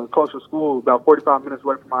a closer school about 45 minutes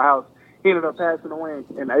away from my house. He ended up passing away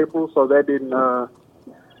in April, so that didn't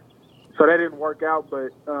work out.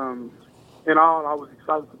 But in all, I was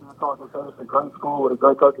excited to be at Tarleton State. It's a great school with a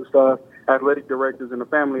great coaching staff, athletic directors, and the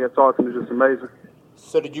family at Tarleton is just amazing.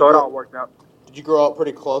 So it all worked out. Did you grow up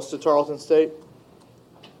pretty close to Tarleton State?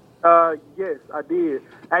 Yes, I did.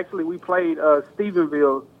 Actually, we played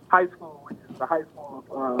Stephenville High School, which is the high school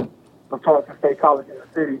of Tarleton State College in the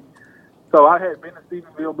city. So I had been to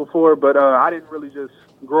Stephenville before, but I didn't really just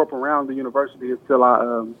grow up around the university until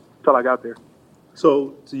I got there.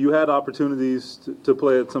 So you had opportunities to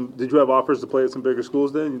play at some. Did you have offers to play at some bigger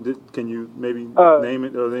schools? Then can you maybe name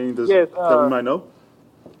it or any yes, that we might know?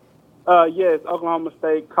 Yes, Oklahoma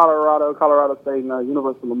State, Colorado State, and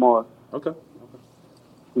University of Lamar. Okay.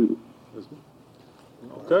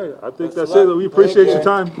 Okay, I think that's it. We appreciate your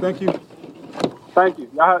time. Thank you. Thank you.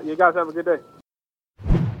 You guys have a good day.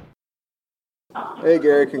 Hey,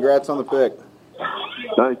 Gary, congrats on the pick.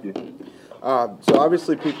 Thank you. So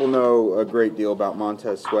obviously people know a great deal about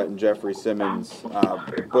Montez Sweat and Jeffrey Simmons,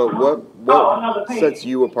 but what sets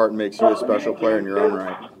you apart and makes you a special player in your own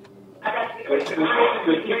right?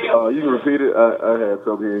 You can repeat it. I had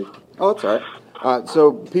trouble hearing. Oh, that's all right.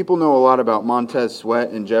 So people know a lot about Montez Sweat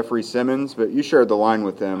and Jeffrey Simmons, but you shared the line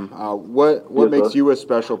with them. What makes you a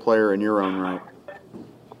special player in your own right?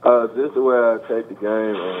 Just the way I take the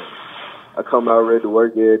game. I come out ready to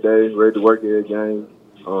work every day, ready to work every game.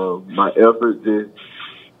 My effort,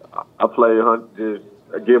 I play, just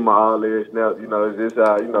I give my all every snap. It's just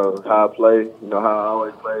how I play. How I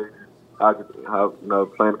always play. How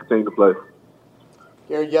plan to continue to play.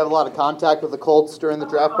 Gary, you have a lot of contact with the Colts during the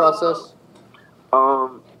draft process?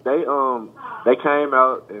 They came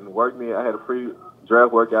out and worked me. I had a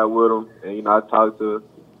pre-draft workout with them, and I talked to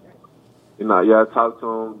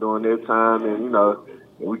them during their time, and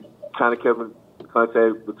we kind of kept in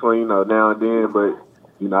contact between now and then. But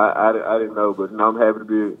I didn't know, but I'm happy to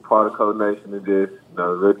be a part of Coach Nation and just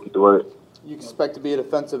ready to get to work. You expect to be a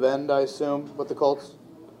defensive end, I assume, with the Colts?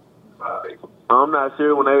 I'm not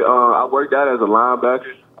sure when I worked out as a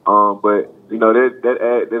linebacker, but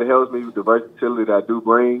that helps me with the versatility that I do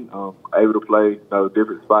bring. Able to play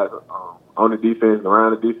different spots on the defense and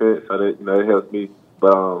around the defense, so that it helps me.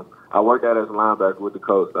 But I worked out as a linebacker with the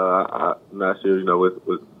coach. I'm not sure what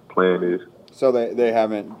the plan is. So they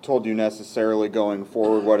haven't told you necessarily going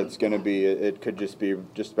forward what it's going to be. It could just be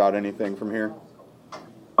just about anything from here.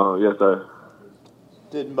 Yes, sir.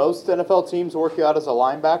 Did most NFL teams work you out as a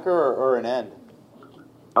linebacker or an end?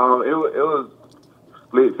 It was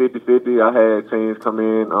split 50-50. I had teams come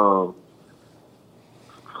in,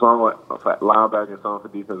 some linebacker and some for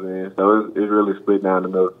defensive end. So it's really split down the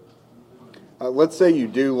middle. Let's say you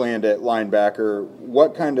do land at linebacker.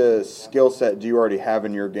 What kind of skill set do you already have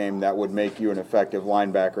in your game that would make you an effective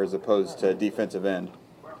linebacker as opposed to defensive end?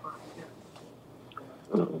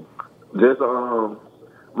 Just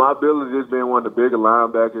my ability just being one of the bigger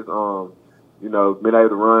linebackers. Being able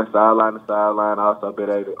to run sideline to sideline. Also being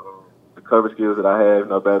able to the cover skills that I have.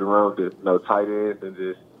 Being able to run with tight ends and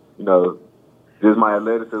just my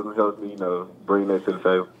athleticism helps me bring that to the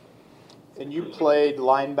table. And you played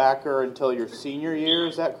linebacker until your senior year,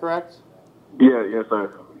 is that correct? Yeah, yes,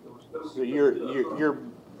 sir. So you're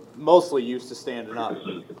mostly used to standing up.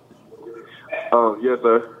 Yes,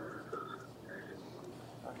 sir.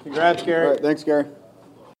 Congrats, Gary. All right, thanks, Gary.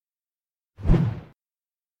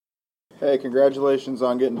 Hey, congratulations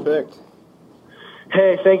on getting picked.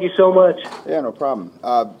 Hey, thank you so much. Yeah, no problem.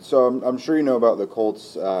 So I'm sure you know about the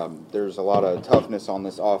Colts. There's a lot of toughness on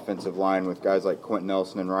this offensive line with guys like Quentin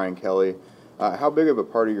Nelson and Ryan Kelly. How big of a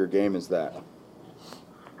part of your game is that?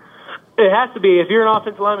 It has to be. If you're an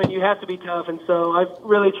offensive lineman, you have to be tough. And so I've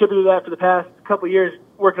really attributed that for the past couple of years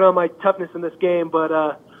working on my toughness in this game. But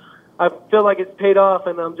I feel like it's paid off,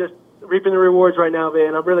 and I'm just reaping the rewards right now,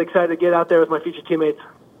 man. I'm really excited to get out there with my future teammates.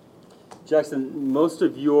 Jackson, most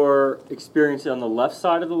of your experience on the left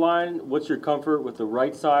side of the line, what's your comfort with the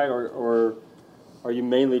right side, or are you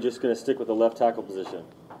mainly just going to stick with the left tackle position?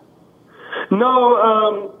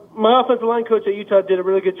 No, my offensive line coach at Utah did a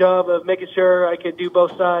really good job of making sure I could do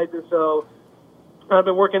both sides, and so I've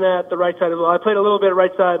been working at the right side as well. I played a little bit of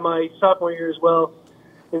right side my sophomore year as well,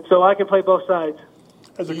 and so I can play both sides.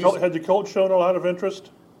 Had the coach shown a lot of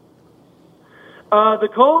interest? The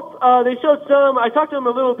Colts, they showed some. I talked to them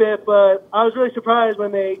a little bit, but I was really surprised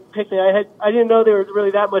when they picked me. I didn't know they were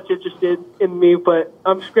really that much interested in me, but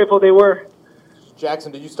I'm just grateful they were.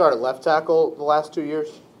 Jackson, did you start at left tackle the last 2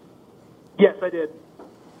 years? Yes, I did.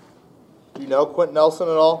 Do you know Quentin Nelson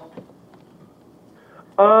at all?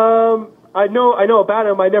 I know about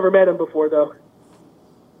him. I never met him before, though.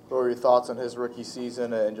 What were your thoughts on his rookie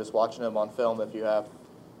season and just watching him on film, if you have?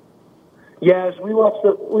 Yes, I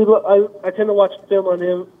tend to watch film on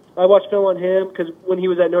him. I watched film on him because when he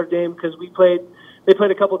was at Notre Dame, because they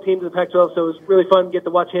played a couple teams in the Pac-12, so it was really fun to get to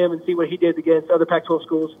watch him and see what he did against other Pac-12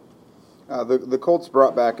 schools. The Colts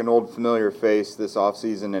brought back an old familiar face this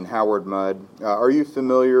offseason in Howard Mudd. Are you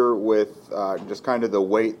familiar with just kind of the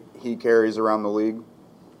weight he carries around the league?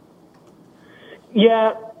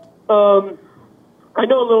 Yeah, I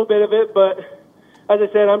know a little bit of it, but as I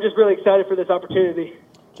said, I'm just really excited for this opportunity.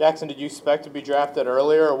 Jackson, did you expect to be drafted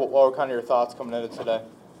earlier, or what were kind of your thoughts coming into today?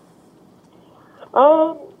 I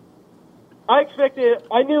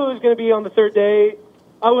knew it was going to be on the third day.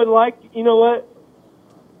 I would like, you know what,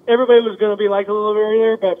 everybody was going to be like a little bit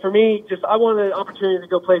earlier, but for me, I wanted an opportunity to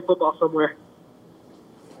go play football somewhere.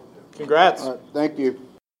 Congrats. Thank you.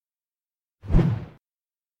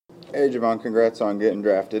 Hey, Javon, congrats on getting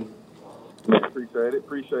drafted. Appreciate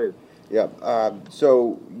it. Yeah.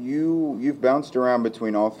 So you've bounced around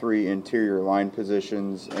between all three interior line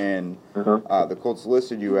positions, and the Colts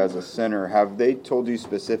listed you as a center. Have they told you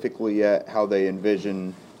specifically yet how they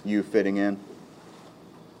envision you fitting in?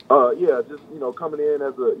 Yeah, just coming in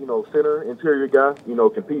as a center interior guy,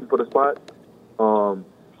 competing for the spot.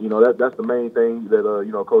 That's the main thing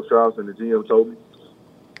that Coach Strauss and the GM told me.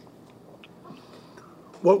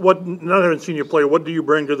 What? Now that I haven't seen you play, what do you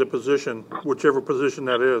bring to the position, whichever position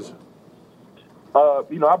that is?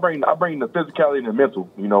 I bring the physicality and the mental.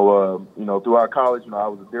 Throughout college, I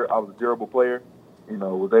was a durable player.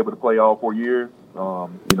 Was able to play all 4 years.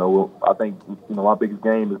 I think my biggest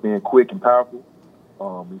game is being quick and powerful.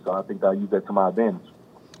 So I think I use that to my advantage.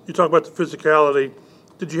 You talk about the physicality.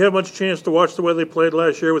 Did you have much chance to watch the way they played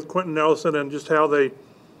last year with Quentin Nelson and just how they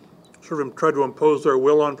sort of tried to impose their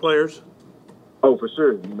will on players? Oh, for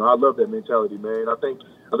sure. I love that mentality, man. I think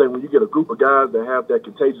when you get a group of guys that have that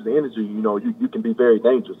contagious energy, you can be very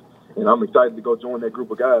dangerous. And I'm excited to go join that group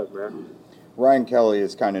of guys, man. Ryan Kelly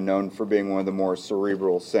is kind of known for being one of the more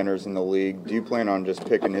cerebral centers in the league. Do you plan on just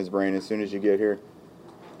picking his brain as soon as you get here?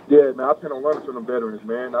 Yeah, man, I plan on learning from them veterans,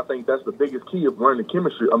 man. I think that's the biggest key of learning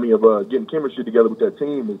chemistry. Of getting chemistry together with that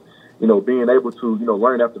team is, being able to,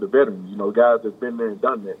 learn after the veterans. Guys that's been there and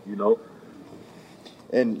done that.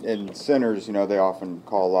 And centers, they often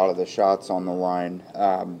call a lot of the shots on the line.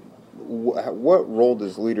 What role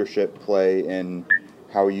does leadership play in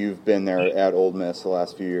how you've been there at Ole Miss the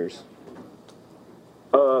last few years?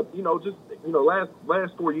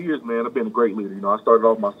 Last 4 years, man, I've been a great leader. I started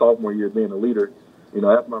off my sophomore year being a leader.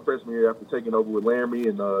 After my freshman year, after taking over with Laramie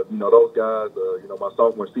and, those guys, my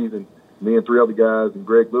sophomore season, me and 3 other guys and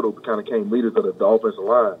Greg Little kind of came leaders of the offensive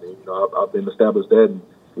line. And, I've been established that, and,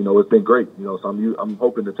 it's been great. So I'm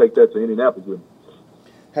hoping to take that to Indianapolis with me.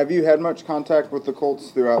 Have you had much contact with the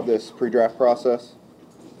Colts throughout this pre-draft process?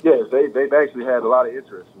 Yes, they've actually had a lot of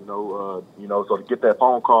interest, so to get that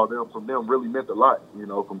phone call from them really meant a lot,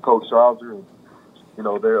 from Coach Schrauzer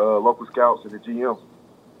and, their local scouts and the GM.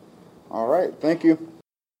 All right, thank you.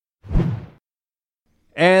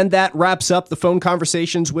 And that wraps up the phone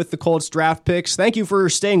conversations with the Colts draft picks. Thank you for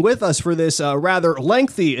staying with us for this rather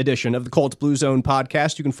lengthy edition of the Colts Blue Zone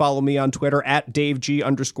podcast. You can follow me on Twitter at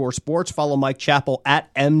DaveG_sports. Follow Mike Chappell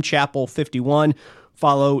at MChappell51.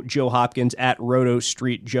 Follow Joe Hopkins at Roto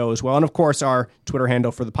Street Joe as well. And, of course, our Twitter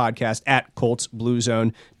handle for the podcast at Colts Blue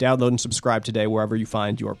Zone. Download and subscribe today wherever you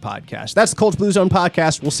find your podcast. That's the Colts Blue Zone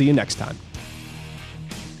podcast. We'll see you next time.